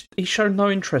 He's shown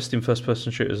no interest in first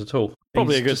person shooters at all.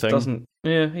 Probably a good thing. Doesn't.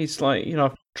 Yeah, he's like, you know,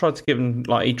 I've tried to give him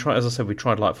like as I said, we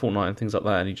tried like Fortnite and things like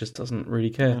that, and he just doesn't really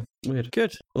care. Yeah. Weird.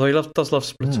 Good. Although he does love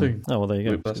Splatoon. Oh well, there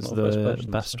you go. It's the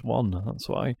best one. That's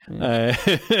why. Yeah.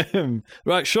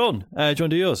 Right, Sean, do you want to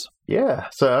do yours? Yeah.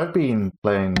 So I've been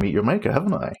playing Meet Your Maker,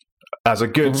 haven't I? As a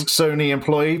good Sony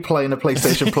employee playing a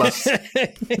PlayStation Plus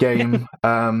game.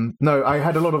 No, I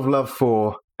had a lot of love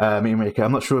for Meteor Maker.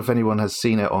 I'm not sure if anyone has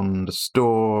seen it on the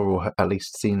store or at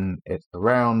least seen it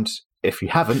around. If you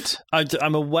haven't,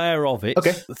 I'm aware of it.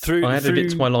 Okay, I added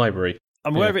it to my library.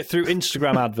 I'm aware of it through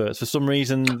Instagram adverts. For some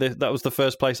reason, that was the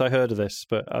first place I heard of this,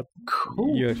 but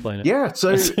cool. You explain it. Yeah,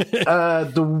 so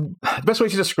the best way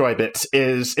to describe it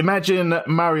is imagine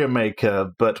Mario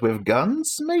Maker, but with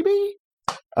guns, maybe?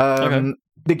 Okay.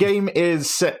 The game is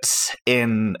set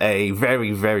in a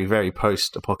very, very, very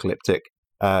post-apocalyptic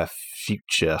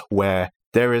future where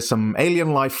there is some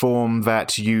alien life form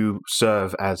that you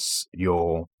serve as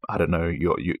your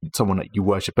someone that you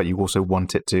worship, but you also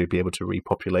want it to be able to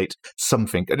repopulate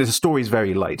something. The story is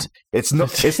very light. It's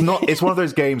one of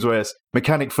those games where it's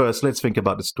mechanic first, let's think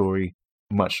about the story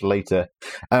much later.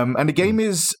 And the game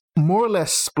is more or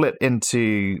less split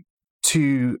into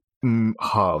two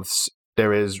halves.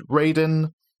 There is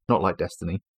Raiden, not like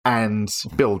Destiny, and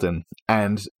Buildin'.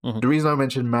 And the reason I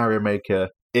mentioned Mario Maker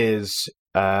is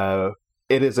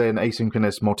it is an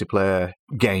asynchronous multiplayer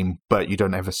game, but you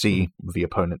don't ever see the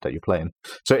opponent that you're playing.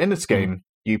 So in this game,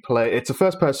 it's a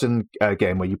first-person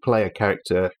game where you play a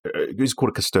character who's called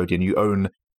a custodian. You own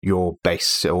your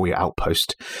base or your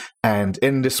outpost. And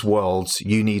in this world,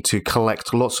 you need to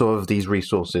collect lots of these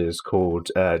resources called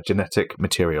genetic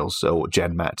materials, or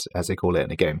GenMat, as they call it in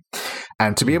the game.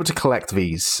 And to be able to collect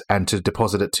these and to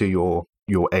deposit it to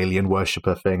your alien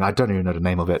worshipper thing, I don't even know the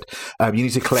name of it, you need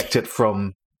to collect it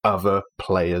from other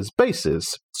players'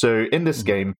 bases. So in this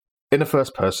game, in the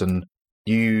first person,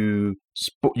 you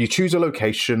choose a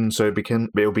location, so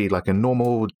it'll be like a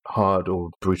normal, hard, or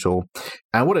brutal.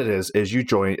 And what it is you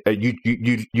join,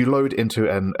 you load into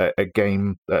a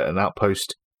game, an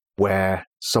outpost where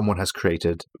someone has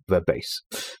created their base,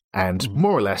 and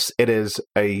more or less, it is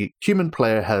a human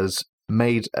player has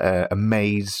made a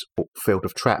maze filled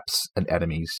with traps and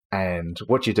enemies. And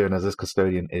what you're doing as this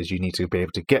custodian is you need to be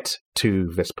able to get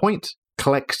to this point,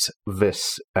 collect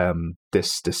this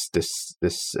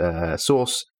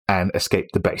source, and escape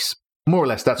the base. More or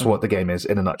less, that's what the game is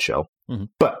in a nutshell.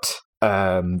 But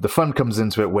the fun comes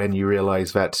into it when you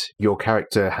realize that your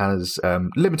character has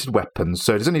limited weapons.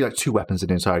 So there's only like 2 weapons in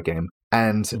the entire game,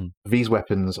 and these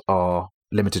weapons are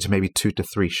limited to maybe 2 to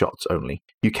 3 shots only.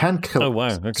 You can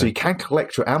so you can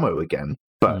collect your ammo again,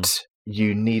 but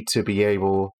you need to be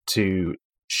able to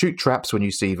shoot traps when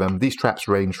you see them. These traps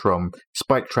range from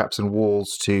spike traps and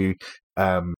walls to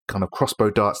kind of crossbow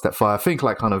darts that fire. Think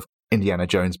like kind of Indiana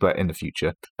Jones, but in the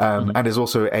future. And there's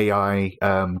also AI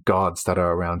guards that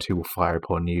are around who will fire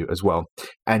upon you as well.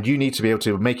 And you need to be able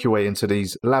to make your way into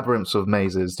these labyrinths of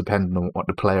mazes, depending on what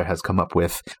the player has come up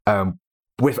with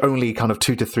only kind of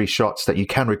 2 to 3 shots that you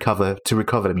can recover. To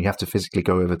recover them, you have to physically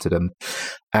go over to them.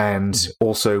 And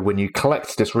also, when you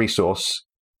collect this resource,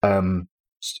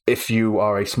 if you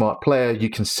are a smart player, you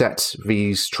can set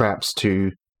these traps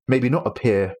to maybe not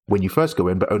appear when you first go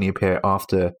in, but only appear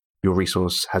after your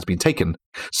resource has been taken.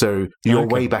 So your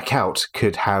way back out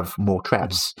could have more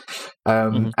traps.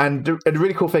 And the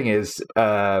really cool thing is,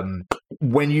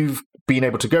 when you've been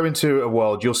able to go into a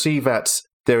world, you'll see that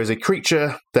there is a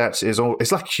creature that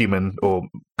it's like a human, or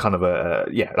kind of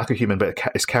like a human, but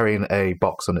it's carrying a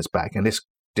box on its back. And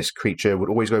this creature would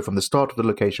always go from the start of the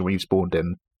location where you spawned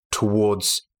in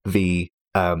towards the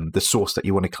source that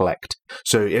you want to collect.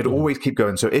 So it'd always keep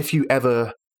going. So if you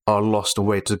ever are lost or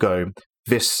where to go,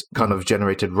 this kind of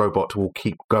generated robot will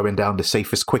keep going down the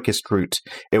safest, quickest route.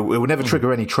 It will never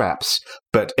trigger any traps,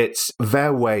 but it's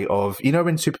their way of,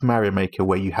 in Super Mario Maker,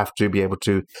 where you have to be able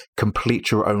to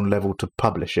complete your own level to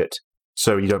publish it,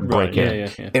 so you don't break in.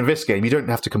 Yeah. In this game, you don't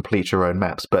have to complete your own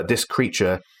maps, but this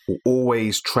creature will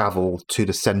always travel to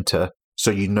the center, so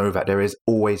you know that there is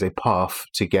always a path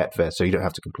to get there, so you don't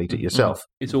have to complete it yourself.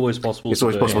 It's always possible.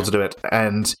 To do it.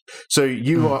 And so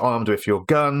you are armed with your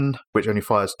gun, which only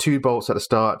fires 2 bolts at the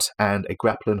start, and a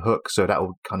grappling hook, so that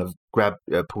will kind of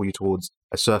pull you towards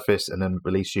a surface and then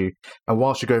release you. And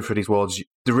whilst you're going through these worlds,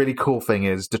 the really cool thing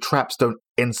is the traps don't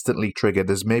instantly trigger.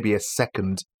 There's maybe a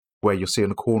second where you'll see on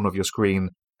the corner of your screen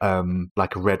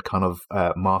like a red kind of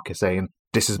marker saying,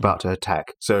 this is about to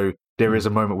attack. So there is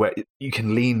a moment where you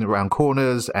can lean around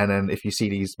corners, and then if you see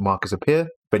these markers appear,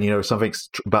 then something's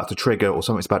about to trigger or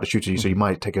something's about to shoot at you, so you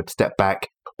might take a step back,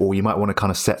 or you might want to kind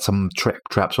of set some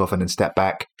traps off and then step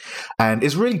back. And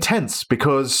it's really tense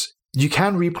because you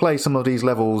can replay some of these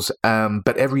levels,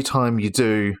 but every time you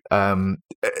do,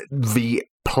 the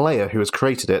player who has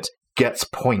created it gets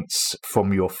points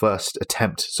from your first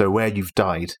attempt. So where you've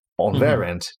died, on their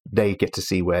end, they get to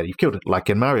see where you've killed it. Like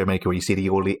in Mario Maker, where you see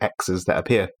all the X's that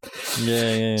appear.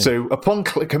 Yeah. So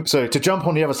to jump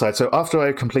on the other side, so after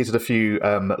I completed a few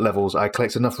levels, I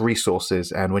collected enough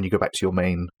resources, and when you go back to your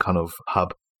main kind of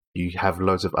hub, You have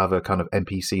loads of other kind of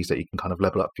NPCs that you can kind of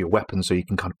level up your weapons, so you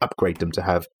can kind of upgrade them to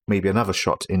have maybe another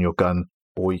shot in your gun,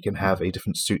 or you can have a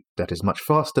different suit that is much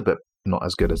faster but not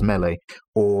as good as melee,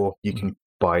 or you can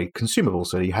buy consumables.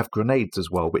 So you have grenades as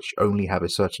well, which only have a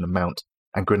certain amount,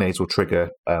 and grenades will trigger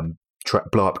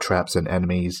blow up traps and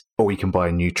enemies, or you can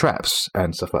buy new traps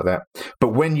and stuff like that. But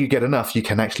when you get enough, you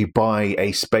can actually buy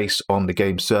a space on the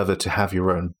game server to have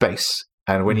your own base.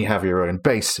 And when you have your own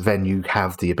base, then you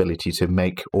have the ability to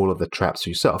make all of the traps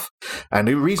yourself. And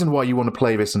the reason why you want to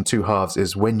play this in two halves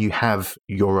is when you have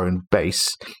your own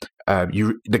base,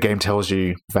 the game tells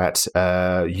you that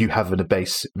you having a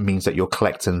base means that you're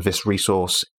collecting this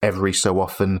resource every so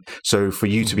often. So for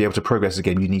you to be able to progress the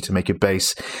game, you need to make a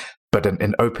base. But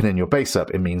in opening your base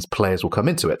up, it means players will come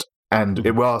into it. And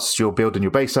whilst you're building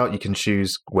your base out, you can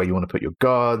choose where you want to put your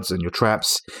guards and your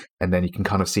traps, and then you can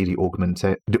kind of see the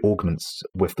augments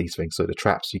with these things. So the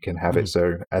traps, you can have it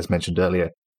so, as mentioned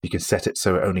earlier, you can set it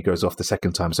so it only goes off the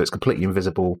second time, so it's completely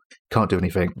invisible, can't do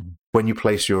anything. When you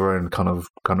place your own kind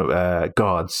of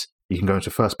guards, you can go into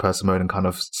first-person mode and kind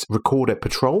of record a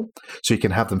patrol, so you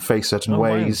can have them face certain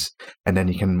ways, and then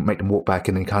you can make them walk back,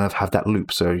 and then kind of have that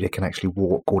loop, so they can actually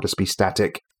walk or just be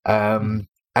static.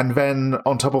 And then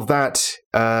on top of that,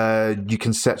 you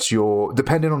can set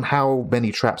depending on how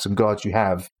many traps and guards you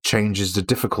have, changes the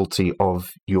difficulty of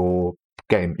your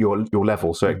game, your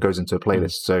level. So it goes into a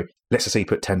playlist. So let's just say you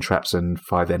put 10 traps and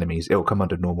 5 enemies, it'll come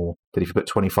under normal. But if you put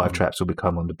 25 traps, it'll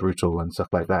become under brutal and stuff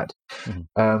like that.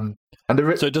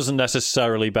 So it doesn't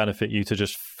necessarily benefit you to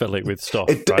just fill it with stuff,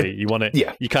 right? You want it.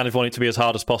 Yeah. You kind of want it to be as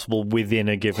hard as possible within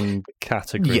a given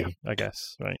category, I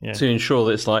guess, right? Yeah. To ensure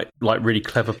that it's like really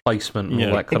clever placement and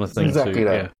all that kind of thing. Exactly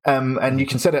that. Yeah. And you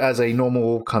can set it as a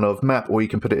normal kind of map, or you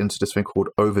can put it into this thing called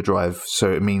overdrive.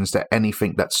 So it means that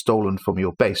anything that's stolen from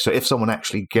your base. So if someone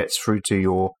actually gets through to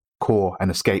your core and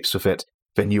escapes with it,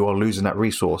 then you are losing that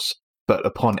resource. But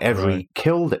upon every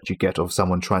kill that you get of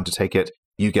someone trying to take it,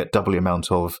 you get double the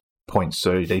amount of points,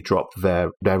 so they drop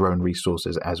their own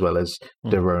resources as well as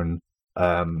their own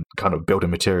kind of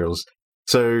building materials.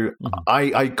 So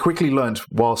I quickly learned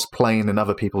whilst playing in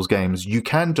other people's games, you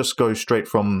can just go straight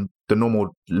from the normal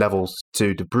levels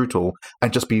to the brutal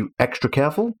and just be extra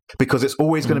careful, because it's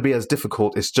always going to be as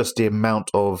difficult. It's just the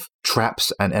amount of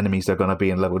traps and enemies that are going to be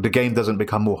in level. The game doesn't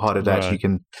become more harder that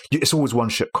it's always one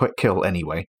shot quick kill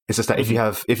anyway. It's just that if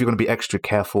you're going to be extra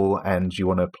careful and you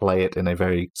want to play it in a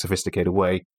very sophisticated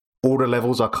way, all the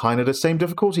levels are kind of the same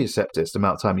difficulty, except it's the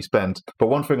amount of time you spend. But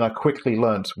one thing I quickly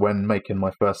learnt when making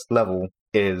my first level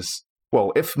is,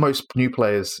 well, if most new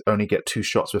players only get 2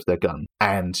 shots with their gun,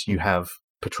 and you have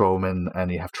patrolmen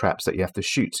and you have traps that you have to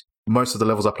shoot, most of the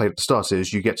levels I played at the start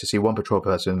is you get to see one patrol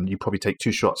person, you probably take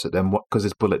 2 shots at them, because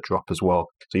there's bullet drop as well.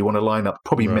 So you want to line up,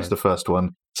 probably miss the first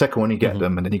one, second one you get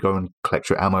them, and then you go and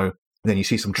collect your ammo, and then you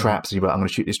see some traps, and you're like, I'm going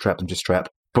to shoot this trap and just trap.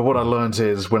 But what I learned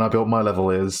is, when I built my level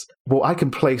is, well, I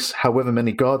can place however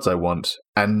many guards I want,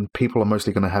 and people are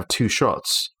mostly going to have 2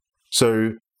 shots.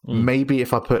 So maybe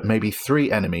if I put maybe 3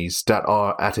 enemies that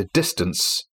are at a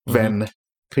distance, then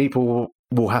people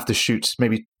will have to shoot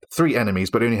maybe 3 enemies,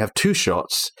 but only have 2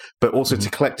 shots. But also to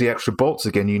collect the extra bolts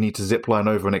again, you need to zip line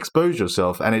over and expose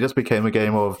yourself. And it just became a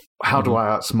game of, how do I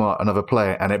outsmart another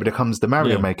player? And it becomes the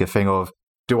Mario Maker thing of,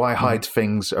 do I hide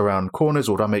things around corners,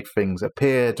 or do I make things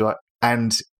appear?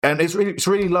 And it's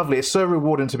really lovely. It's so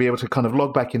rewarding to be able to kind of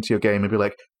log back into your game and be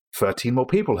like, 13 more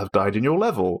people have died in your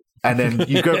level. And then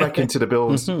you go back into the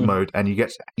build mode, and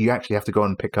you actually have to go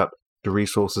and pick up the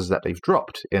resources that they've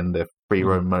dropped in the free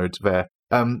roam mode there.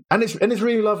 And it's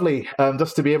really lovely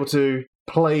just to be able to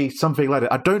play something like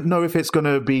that. I don't know if it's going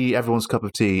to be everyone's cup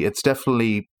of tea. It's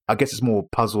definitely, I guess it's more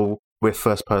puzzle with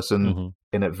first person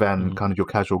in it than kind of your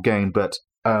casual game, but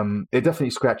it definitely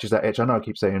scratches that itch. I know I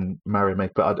keep saying Mario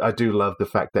Maker, but I do love the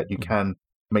fact that you can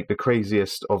make the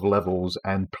craziest of levels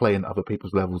and play in other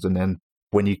people's levels, and then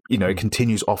when it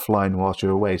continues offline whilst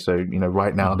you're away. So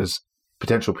right now there's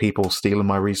potential people stealing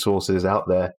my resources out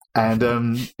there, and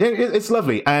it's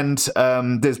lovely. And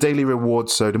there's daily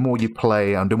rewards, so the more you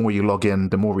play and the more you log in,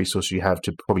 the more resources you have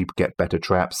to probably get better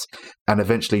traps, and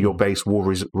eventually your base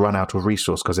will run out of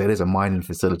resource, because it is a mining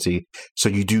facility. So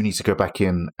you do need to go back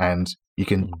in, and you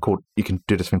can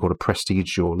do this thing called a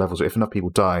prestige your level. So if enough people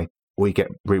die, or you get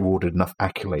rewarded enough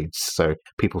accolades, so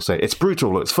people say it's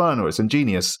brutal, or it's fun, or it's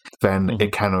ingenious, then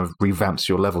it kind of revamps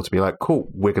your level to be like, cool,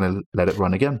 we're going to let it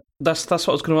run again. That's what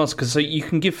I was going to ask, because so you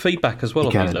can give feedback as well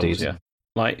on these levels, yeah?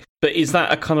 Like, but is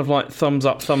that a kind of like thumbs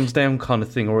up, thumbs down kind of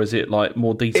thing, or is it like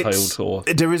more detailed? Or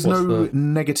there is no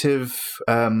negative.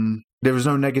 There is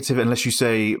no negative unless you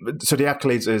say. So the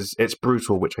accolades is it's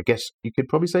brutal, which I guess you could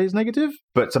probably say is negative.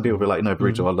 But some people will be like, no,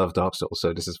 brutal. I love Dark Souls,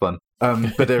 so this is fun.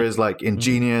 But there is like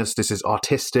ingenious. This is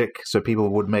artistic. So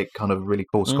people would make kind of really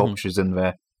cool sculptures in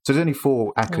there. So there's only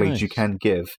 4 accolades you can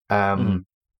give.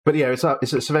 But yeah,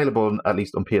 it's available at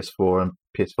least on PS4 and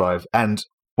PS5. And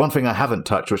one thing I haven't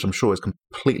touched, which I'm sure is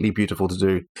completely beautiful to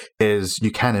do, is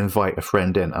you can invite a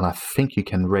friend in, and I think you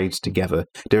can raid together.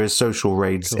 There is social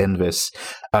raids in this.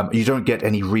 You don't get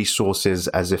any resources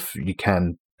as if you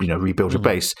can, rebuild your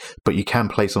base, but you can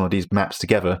play some of these maps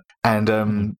together. And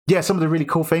some of the really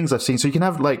cool things I've seen. So you can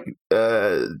have like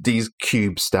these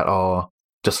cubes that are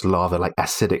just lava, like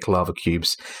acidic lava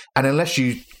cubes. And unless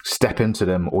you step into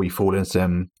them or you fall into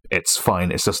them, it's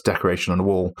fine. It's just decoration on the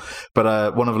wall.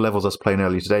 But one of the levels I was playing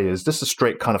earlier today is just a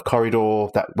straight kind of corridor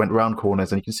that went round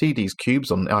corners, and you can see these cubes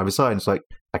on either side. It's like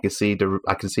I can see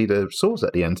the swords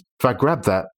at the end. If I grab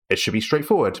that, it should be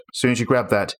straightforward. As soon as you grab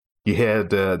that, you hear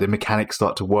the mechanics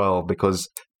start to whirl because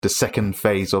the second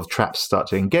phase of traps start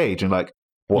to engage, and like,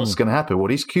 what's going to happen? Well,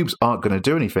 these cubes aren't going to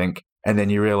do anything. And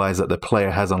then you realize that the player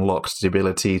has unlocked the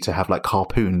ability to have like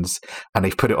harpoons, and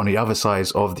they've put it on the other side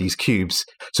of these cubes.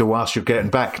 So whilst you're getting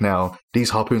back now,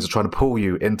 these harpoons are trying to pull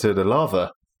you into the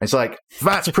lava. It's like,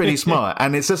 that's pretty smart.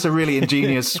 And it's just a really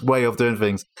ingenious way of doing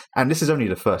things. And this is only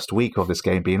the first week of this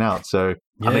game being out. So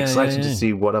I'm excited to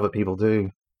see what other people do.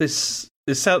 Just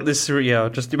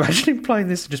imagining playing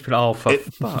this and just being, oh, for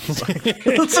fuck's sake.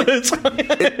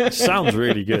 It sounds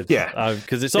really good. Yeah.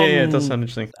 Because it's on it does sound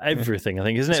interesting. Everything, I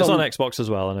think, isn't it? It's on Xbox as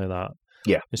well, I know that.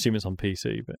 Yeah. I assume it's on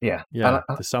PC, but yeah.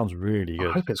 This sounds really good.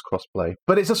 I hope it's cross-play.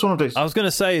 But it's just one of those... I was going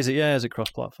to say, is it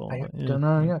cross-platform? I don't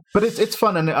know, But it's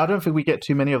fun, and I don't think we get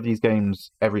too many of these games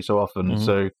every so often.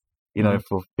 So,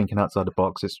 for thinking outside the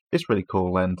box, it's really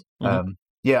cool. And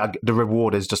the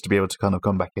reward is just to be able to kind of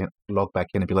log back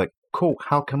in and be like, cool,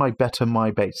 how can I better my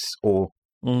base? Or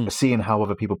seeing how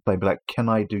other people play, be like, can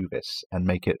I do this? And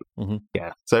make it,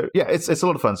 So, it's a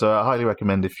lot of fun. So I highly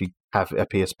recommend if you have a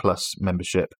PS Plus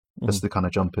membership, just to kind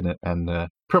of jump in it and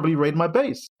probably raid my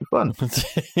base. Be fun.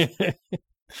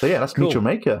 So that's cool. Mutual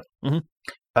Maker.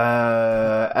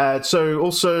 So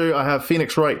also I have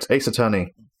Phoenix Wright, Ace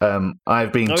Attorney.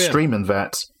 I've been streaming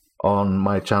that on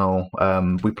my channel.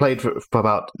 We played for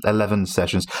about 11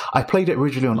 sessions. I played it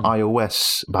originally on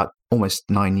iOS about almost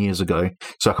 9 years ago,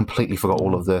 so I completely forgot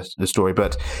all of the story.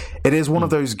 But it is one of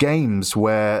those games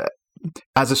where,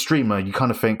 as a streamer, you kind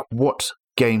of think, what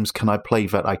games can I play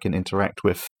that I can interact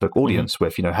with the audience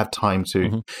with, have time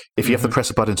to, if you have to press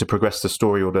a button to progress the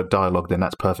story or the dialogue, then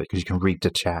that's perfect because you can read the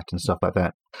chat and stuff like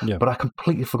that. But I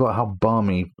completely forgot how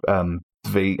balmy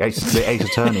the Ace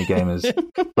Attorney game is.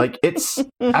 Like, it's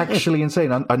actually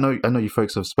insane. I know you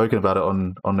folks have spoken about it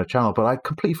on the channel, but I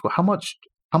completely forgot how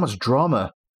much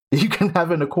drama you can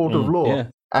have in a court of law.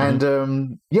 And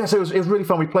so it was really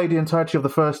fun. We played the entirety of the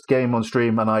first game on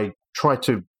stream, and I tried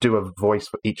to do a voice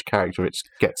for each character. It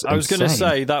gets I was going to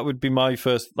say, that would be my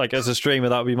first, like, as a streamer,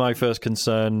 that would be my first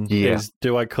concern, is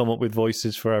do I come up with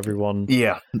voices for everyone?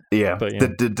 Yeah. But,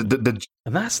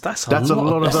 and that's a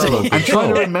lot of those. I'm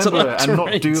trying to remember it and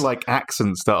not do, like,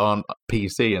 accents that aren't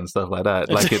PC and stuff like that.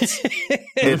 Like,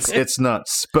 it's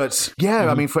nuts. But,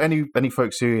 I mean, for any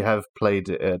folks who have played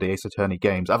the Ace Attorney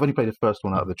games, I've only played the first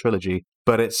one out of the trilogy,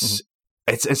 but it's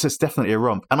definitely a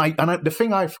romp. And the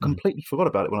thing I completely forgot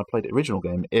about it when I played the original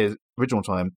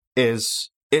time is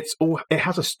it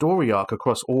has a story arc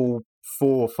across all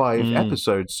 4 or 5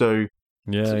 episodes. So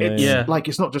it's like,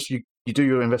 it's not just you do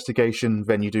your investigation,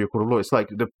 then you do your court of law. It's like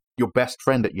your best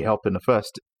friend that you help in the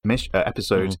first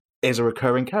episode is a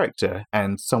recurring character,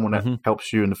 and someone that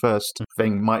helps you in the first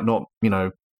thing might not,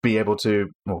 be able to,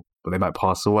 well, they might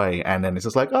pass away, and then it's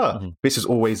just like, this is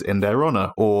always in their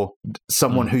honor, or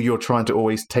someone who you're trying to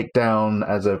always take down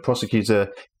as a prosecutor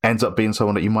ends up being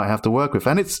someone that you might have to work with,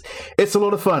 and it's a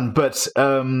lot of fun. But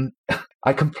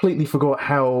I completely forgot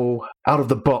how out of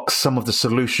the box some of the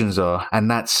solutions are, and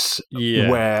that's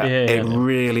where it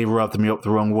really rubbed me up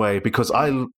the wrong way, because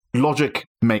logic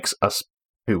makes us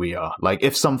who we are. Like,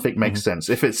 if something makes sense,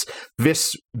 if it's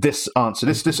this answer,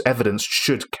 this evidence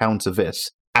should counter this,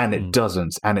 and it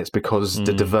doesn't, and it's because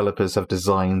the developers have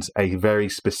designed a very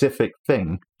specific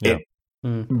thing. It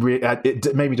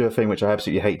made me do a thing which I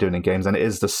absolutely hate doing in games, and it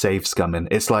is the save scumming.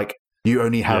 It's like you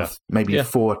only have maybe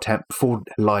 4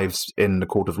 lives in the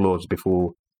Court of Laws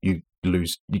before you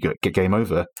lose, you get game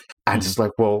over, and it's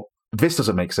like, well, this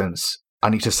doesn't make sense. I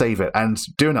need to save it. And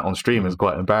doing that on stream is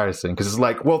quite embarrassing because it's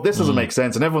like, well, this doesn't make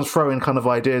sense. And everyone's throwing kind of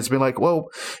ideas, being like, well,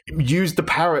 use the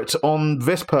parrot on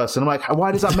this person. I'm like,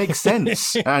 why does that make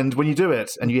sense? And when you do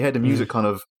it and you hear the music kind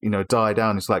of, die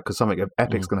down, it's like, because something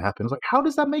epic's going to happen. It's like, how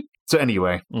does that make... So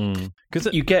anyway. Because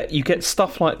you get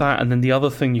stuff like that, and then the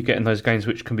other thing you get in those games,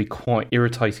 which can be quite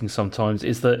irritating sometimes,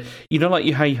 is that,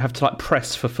 how you have to like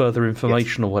press for further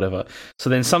information or whatever. So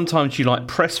then sometimes you like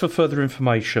press for further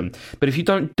information, but if you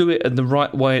don't do it in the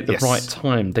right way at the right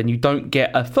time, then you don't get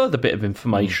a further bit of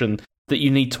information that you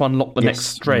need to unlock the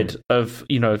next thread of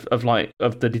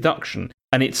the deduction.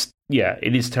 And it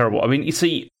is terrible. I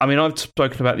mean, I've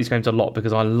spoken about these games a lot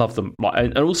because I love them. Like,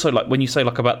 and also, like, when you say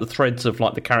like about the threads of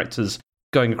like the characters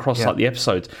going across like the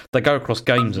episodes, they go across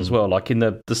games as well. Like in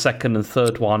the second and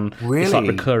third one, it's like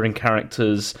recurring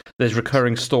characters. There's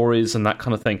recurring stories and that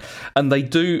kind of thing. And they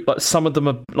do, like, some of them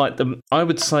are like I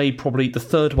would say probably the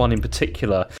third one in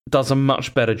particular does a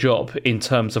much better job in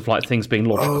terms of like things being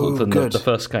logical than the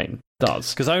first game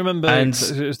does. Because I remember it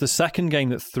was the second game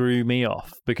that threw me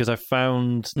off, because I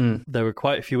found there were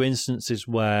quite a few instances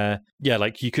where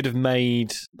like you could have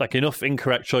made like enough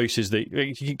incorrect choices that,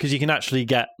 because you can actually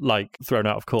get like thrown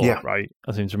out of court, right?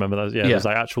 I seem to remember that. There's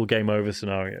like actual game over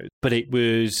scenarios, but it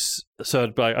was, so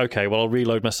I'd be like, okay, well, I'll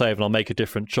reload my save and I'll make a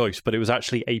different choice, but it was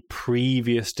actually a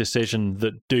previous decision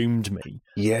that doomed me.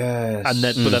 Yes. And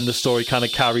then but then the story kind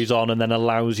of carries on and then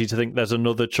allows you to think there's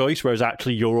another choice, whereas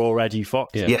actually you're already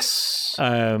fucked. Yes.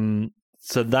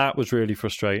 So that was really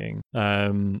frustrating. But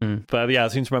I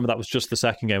seem to remember that was just the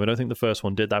second game. I don't think the first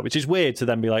one did that, which is weird to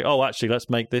then be like, oh, actually, let's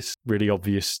make this really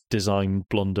obvious design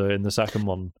blunder in the second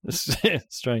one. It's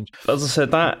strange. As I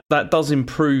said, that does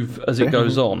improve as it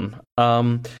goes on.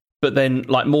 But then,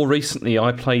 like, more recently,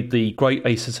 I played the Great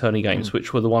Ace Attorney games,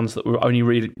 which were the ones that were only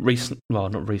really recent. Well,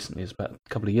 not recently; it's about a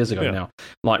couple of years ago now.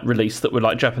 Like, released, that were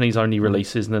like Japanese only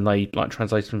releases, and then they like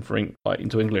translated them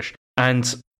into English.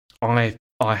 And I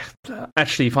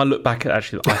actually, if I look back at I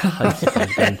hate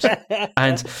those games.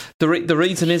 And the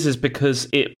reason is because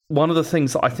one of the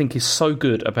things that I think is so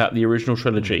good about the original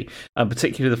trilogy, and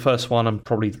particularly the first one and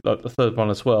probably like the third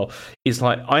one as well, is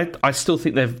like I still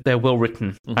think they're well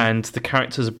written, and the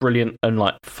characters are brilliant and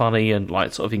like funny and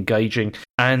like sort of engaging,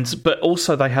 but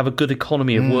also they have a good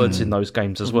economy of words in those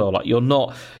games as well. Like you're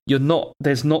not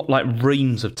there's not like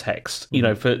reams of text,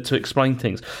 to explain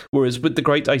things. Whereas with the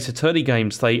Great Ace Attorney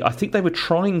games, I think they were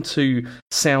trying to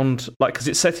sound like, because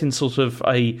it's set in sort of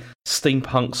a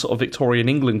steampunk sort of Victorian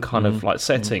England kind of like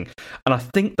setting, and I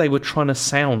think they were trying to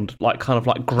sound like kind of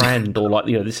like grand or like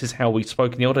this is how we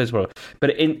spoke in the old days, but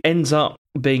it ends up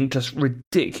being just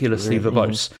ridiculously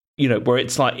verbose. Where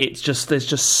it's like there's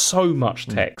just so much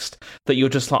text that you're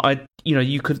just like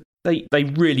you could. They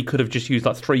really could have just used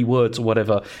like 3 words or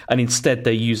whatever, and instead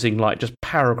they're using like just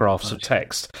paragraphs of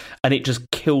text, and it just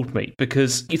killed me.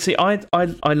 Because you see, I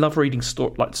love reading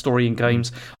story in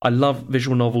games. I love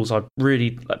visual novels.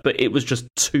 But it was just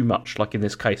too much, like in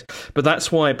this case. But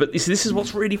that's why. But this is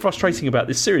what's really frustrating about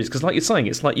this series, because like you're saying,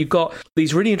 it's like you've got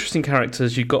these really interesting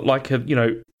characters. You've got like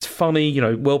it's funny,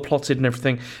 well plotted and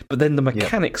everything, but then the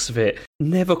mechanics of it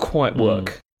never quite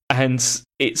work. And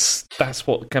that's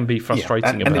what can be frustrating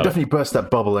about it. And it definitely bursts that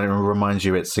bubble and it reminds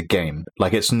you it's a game.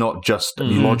 Like, it's not just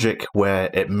logic where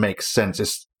it makes sense.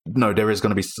 There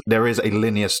is a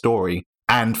linear story.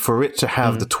 And for it to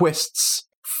have the twists,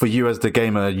 for you as the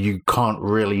gamer, you can't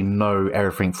really know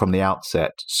everything from the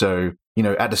outset. So,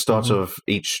 at the start of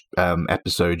each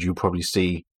episode, you probably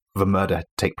see the murder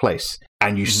take place.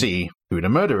 And you see who the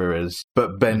murderer is.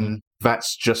 But then...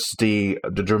 that's just the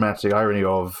dramatic irony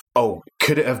of,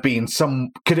 could it have been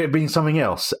something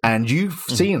else? And you've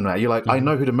seen that. You're like, I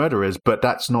know who the murderer is, but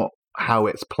that's not how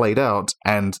it's played out.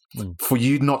 And for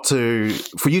you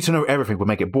to know everything would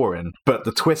make it boring. But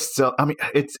the twists are,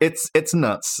 it's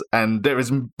nuts. And there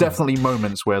is definitely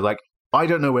moments where like, I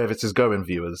don't know where this is going,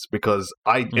 viewers, because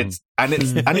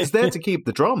it's there to keep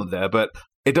the drama there, but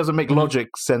it doesn't make logic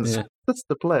sense. That's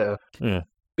the player. Yeah.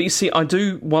 But you see,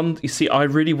 I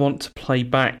really want to play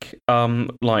back,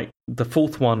 like the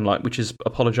fourth one, like which is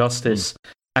Apollo Justice,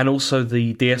 and also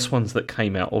the DS ones that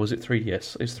came out, or was it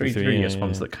 3DS? It was 3DS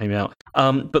ones that came out.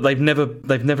 But they've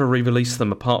never re-released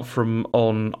them apart from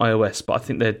on iOS. But I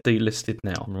think they're delisted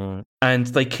now, right.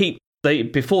 And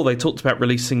before they talked about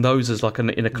releasing those as like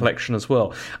in a collection as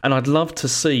well. And I'd love to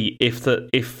see if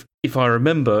I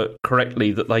remember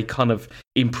correctly, that they kind of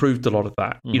improved a lot of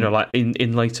that, like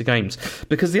in later games.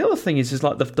 Because the other thing is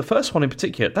like the first one in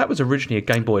particular, that was originally a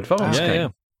Game Boy Advance game. Yeah.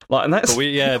 Like, and that's but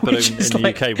in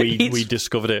the UK we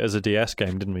discovered it as a DS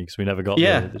game, didn't we? Because we never got the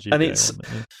GBA and it's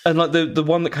one, and like the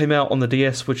one that came out on the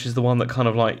DS, which is the one that kind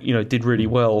of like did really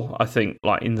well. I think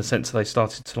like in the sense that they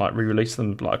started to like re-release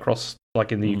them like across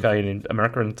like in the UK and in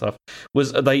America and stuff.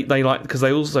 Was they like because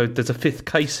they also there's a fifth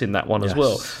case in that one as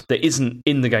well that isn't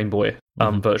in the Game Boy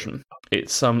version.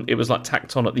 It's it was like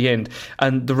tacked on at the end,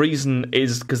 and the reason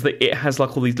is because it has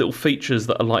like all these little features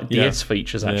that are like DS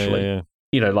features actually. Yeah.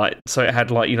 Like so it had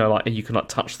like like you can like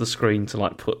touch the screen to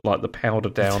like put like the powder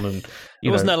down and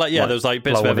wasn't there like there was like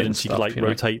bits of evidence you could like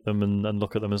rotate them and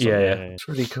look at them and stuff. Yeah, it's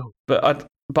really cool. But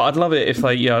I'd love it if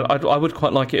they I would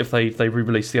quite like it if they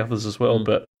re-release the others as well.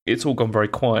 But it's all gone very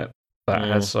quiet. That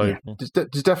has so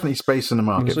there's definitely space in the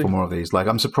market for more of these. Like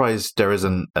I'm surprised there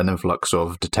isn't an influx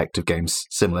of detective games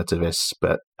similar to this.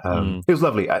 But it was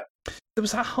lovely. There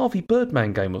was that Harvey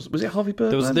Birdman game. Was it Harvey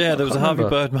Birdman? There was a Harvey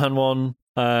Birdman one.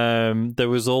 There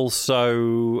was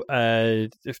also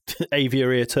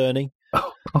Aviary Attorney.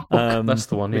 That's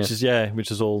the one, which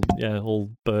is all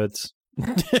birds.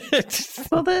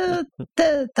 Well,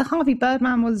 the Harvey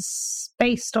Birdman was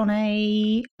based on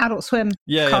a Adult Swim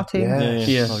cartoon.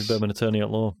 Harvey Birdman Attorney at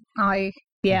Law. I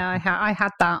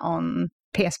had that on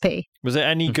PSP. Was it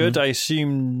any good? I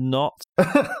assume not.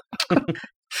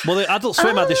 Well, the Adult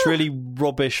Swim had this really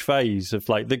rubbish phase of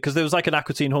like because there was like an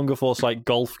Aqua Teen Hunger Force like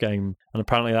golf game, and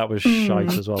apparently that was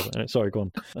shite as well. Sorry, go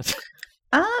on.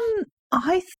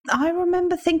 I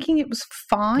remember thinking it was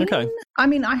fine. Okay. I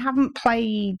mean, I've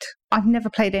never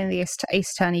played any of the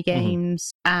Ace Attorney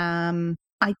games.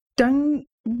 I don't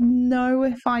know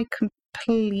if I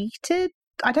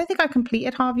don't think I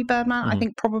completed Harvey Birdman. I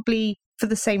think probably for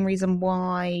the same reason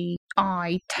why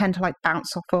I tend to like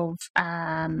bounce off of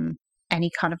any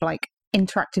kind of like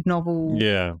interactive novel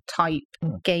type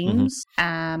games.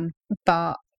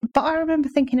 But I remember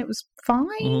thinking it was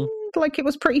fine. Like it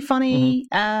was pretty funny.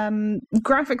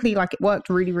 Graphically, like it worked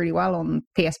really, really well on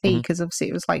PSP because obviously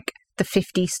it was like the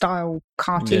 50 style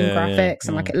cartoon graphics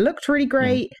and like it looked really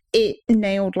great. It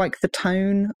nailed like the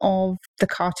tone of the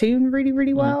cartoon really,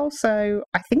 really well. So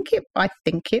I think it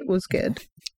was good.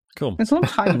 Cool. It's a long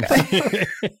time ago.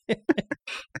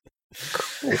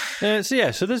 Cool.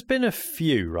 So there's been a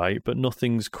few, right? But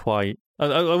nothing's quite.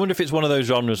 I wonder if it's one of those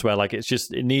genres where like it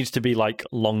needs to be like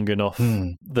long enough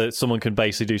that someone can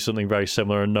basically do something very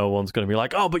similar and no one's going to be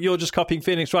like, oh, but you're just copying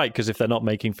Phoenix Wright, because if they're not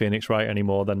making Phoenix Wright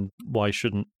anymore, then why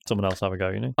shouldn't someone else have a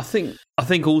go? I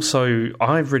think also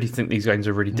I really think these games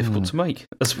are really difficult to make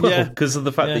as well because of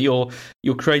the fact that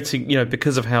you're creating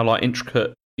because of how like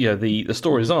intricate the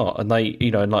stories are, and they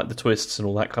and like the twists and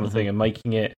all that kind of thing, and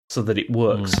making it so that it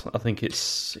works. I think it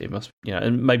must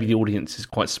and maybe the audience is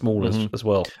quite small as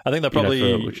well. I think they're probably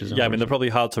I mean they're probably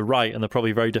hard to write, and they're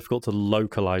probably very difficult to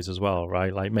localize as well,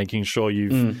 right? Like making sure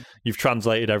you've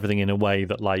translated everything in a way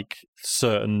that like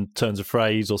certain turns of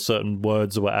phrase or certain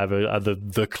words or whatever are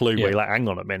the clue where you're like, hang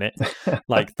on a minute,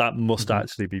 like that must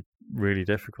actually be really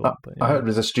difficult. I hope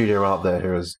there's a studio out there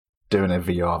who is doing a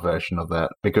VR version of that,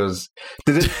 because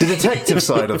the detective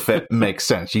side of it makes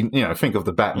sense. You think of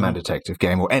the Batman detective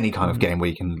game or any kind of game where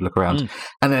you can look around,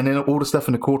 and then all the stuff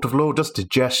in the court of law, just the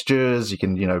gestures, you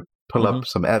can pull up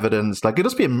some evidence. Like it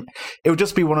would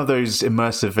just be one of those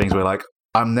immersive things where like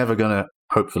I'm never gonna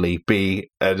hopefully be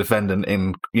a defendant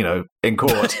in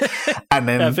court, and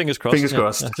then fingers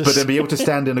crossed, but then be able to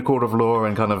stand in a court of law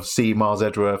and kind of see Miles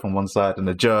Edgeworth on one side and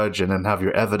the judge, and then have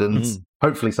your evidence.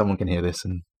 Hopefully someone can hear this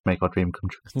and make our dream come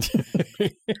true.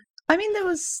 I mean, there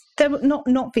was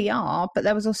not VR, but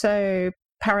there was also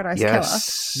Paradise Killer.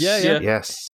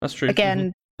 Yes, that's true.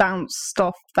 Again, bounced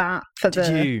off that for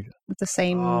the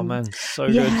same. Oh man, so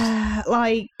good. Yeah,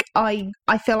 like I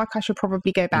feel like I should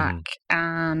probably go back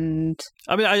and.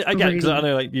 I mean, I get, because I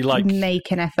know like you like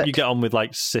make an effort. You get on with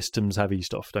like systems heavy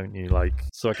stuff, don't you? Like,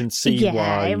 so I can see why.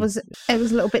 Yeah, it was a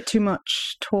little bit too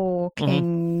much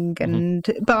talking,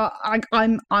 but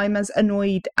I'm as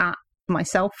annoyed at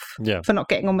myself for not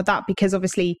getting on with that, because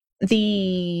obviously there's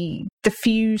a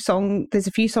few songs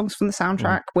from the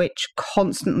soundtrack which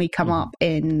constantly come up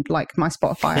in like my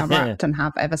Spotify Unwrapped and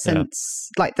have ever since.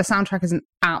 Like the soundtrack is an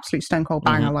absolute stone cold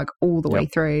banger, like all the way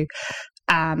through.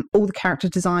 All the character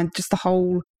design, just the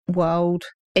whole world,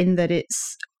 in that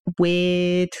it's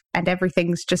weird and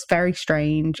everything's just very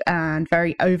strange and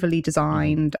very overly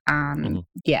designed, and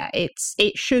it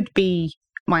should be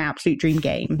my absolute dream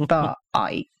game, but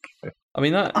I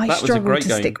mean that was a great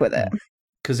game. Stick with it.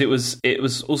 Because it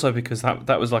was also because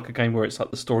that was like a game where it's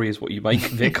like the story is what you make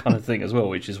of it kind of thing as well,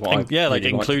 which is what like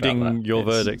including your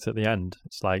verdict at the end.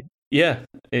 It's like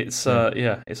it's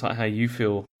like how you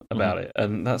feel about it,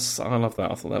 and I love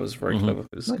that. I thought that was very clever.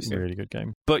 It was a really good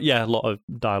game. But yeah, a lot of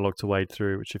dialogue to wade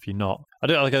through, which if you're not, I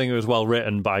think it was well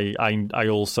written, but I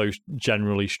also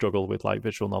generally struggle with like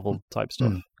visual novel type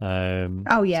stuff.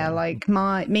 Like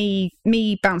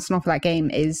me bouncing off of that game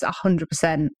is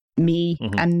 100% me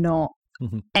and not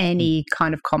any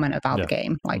kind of comment about the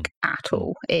game, like at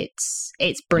all. It's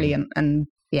brilliant, and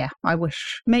yeah, I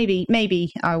wish maybe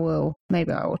I will make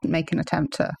an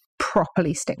attempt to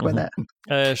properly stick with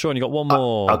it. Sean, you got one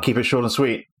more. I'll keep it short and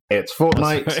sweet. It's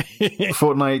Fortnite.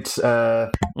 Fortnite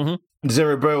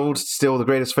Zero Build, still the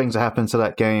greatest things that happened to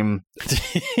that game.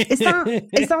 Is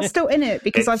that still in it?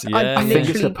 Because I think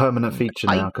it's a permanent feature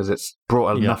now because it's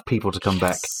brought enough people to come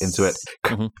back into it.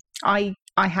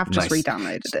 I have just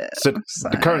re-downloaded it. So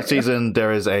the current season,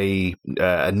 there is a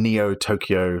Neo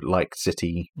Tokyo-like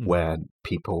city where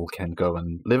people can go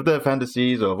and live their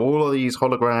fantasies of all of these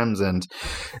holograms and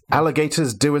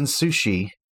alligators doing sushi.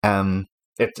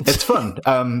 It's fun,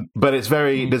 but it's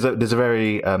very there's a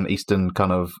very Eastern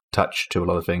kind of touch to a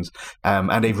lot of things,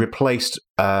 and they've replaced.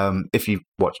 If you've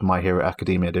watched My Hero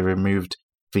Academia, they removed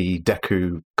the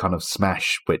Deku kind of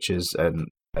smash, which is an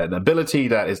ability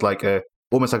that is like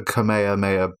almost like a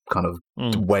Kamehameha kind of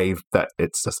wave that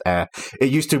it's just air. It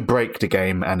used to break the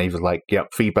game, and they were like, "Yep,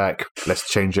 feedback, let's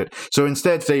change it." So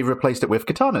instead, they replaced it with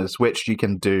katanas, which you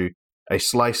can do a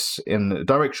slice in a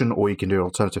direction, or you can do an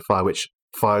alternative fire, which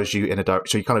fires you in a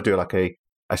direction. So you kind of do like a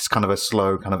kind of a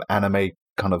slow kind of anime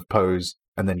kind of pose,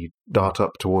 and then you dart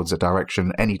up towards a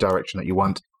direction, any direction that you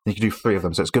want. You can do 3 of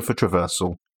them, so it's good for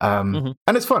traversal, and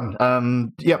it's fun.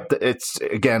 It's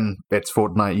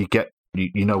Fortnite.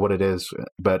 You know what it is,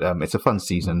 but it's a fun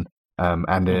season, and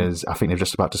I think they're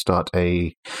just about to start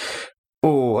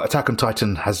Attack on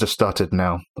Titan has just started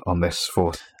now on this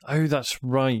 4th. Oh, that's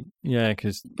right. Yeah,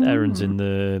 because Aaron's in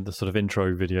the sort of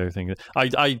intro video thing.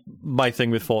 My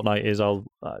thing with Fortnite is I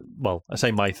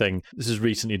say my thing. This is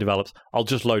recently developed. I'll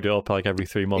just load it up like every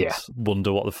 3 months,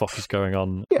 wonder what the fuck is going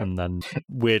on, and then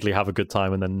weirdly have a good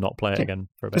time and then not play it again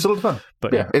for a bit. It's a lot of fun.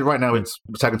 But right now it's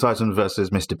Attack on Titan versus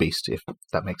Mr. Beast, if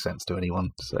that makes sense to anyone.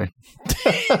 So.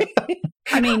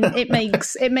 I mean, it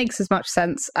makes as much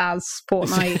sense as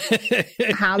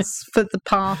Fortnite has for the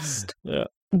past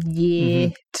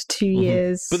year to 2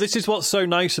 years. But this is what's so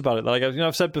nice about it. Like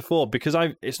I've said before, because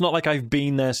it's not like I've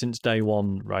been there since day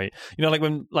one, right? You know, like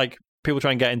when people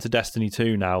try and get into Destiny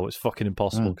 2 now, it's fucking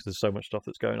impossible because there's so much stuff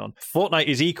that's going on. Fortnite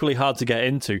is equally hard to get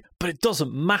into, but it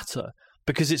doesn't matter.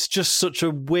 Because it's just such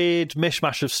a weird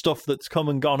mishmash of stuff that's come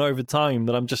and gone over time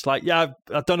that I'm just like, I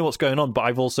don't know what's going on, but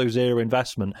I've also 0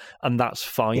 investment, and that's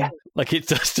fine. Yeah. Like it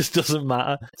just doesn't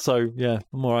matter. So yeah,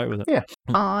 I'm all right with it. Yeah,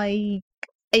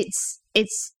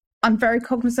 I'm very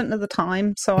cognizant of the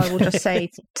time, so I will just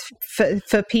say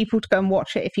for people to go and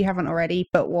watch it if you haven't already,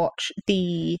 but watch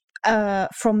the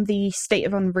from the State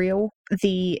of Unreal,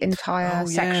 the entire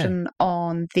section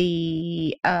on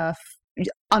the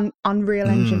Unreal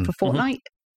Engine for Fortnite,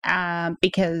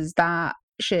 because that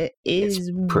shit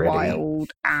is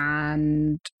wild,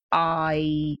 and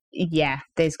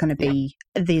there's going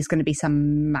to be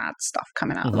some mad stuff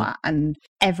coming out of that, and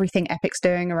everything Epic's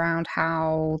doing around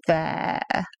how they're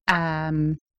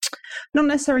not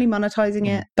necessarily monetizing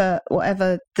it, but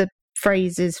whatever the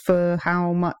phrase is for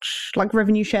how much like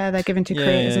revenue share they're giving to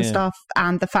creators and stuff,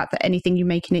 and the fact that anything you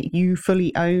make in it you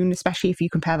fully own, especially if you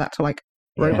compare that to like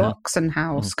Roblox and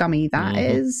how scummy that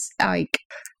is, like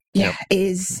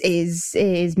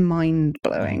is mind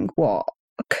blowing what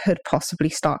could possibly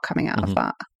start coming out of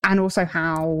that, and also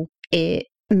how it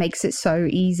makes it so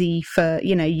easy for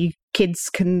you kids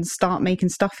can start making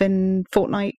stuff in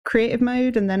Fortnite creative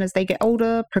mode, and then as they get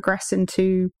older progress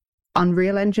into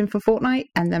Unreal Engine for Fortnite,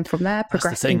 and then from there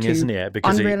progress into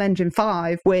Unreal Engine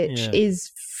 5, which is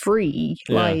free.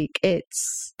 Like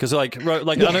it's because I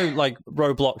know like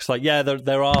Roblox, like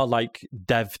there are like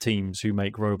dev teams who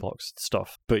make Roblox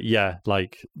stuff, but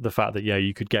like the fact that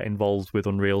you could get involved with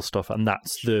Unreal stuff, and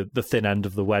that's the thin end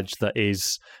of the wedge that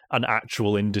is an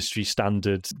actual industry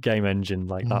standard game engine.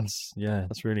 Like that's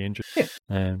really interesting.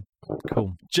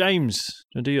 Cool. James, do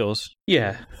you want to do yours?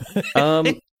 Yeah.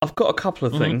 I've got a couple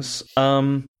of things.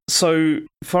 So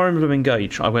Fire Emblem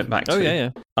Engage, I went back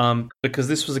to. Because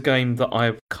this was a game that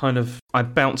I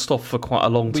bounced off for quite a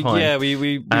long time.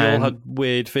 We all had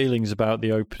weird feelings about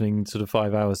the opening sort of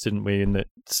 5 hours, didn't we? And it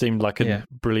seemed like a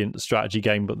brilliant strategy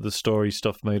game, but the story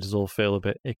stuff made us all feel a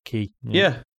bit icky.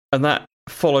 Yeah, and that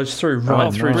follows through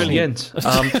right through to the end.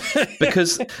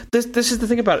 Because this is the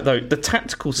thing about it, though. The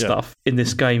tactical stuff in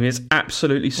this game is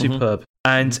absolutely superb.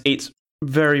 And it's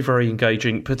very, very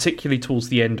engaging, particularly towards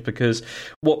the end, because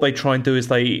what they try and do is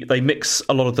they mix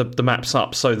a lot of the maps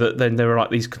up so that then there are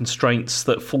like these constraints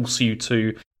that force you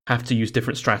to have to use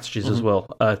different strategies as well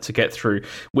to get through,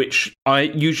 which I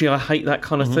hate that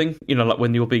kind of thing, like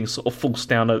when you're being sort of forced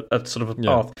down a sort of a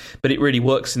path, but it really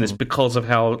works in this because of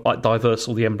how like diverse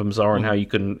all the emblems are and how you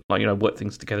can work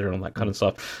things together and all that kind of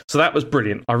stuff. So that was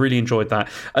brilliant. I really enjoyed that,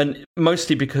 and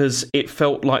mostly because it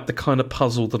felt like the kind of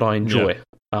puzzle that I enjoy.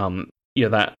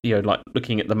 Like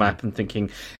looking at the map and thinking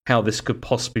how this could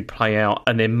possibly play out,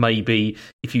 and then maybe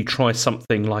if you try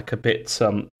something like a bit,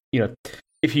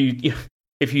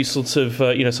 if you sort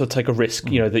of take a risk,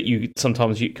 that you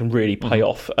sometimes you can really pay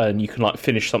off, and you can like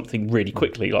finish something really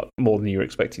quickly, like more than you're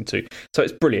expecting to. So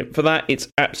it's brilliant for that. It's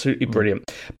absolutely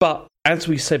brilliant. But as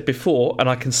we said before, and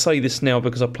I can say this now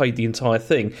because I played the entire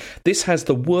thing, this has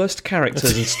the worst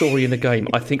characters and story in the game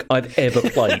I think I've ever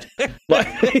played. Like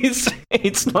it's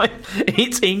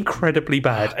incredibly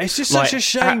bad. It's just such a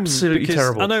shame. Absolutely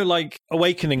terrible. I know, like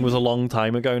Awakening was a long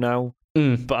time ago now,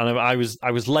 but I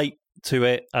was late to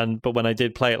it, but when I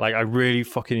did play it, like I really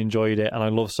fucking enjoyed it, and I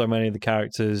love so many of the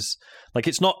characters. Like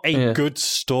it's not a good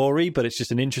story, but it's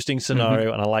just an interesting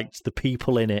scenario, and I liked the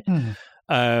people in it.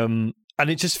 And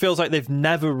it just feels like they've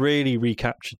never really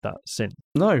recaptured that since.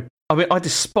 No, I mean I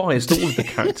despised all of the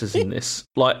characters in this.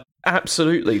 Like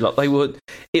absolutely, like they were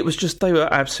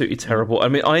absolutely terrible. I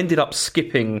mean I ended up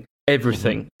skipping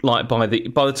everything. Like by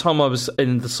the time I was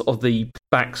in the sort of the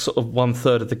back sort of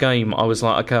 1/3 of the game, I was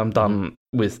like, okay, I'm done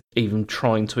with even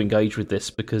trying to engage with this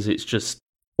because it's just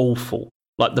awful.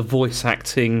 Like the voice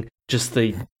acting, just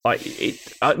the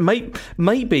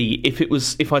maybe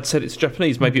if I'd said it's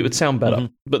Japanese, maybe it would sound better.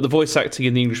 But the voice acting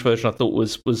in the English version I thought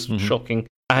was shocking.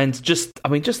 And just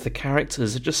the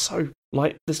characters are just so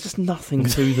like there's just nothing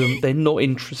to them. They're not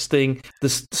interesting. The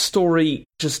story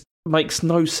just makes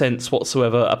no sense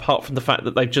whatsoever, apart from the fact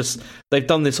that they've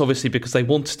done this obviously because they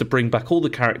wanted to bring back all the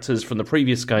characters from the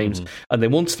previous games, and they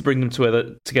wanted to bring them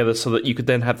together so that you could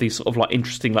then have these sort of like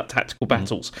interesting like tactical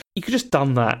battles. You could just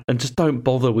done that and just don't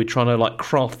bother with trying to like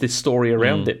craft this story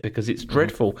around it because it's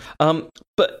dreadful.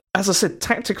 But as I said,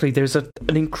 tactically there's an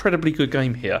incredibly good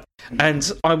game here,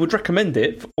 and I would recommend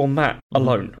it on that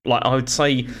alone. Like I would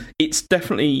say it's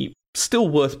definitely still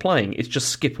worth playing. It's just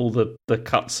skip all the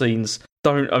cutscenes.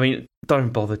 Don't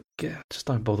bother. Just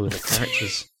don't bother with the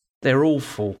characters. They're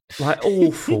awful, like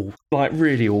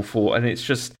really awful. And it's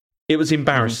just, it was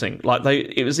embarrassing.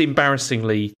 It was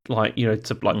embarrassingly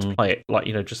to play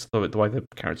it. Just the way the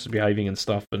characters are behaving and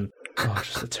stuff, and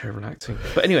just the terrible acting.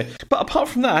 But anyway, apart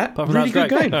from that, really good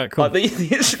game. Right, cool. Like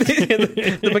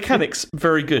the mechanics,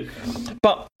 very good.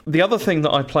 But the other thing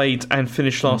that I played and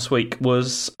finished last week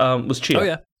was Chia. Oh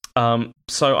yeah.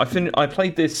 So I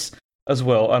played this as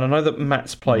well, and I know that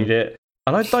Matt's played it.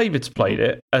 I know David's played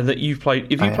it, and that you've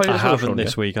played. Have you played it? I haven't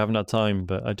this week. I haven't had time,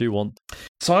 but I do want.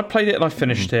 So I played it and I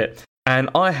finished it, and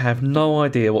I have no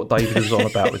idea what David is on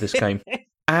about with this game.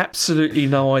 Absolutely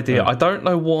no idea. I don't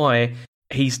know why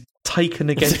he's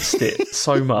taken against it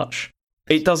so much.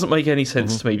 It doesn't make any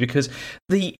sense to me because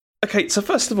Okay, so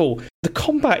first of all, the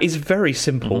combat is very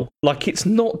simple. Like, it's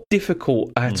not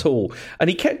difficult at all. And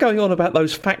he kept going on about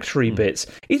those factory bits.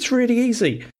 It's really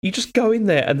easy. You just go in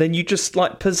there and then you just,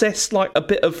 like, possess, like, a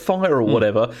bit of fire or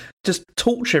whatever. Just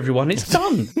torch everyone. It's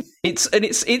done.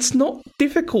 It's not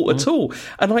difficult at all.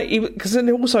 And because then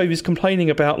also he was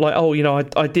complaining about, like,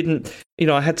 I didn't,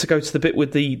 I had to go to the bit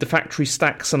with the factory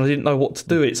stacks and I didn't know what to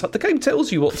do. It's like the game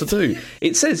tells you what to do.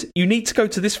 It says you need to go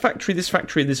to this factory, this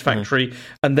factory, this factory,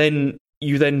 and then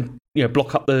you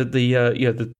block up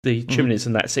the chimneys,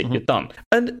 and that's it. You're done.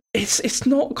 And it's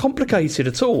not complicated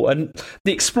at all. And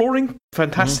the exploring,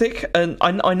 fantastic. And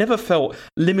I never felt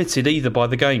limited either by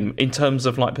the game in terms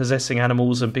of like possessing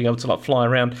animals and being able to like fly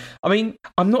around. I mean,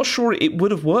 I'm not sure it would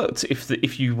have worked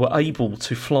if you were able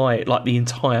to fly like the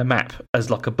entire map as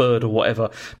like a bird or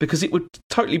whatever, because it would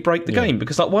totally break the game.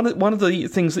 Because like one of the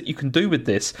things that you can do with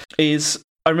this is,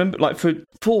 I remember, like for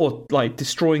like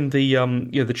destroying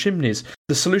the chimneys,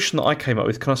 the solution that I came up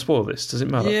with. Can I spoil this? Does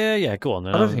it matter? Yeah. Go on.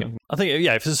 Then. I think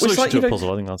if it's a solution to a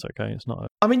puzzle, I think that's okay. It's not.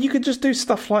 I mean, you could just do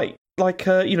stuff like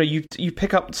you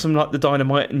pick up some like the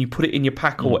dynamite and you put it in your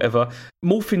pack or whatever,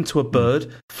 morph into a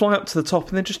bird, fly up to the top,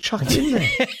 and then just chuck it in there.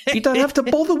 You don't have to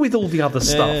bother with all the other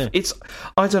stuff.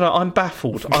 I don't know. I'm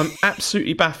baffled. I'm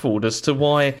absolutely baffled as to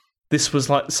why this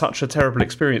was like such a terrible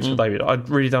experience for David. I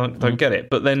really don't get it.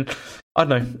 But then I don't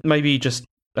know. Maybe he just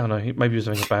I don't know, maybe he was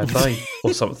having a bad day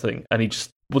or something, and he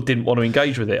just didn't want to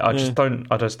engage with it. I just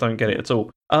don't get it at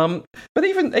all. But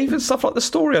even stuff like the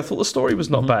story, I thought the story was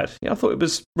not bad. I thought it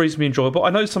was reasonably enjoyable. I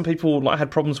know some people like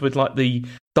had problems with like the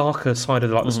darker side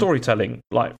of like the storytelling,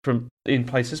 like from in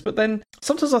places. But then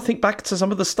sometimes I think back to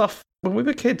some of the stuff when we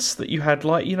were kids that you had,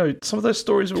 like, some of those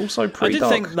stories were also pretty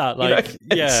dark. I did think that, like,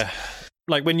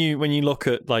 like when you look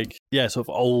at like sort of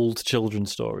old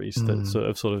children's stories that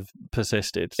sort of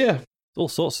persisted. Yeah, all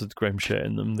sorts of grim shit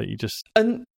in them that you just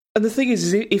And the thing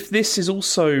is if this is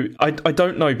also, I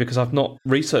don't know because I've not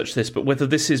researched this, but whether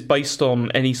this is based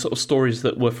on any sort of stories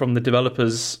that were from the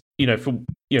developers, from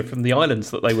the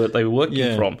islands that they were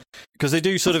working from, because they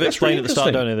do sort of explain at the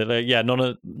start, don't they? That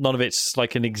none of it's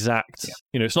like an exact,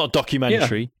 it's not a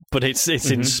documentary, but it's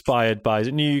inspired by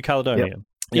New Caledonia.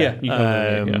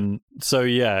 So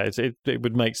it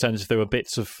would make sense if there were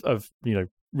bits of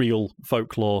real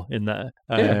folklore in there.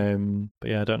 But I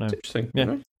don't know. It's interesting.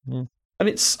 Yeah.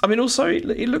 And also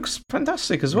it looks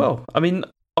fantastic as well. I mean,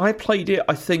 I played it,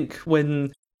 I think,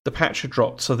 when the patch had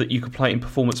dropped so that you could play it in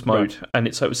performance mode, and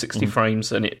it's over 60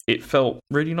 frames, and it felt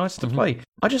really nice to play.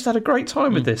 I just had a great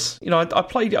time with this. I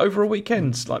played it over a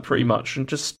weekend, like pretty much, and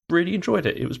just really enjoyed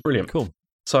it. It was brilliant. Cool.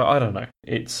 So I don't know.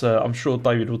 It's I'm sure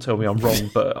David will tell me I'm wrong,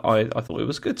 but I thought it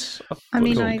was good.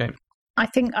 I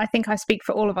think I speak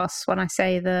for all of us when I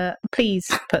say that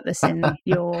please put this in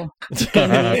your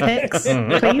game of the picks,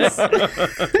 please.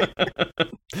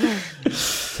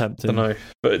 Tempting. I don't know,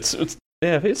 but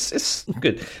it's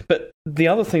good. But the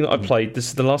other thing that I played, this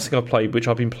is the last thing I played, which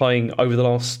I've been playing over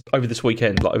this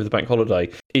weekend, like over the bank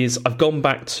holiday, is I've gone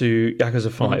back to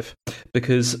Yakuza 5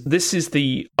 because this is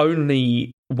the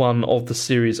only one of the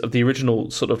series of the original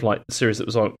sort of like series that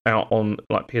was out on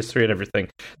like PS3 and everything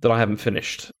that I haven't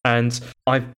finished, and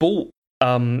I've bought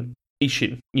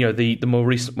Ishin, the more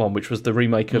recent one, which was the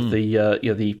remake of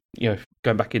the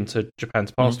going back into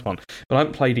Japan's past one, but I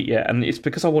haven't played it yet, and it's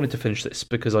because I wanted to finish this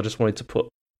because I just wanted to put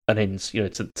an end,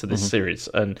 to this series,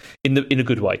 and in a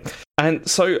good way. And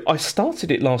so I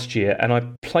started it last year, and I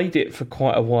played it for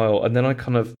quite a while, and then I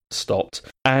kind of stopped,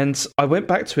 and I went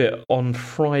back to it on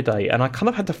Friday, and I kind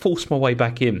of had to force my way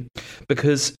back in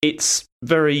because it's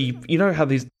very, how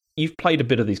these, you've played a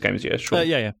bit of these games, yeah? Sure.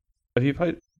 Yeah. Have you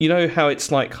played? You know how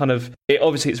it's like kind of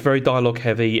obviously it's very dialogue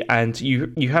heavy, and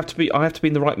I have to be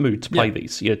in the right mood to play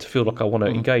these, to feel like I want to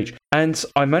engage. And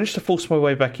I managed to force my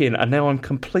way back in, and now I'm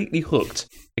completely hooked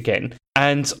again.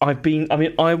 And I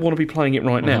want to be playing it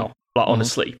right now, like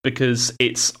honestly, because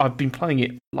I've been playing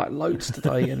it like loads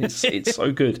today, and it's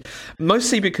so good.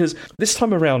 Mostly because this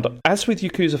time around, as with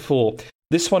Yakuza 4.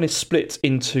 This one is split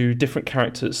into different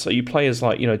characters, so you play as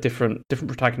different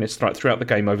protagonists right throughout the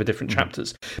game over different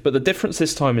chapters. But the difference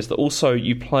this time is that also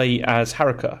you play as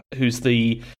Haruka, who's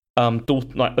the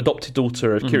adopted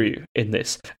daughter of Kiryu in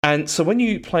this. And so when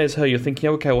you play as her, you're thinking,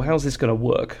 okay, well, how's this going to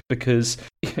work? Because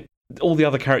all the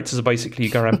other characters are basically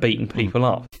you go around beating people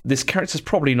up. This character's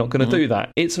probably not going to do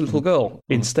that. It's a little girl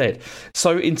instead.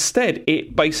 So instead,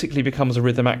 it basically becomes a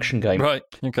rhythm action game. Right.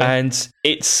 Okay. And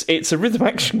it's a rhythm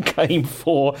action game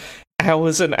for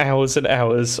hours and hours and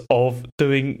hours of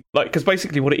doing, like, because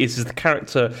basically what it is the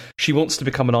character, she wants to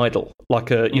become an idol, like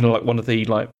like one of the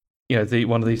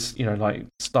one of these, like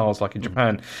stars, like in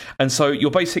Japan. And so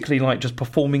you're basically like just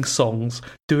performing songs,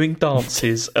 doing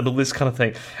dances, and all this kind of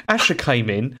thing. Asher came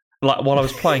in like while I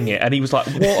was playing it, and he was like,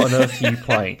 "What on earth are you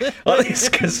playing?" Like this,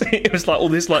 because it was like all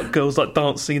this like girls like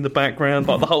dancing in the background,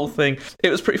 like the whole thing.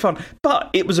 It was pretty fun, but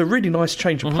it was a really nice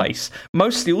change of pace.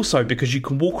 Mostly also because you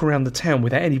can walk around the town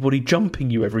without anybody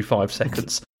jumping you every 5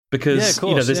 seconds. Because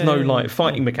there's no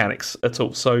fighting mechanics at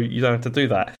all, so you don't have to do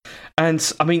that.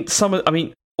 And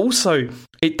also,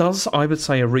 it does, I would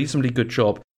say, a reasonably good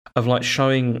job of like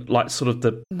showing like sort of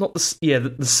the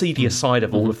seedier side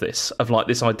of all of this, of like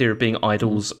this idea of being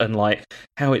idols and like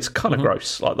how it's kind of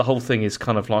gross. Like the whole thing is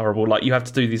kind of horrible. Like you have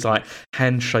to do these like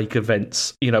handshake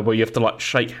events, where you have to like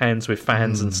shake hands with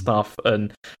fans and stuff.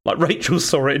 And like Rachel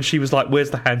saw it and she was like,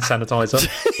 "Where's the hand sanitizer?"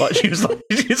 Like she was like,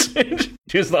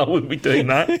 "I wouldn't be doing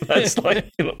that." That's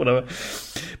like whatever.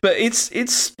 But it's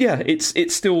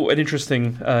still an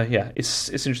interesting it's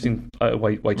an interesting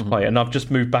way to play. And I've just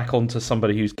moved back onto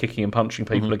somebody who's kicking and punching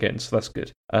people again, so that's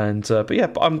good. And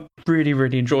but I'm really,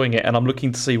 really enjoying it, and I'm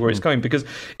looking to see where it's going because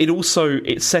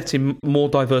it's set in more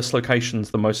diverse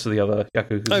locations than most of the other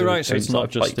Yakuza. Oh right, so it's not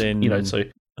just in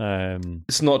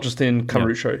it's not just in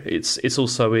Kamurocho. It's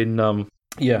also in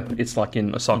it's like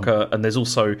in Osaka, and there's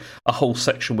also a whole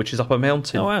section which is up a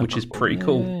mountain, which is pretty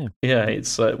cool. Yeah,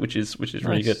 it's which is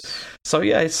really good. So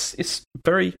it's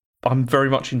very. I'm very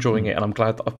much enjoying it, and I'm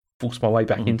glad that I've force my way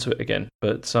back into it again.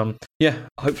 But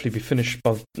hopefully be finished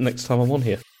by next time I'm on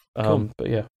here. Cool. But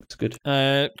yeah, it's good.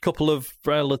 Couple of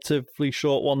relatively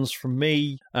short ones from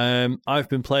me. I've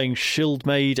been playing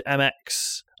Shieldmaid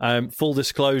MX. Full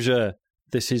disclosure,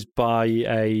 this is by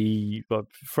a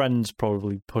friend's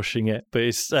probably pushing it, but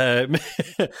it's Mikhail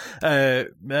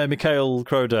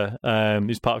Kroder,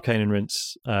 who's part of Kane and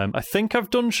Rince. I think I've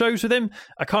done shows with him.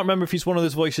 I can't remember if he's one of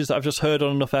those voices that I've just heard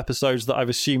on enough episodes that I've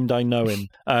assumed I know him.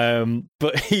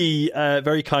 But he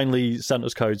very kindly sent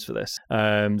us codes for this.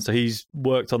 So he's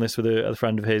worked on this with a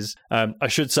friend of his. I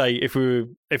should say,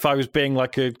 if I was being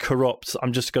like a corrupt,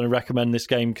 I'm just going to recommend this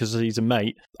game because he's a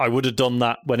mate, I would have done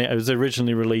that when it was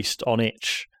originally released on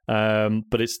itch.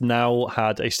 But it's now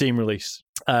had a Steam release.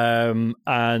 And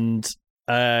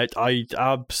I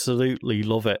absolutely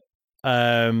love it.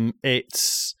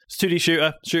 It's a 2D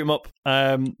shooter, shoot 'em up.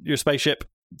 You're a spaceship,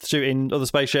 shooting other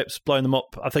spaceships, blowing them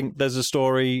up. I think there's a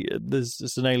story,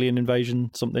 there's an alien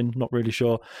invasion, something, not really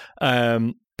sure.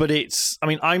 But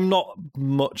I'm not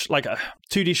much like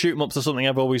 2D shoot 'em ups are something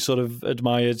I've always sort of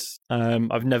admired.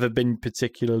 I've never been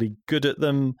particularly good at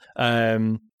them.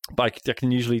 But I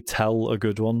can usually tell a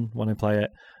good one when I play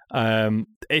it.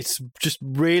 It's just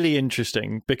really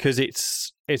interesting because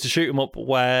it's a shoot 'em up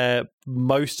where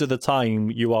most of the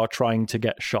time you are trying to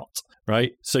get shot,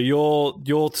 right? So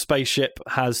your spaceship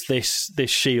has this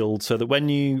shield so that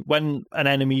when an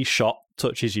enemy shot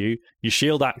touches you, your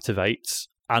shield activates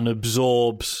and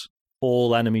absorbs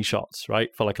all enemy shots, right,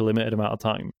 for like a limited amount of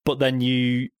time. But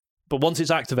once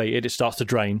it's activated, it starts to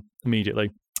drain immediately.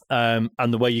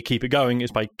 And the way you keep it going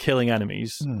is by killing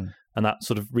enemies, and that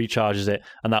sort of recharges it.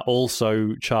 And that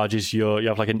also charges you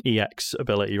have like an EX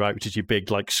ability, right, which is your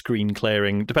big like screen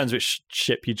clearing. Depends which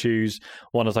ship you choose.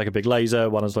 One has like a big laser,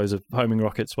 one has loads of homing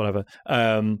rockets, whatever.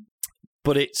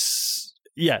 But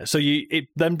so it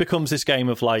then becomes this game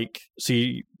of like, so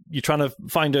you're trying to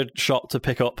find a shot to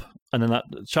pick up, and then that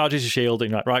charges your shield,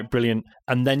 and you're like, right, brilliant.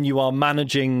 And then you are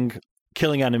managing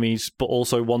killing enemies, but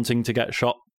also wanting to get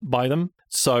shot by them.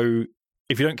 So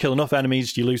if you don't kill enough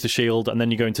enemies, you lose the shield, and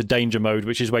then you go into danger mode,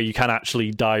 which is where you can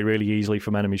actually die really easily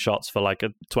from enemy shots for like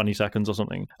 20 seconds or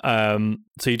something.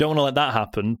 So you don't want to let that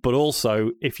happen. But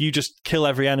also, if you just kill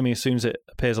every enemy as soon as it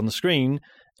appears on the screen,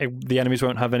 the enemies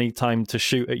won't have any time to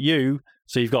shoot at you,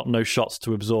 so you've got no shots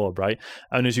to absorb, right?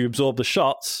 And as you absorb the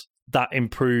shots, that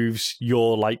improves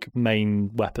your like main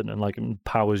weapon and like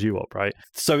powers you up, right?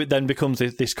 So it then becomes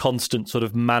this constant sort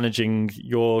of managing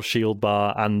your shield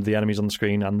bar and the enemies on the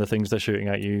screen and the things they're shooting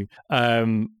at you.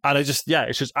 And it's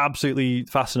just absolutely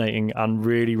fascinating and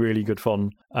really, really good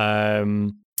fun.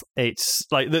 It's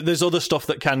like there's other stuff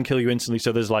that can kill you instantly.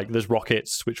 So there's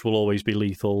rockets, which will always be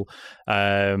lethal.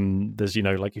 There's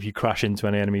like if you crash into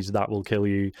any enemies, that will kill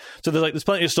you. So there's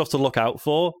plenty of stuff to look out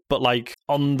for. But like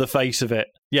on the face of it,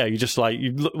 yeah, you just like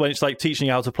you look when it's like teaching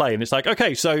you how to play, and it's like,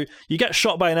 okay, so you get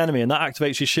shot by an enemy and that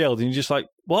activates your shield, and you're just like,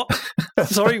 what?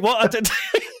 Sorry, what? I did.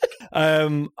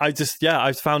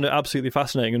 I found it absolutely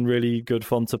fascinating and really good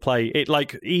fun to play. It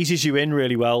like eases you in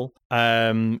really well.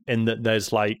 In that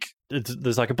there's like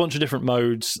a bunch of different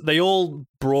modes. They all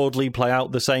broadly play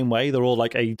out the same way. They're all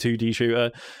like a 2D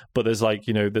shooter, but there's like,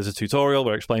 there's a tutorial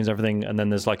where it explains everything, and then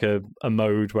there's like a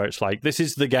mode where it's like, this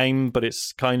is the game, but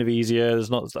it's kind of easier.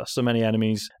 There's not so many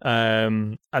enemies.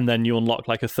 And then you unlock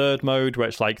like a third mode where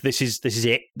it's like, this is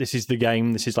it. This is the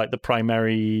game. This is like the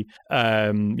primary,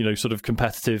 sort of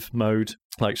competitive mode,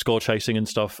 like score chasing and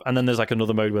stuff. And then there's like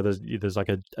another mode where there's like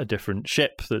a different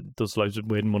ship that does loads of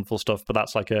weird and wonderful stuff, but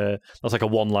that's like a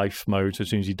one life mode. So as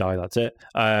soon as you die, that's it.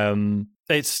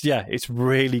 It's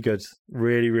really good,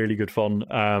 really, really good fun.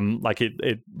 Like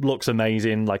it looks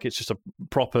amazing. Like it's just a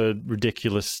proper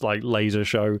ridiculous like laser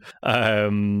show.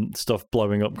 Stuff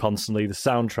blowing up constantly. The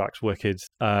soundtrack's wicked.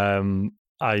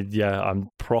 I'm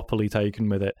properly taken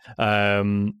with it.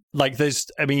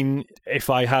 If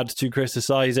I had to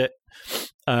criticize it,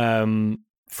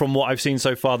 from what I've seen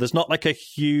so far, there's not like a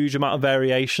huge amount of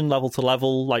variation level to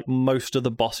level. Like most of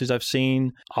the bosses I've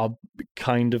seen are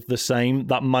kind of the same.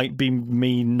 That might be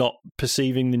me not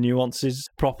perceiving the nuances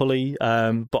properly,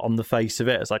 but on the face of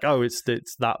it, it's like, oh, it's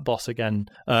that boss again,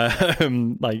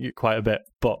 like quite a bit.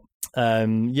 But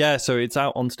so it's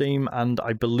out on Steam, and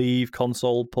I believe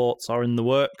console ports are in the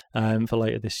work for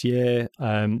later this year.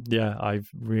 I've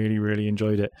really, really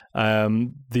enjoyed it.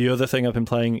 The other thing I've been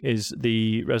playing is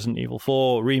the Resident Evil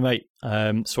 4 remake.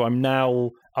 So I'm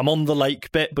on the lake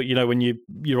bit, but when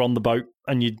you're on the boat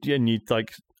and you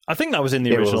like, I think that was in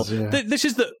the original. This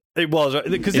is the It was, right?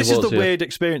 Because this is the weird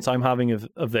experience I'm having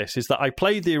of this, is that I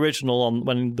played the original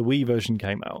when the Wii version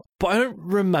came out, but I don't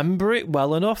remember it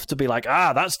well enough to be like,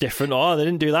 that's different. Oh, they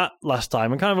didn't do that last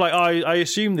time. I'm kind of like, I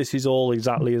assume this is all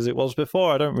exactly as it was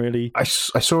before. I don't really. I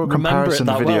saw a comparison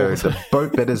video. Well. The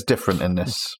boat bit is different in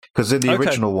this because in the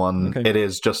original one, it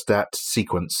is just that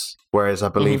sequence. Whereas I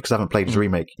believe, because I haven't played his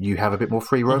remake, you have a bit more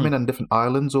free roaming and different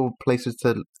islands or places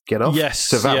to get off. Yes.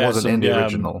 So that wasn't in the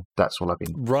original. That's all I've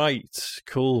been. Right.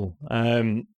 Cool.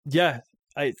 Yeah.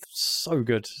 It's so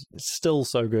good. It's still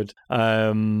so good.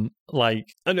 Like,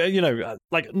 you know,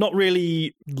 like not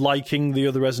really liking the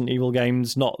other Resident Evil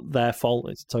games, not their fault.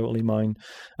 It's totally mine.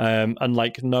 And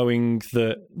like knowing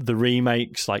that the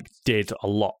remakes like did a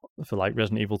lot for like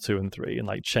Resident Evil 2 and 3 and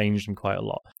like changed them quite a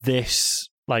lot. This,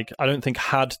 like, I don't think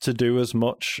had to do as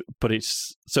much, but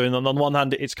it's so on one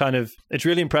hand, it's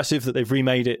really impressive that they've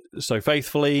remade it so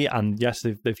faithfully, and yes,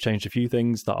 they've changed a few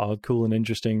things that are cool and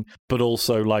interesting, but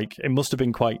also like it must have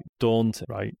been quite daunting,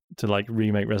 right, to like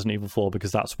remake Resident Evil 4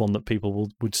 because that's one that people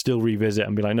would still revisit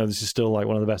and be like, no, this is still like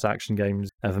one of the best action games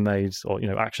ever made, or you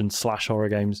know, action/horror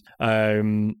games.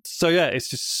 So yeah, it's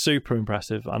just super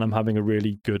impressive, and I'm having a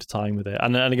really good time with it.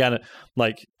 And again,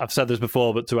 like I've said this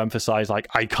before, but to emphasize, like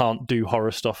I can't do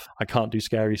horror stuff, I can't do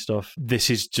scary stuff. This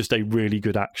is just a really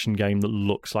good action game that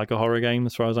looks like a horror game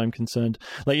as far as I'm concerned.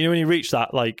 Like, you know, when you reach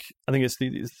that, like I think it's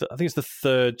the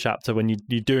third chapter when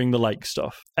you're doing the lake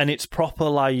stuff, and it's proper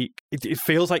like it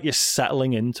feels like you're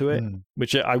settling into it,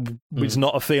 which it's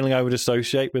not a feeling I would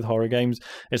associate with horror games.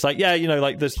 It's like, yeah, you know,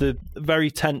 like there's the very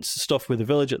tense stuff with the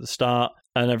village at the start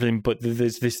and everything, but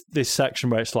there's this section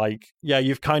where it's like, yeah,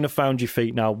 you've kind of found your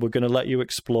feet now. We're going to let you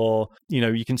explore. You know,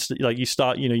 you can like you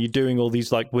start. You know, you're doing all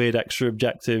these like weird extra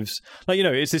objectives. Like, you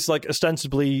know, it's this like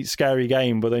ostensibly scary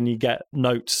game, but then you get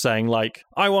notes saying like,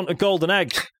 "I want a golden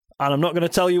egg, and I'm not going to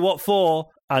tell you what for,"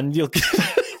 and you'll get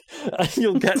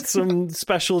some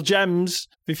special gems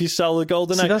if you sell the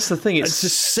golden egg. That's the thing. It's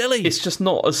just silly. It's just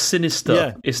not as sinister.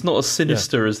 Yeah. It's not as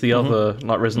sinister as the other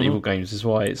like Resident Evil games. Is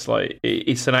why it's like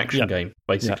it's an action game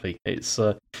basically. Yeah. It's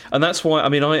and that's why I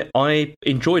mean I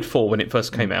enjoyed 4 when it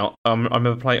first came out. I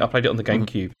remember I played it on the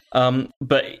GameCube.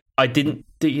 But I didn't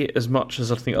dig it as much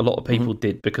as I think a lot of people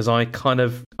did because I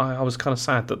was kind of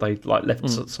sad that they like left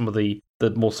some of the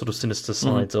more sort of sinister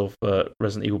sides of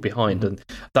Resident Evil behind, and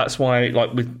that's why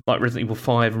like with like Resident Evil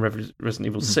 5 and Resident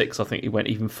Evil 6, I think it went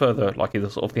even further like in the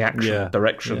sort of the action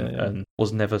direction, and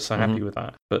was never so happy with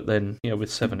that. But then, you know,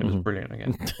 with 7 it was brilliant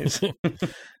again.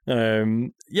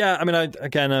 Yeah, I mean, I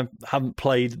haven't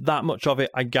played that much of it.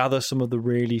 I gather some of the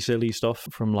really silly stuff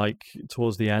from like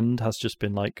towards the end has just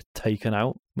been like taken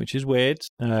out, which is weird.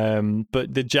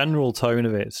 But the general tone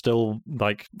of it still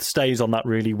like stays on that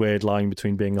really weird line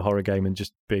between being a horror game and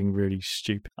just being really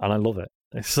stupid, and I love it.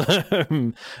 It's,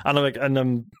 and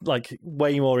I'm like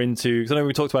way more into, because I know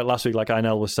we talked about it last week, like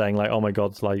Einel was saying like, oh my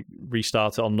god, like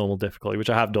restart it on normal difficulty, which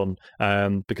I have done,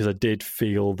 because I did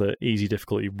feel that easy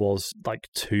difficulty was like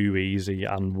too easy,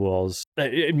 and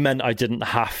it meant I didn't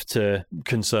have to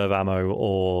conserve ammo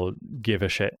or give a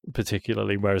shit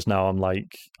particularly, whereas now I'm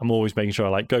always making sure I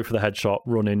like go for the headshot,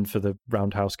 run in for the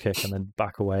roundhouse kick, and then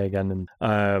back away again,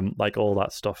 and like all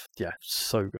that stuff. Yeah,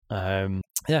 so good.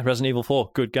 Yeah, Resident Evil 4,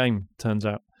 good game, turns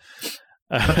out.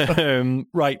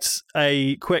 Right,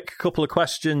 a quick couple of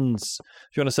questions.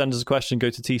 If you want to send us a question,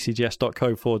 go to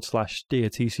tcgs.co/Dear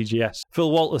TCGS.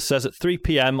 Phil Walters says at 3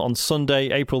 p.m. on Sunday,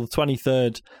 April the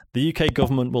 23rd, the UK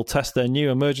government will test their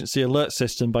new emergency alert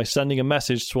system by sending a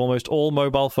message to almost all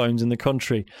mobile phones in the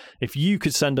country. If you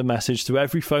could send a message to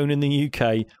every phone in the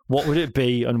UK, what would it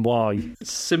be and why?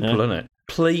 It's simple, isn't it?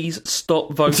 Please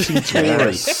stop voting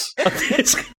Tory.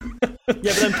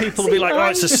 Yeah, but then people will be like, "Oh,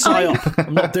 it's a psyop.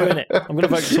 I'm not doing it. I'm going to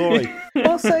vote Tory."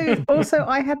 Also,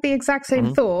 I had the exact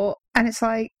same thought, and it's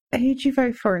like, who'd you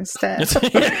vote for instead?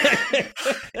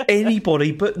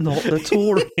 Anybody, but not the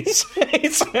Tories.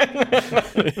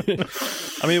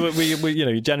 I mean, we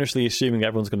you're generously assuming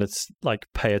everyone's going to like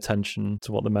pay attention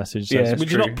to what the message says. Yeah,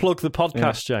 would you not plug the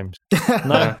podcast, James?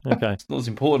 No, okay, it's not as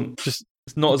important. Just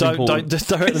it's not as important. Don't just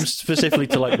direct them specifically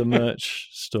to like the merch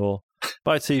store.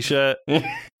 Buy a t-shirt,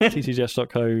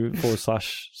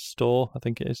 tcgs.co/store, I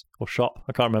think it is, or shop.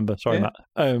 I can't remember. Sorry, Matt.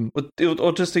 Or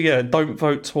just don't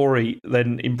vote Tory.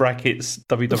 Then in brackets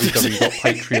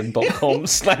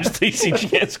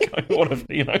www.patreon.com/tcgs. Whatever,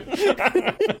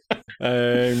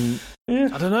 I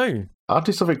don't know. I'll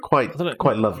do something quite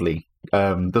lovely.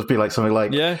 There'll be like something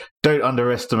like, don't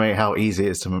underestimate how easy it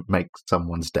is to make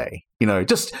someone's day.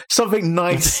 Just something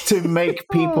nice to make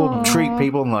people treat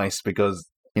people nice, because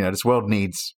this world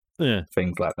needs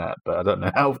things like that. But I don't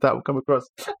know how that will come across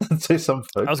to some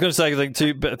folks. I was going to say, like,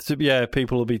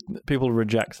 people will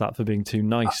reject that for being too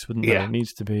nice, wouldn't they? It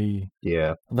needs to be.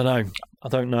 Yeah. I don't know. I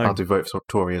don't know. I'll do vote for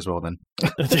Tory as well then.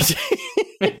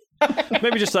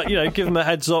 Maybe just like, give them a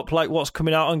heads up, like what's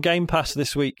coming out on Game Pass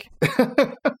this week.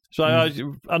 So I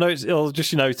know it'll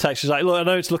just text us like, look, I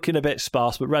know it's looking a bit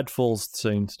sparse, but Redfall's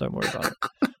soon, so don't worry about it.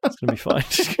 It's gonna be fine.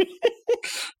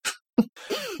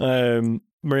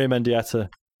 Maria Mendieta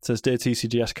says, Dear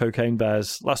TCGS Cocaine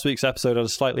Bears, last week's episode had a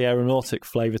slightly aeronautic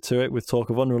flavour to it, with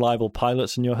talk of unreliable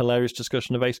pilots and your hilarious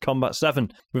discussion of Ace Combat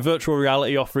 7. With virtual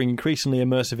reality offering increasingly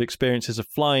immersive experiences of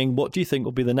flying, what do you think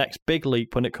will be the next big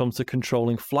leap when it comes to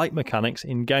controlling flight mechanics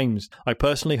in games? I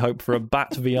personally hope for a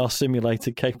BAT VR simulator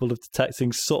capable of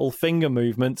detecting subtle finger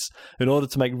movements in order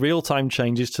to make real-time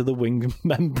changes to the wing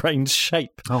membrane's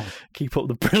shape. Keep up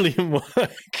the brilliant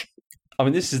work. I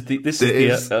mean, this is the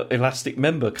elastic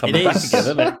member coming back again,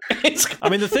 isn't it? I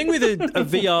mean, the thing with a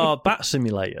VR bat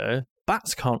simulator,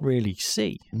 bats can't really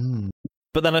see.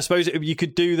 But then I suppose you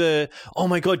could do oh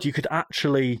my God, you could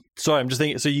actually, sorry, I'm just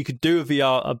thinking, so you could do a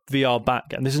VR bat,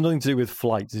 and this is nothing to do with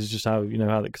flight, this is just how,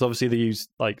 because obviously they use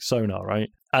like sonar, right?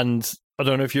 And I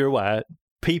don't know if you're aware,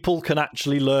 people can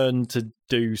actually learn to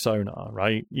do sonar,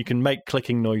 right? You can make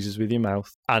clicking noises with your mouth,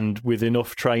 and with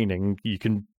enough training, you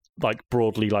can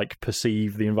broadly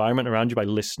perceive the environment around you by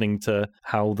listening to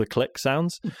how the click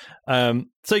sounds.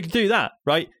 So you can do that,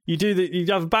 right? You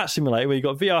have a bat simulator where you've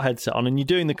got a VR headset on and you're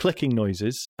doing the clicking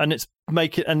noises, and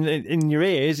and in your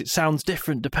ears it sounds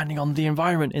different depending on the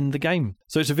environment in the game.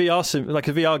 So it's a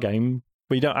VR game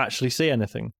where you don't actually see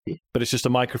anything, but it's just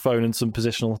a microphone and some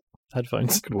positional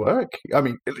headphones. It could work. I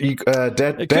mean,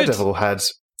 Daredevil had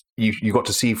you got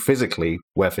to see physically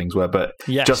where things were, but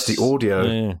just the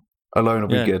audio alone will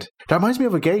be good. That reminds me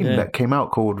of a game that came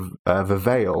out called The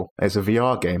Veil. It's a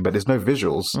VR game, but there's no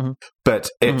visuals, but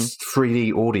it's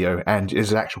 3D audio, and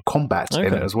there's actual combat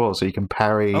in it as well, so you can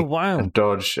parry and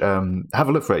dodge. Have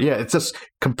a look for it. Yeah, it's just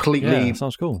completely...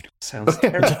 sounds cool. Sounds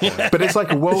terrible. But it's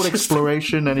like a world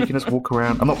exploration, and you can just walk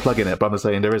around. I'm not plugging it, but I'm just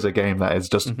saying there is a game that is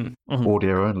just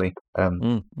audio only.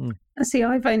 See,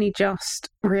 I've only just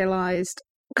realised,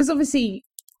 because obviously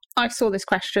I saw this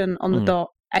question on the dot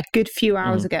a good few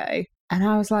hours ago, and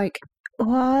I was like,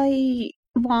 why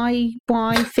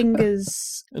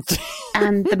fingers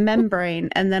and the membrane?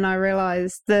 And then I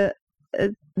realised that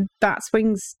bat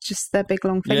swings just their big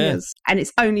long fingers, and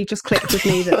it's only just clicked with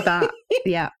me that the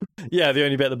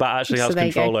only bit the bat actually has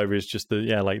control over is just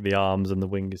the arms, and the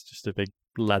wing is just a big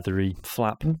leathery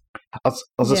flap. I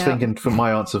was just thinking, for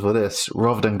my answer for this,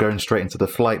 rather than going straight into the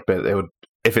flight bit, it would,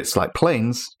 if it's like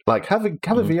planes, like have a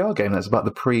VR game that's about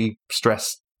the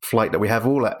pre-stress flight that we have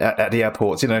all at the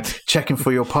airports, checking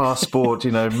for your passport,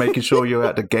 making sure you're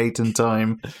at the gate in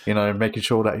time, making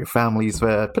sure that your family's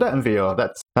there. Put that in VR.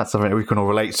 That's something that we can all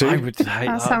relate to. I would hate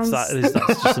that.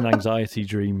 That's just an anxiety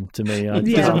dream to me.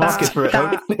 There's a market for it,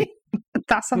 hopefully.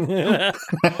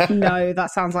 No, that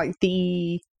sounds like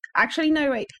the... Actually, no,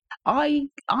 wait. I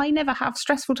never have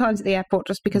stressful times at the airport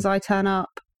just because I turn up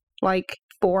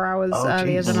 4 hours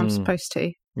earlier than I'm supposed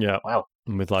to. Yeah. Wow.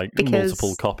 With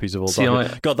multiple copies of all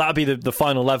that. God, that'd be the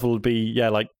final level would be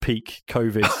peak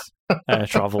COVID air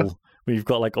travel. Where you've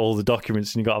got all the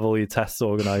documents and you've got to have all your tests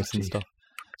organised and stuff.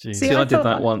 Jeez. See, I did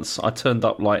that once. I turned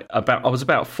up I was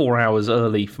about 4 hours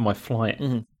early for my flight,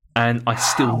 and I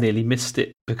still nearly missed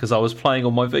it because I was playing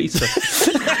on my Vita.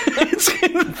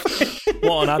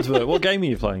 What an advert! What game are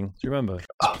you playing? Do you remember?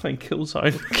 I was playing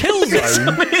Killzone.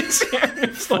 Killzone?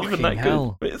 It's not even that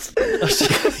good.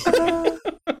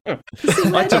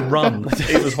 I had to run.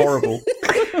 It was horrible.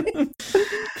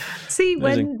 See,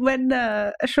 when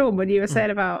Sean, when you were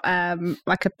saying about a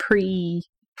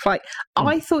pre-flight,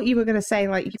 I thought you were going to say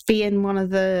be in one of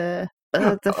the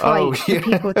flight the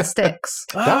people with the sticks.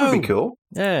 That would be cool.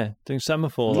 Yeah, doing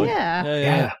semaphore.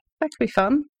 Yeah, that could be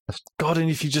fun. God, and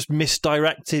if you just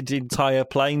misdirected entire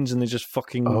planes and they just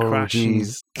fucking crash.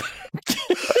 Jeez.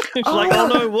 It's oh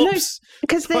no, whoops.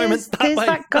 Because there's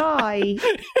that guy.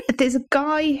 There's a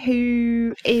guy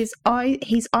who is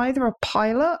he's either a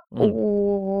pilot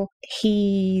or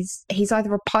he's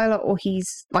either a pilot or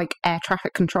he's air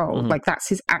traffic control. That's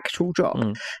his actual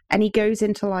job. And he goes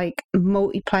into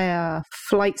multiplayer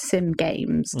flight sim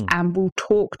games and will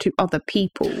talk to other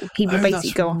people. He will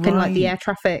basically go up in the air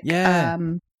traffic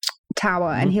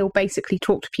tower, and he'll basically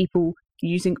talk to people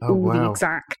using all the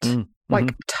exact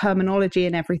terminology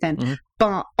and everything.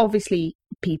 But obviously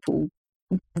people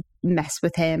mess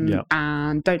with him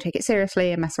and don't take it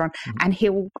seriously and mess around, and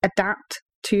he'll adapt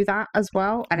to that as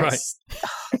well, and it's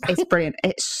brilliant.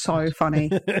 It's so funny.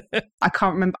 I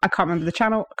can't remember the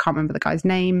channel, I can't remember the guy's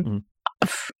name.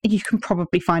 You can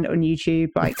probably find it on YouTube.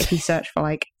 If you search for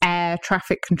air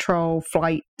traffic control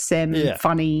flight sim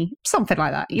funny, something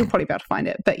like that, you'll probably be able to find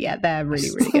it. But yeah, they're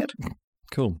really, really good.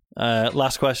 Cool.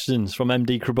 Last questions from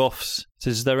MD Krabuffs.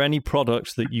 Is there any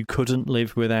product that you couldn't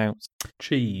live without?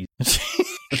 Cheese.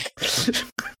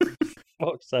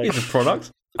 Fuck's sake. It's a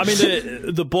product. I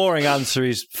mean, the boring answer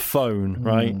is phone,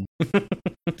 right?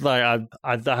 Like,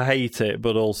 I hate it,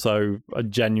 but also I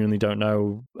genuinely don't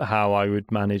know how I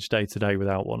would manage day to day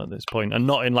without one at this point. And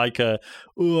not in like I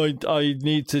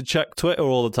need to check Twitter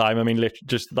all the time. I mean,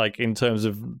 just like in terms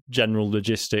of general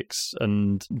logistics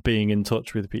and being in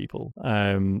touch with people.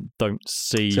 Don't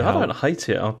see. So I don't hate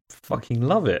it. I fucking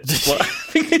love it. Well, I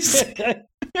think it's.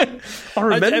 I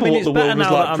remember what the world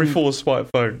was like before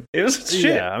smartphone. It was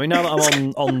shit. Yeah, I mean, now that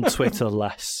I'm on Twitter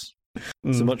less,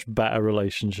 it's a much better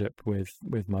relationship with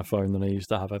my phone than I used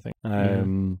to have, I think.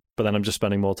 But then I'm just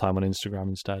spending more time on Instagram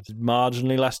instead.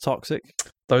 Marginally less toxic.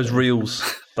 Those reels,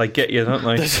 they get you, don't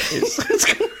they?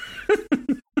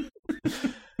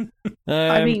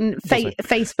 I mean,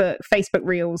 Facebook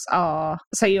reels are...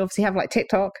 So you obviously have like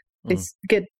TikTok, is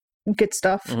good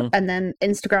stuff, and then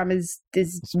Instagram is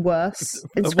worse.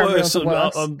 Instagram reels are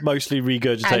worse. I'm mostly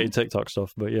regurgitated TikTok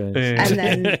stuff, but yeah. And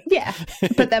then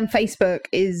but then Facebook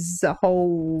is a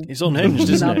whole. It's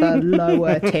unhinged, isn't it? Another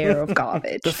lower tier of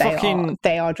garbage.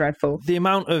 They are dreadful. The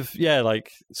amount of like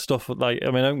stuff like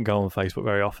I mean I don't go on Facebook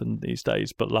very often these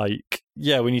days, but like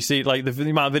when you see like the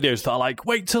amount of videos that are like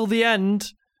wait till the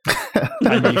end.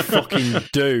 And you fucking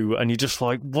do, and you're just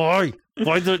like, why?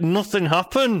 Why did nothing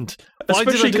happened?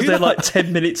 Especially because they're like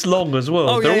 10 minutes long as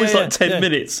well. They're always like 10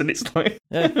 minutes, and it's like.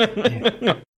 I'm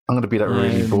going to be that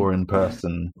really boring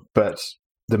person, but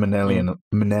the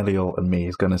millennial in me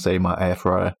is going to say my air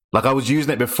fryer. Like I was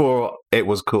using it before it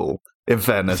was cool. In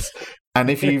fairness. And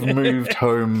if you've moved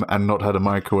home and not had a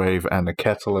microwave and a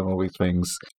kettle and all these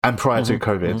things, and prior to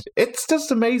COVID, it's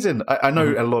just amazing. I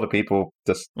know a lot of people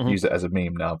just use it as a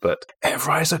meme now, but air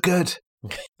fryers are good.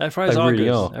 Air fryers are really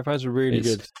good. Air fryers are really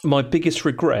good. My biggest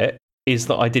regret is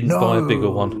that I didn't buy a bigger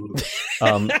one.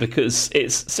 Because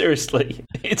it's like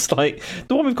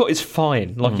the one we've got is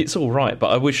fine, like it's all right,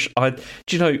 but I wish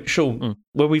Sean,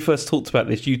 when we first talked about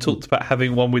this, you talked about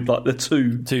having one with like the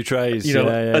two trays,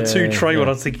 a two-tray one.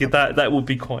 I was thinking that would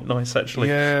be quite nice actually.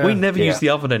 We never use the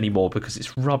oven anymore because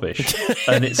it's rubbish,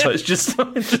 and it's just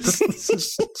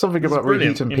something about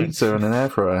reheating pizza in an air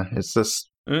fryer. It's just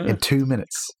in 2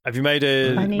 minutes. Have you made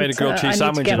a grilled cheese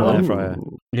sandwich in an air fryer?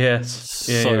 Yes,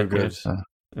 so good.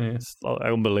 It's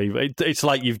unbelievable. It's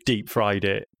like you've deep fried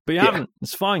it, but you haven't.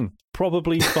 It's fine.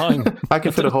 Probably fine. I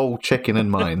can fit a whole chicken in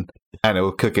mine, and it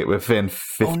will cook it within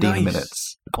 15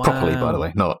 minutes. Wow. Properly, by the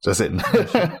way, not just in.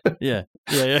 Yeah.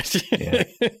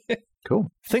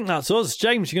 Cool. I think that's us.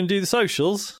 James, you're going to do the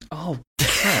socials? Oh,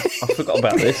 crap. I forgot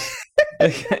about this.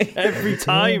 Every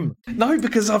time. No,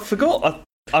 because I forgot.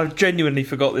 I genuinely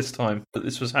forgot this time that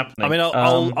this was happening. I mean,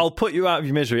 I'll put you out of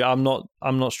your misery. I'm not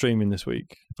streaming this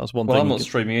week. That's one thing. I'm not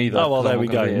streaming either. Oh well, there we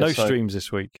go. No streams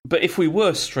this week. But if we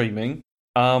were streaming,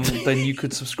 then you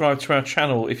could subscribe to our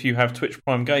channel if you have Twitch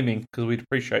Prime Gaming, because we'd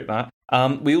appreciate that.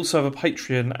 We also have a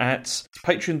Patreon at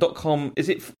patreon.com. Is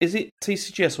it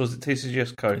TCGS or is it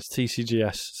TCGS code? It's TCGS.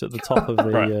 It's at the top of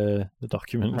the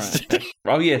document. Right.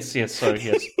 Oh yes. Sorry,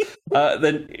 yes.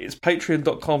 Then it's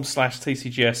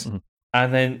patreon.com/TCGS.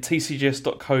 And then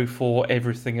tcgs.co for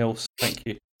everything else. Thank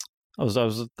you.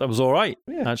 That was all right.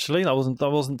 Actually, that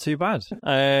wasn't too bad.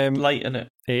 Late, isn't it?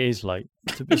 It is late.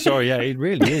 Sorry, it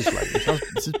really is late.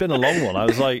 It's been a long one. I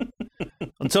was like,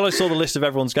 until I saw the list of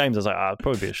everyone's games, I was like, it'll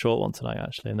probably be a short one tonight,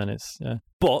 actually. And then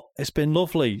but it's been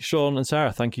lovely. Sean and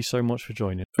Sarah, thank you so much for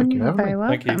joining. Thank you. Very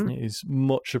welcome. Thank you. It is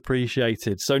much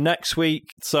appreciated. So next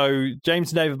week,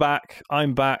 James and Dave are back.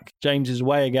 I'm back. James is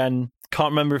away again.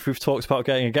 Can't remember if we've talked about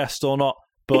getting a guest or not,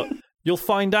 but you'll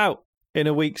find out in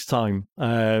a week's time.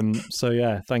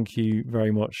 Thank you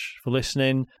very much for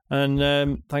listening,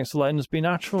 and thanks for letting us be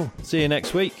natural. See you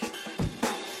next week.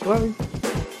 Bye.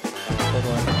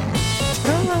 Bye-bye.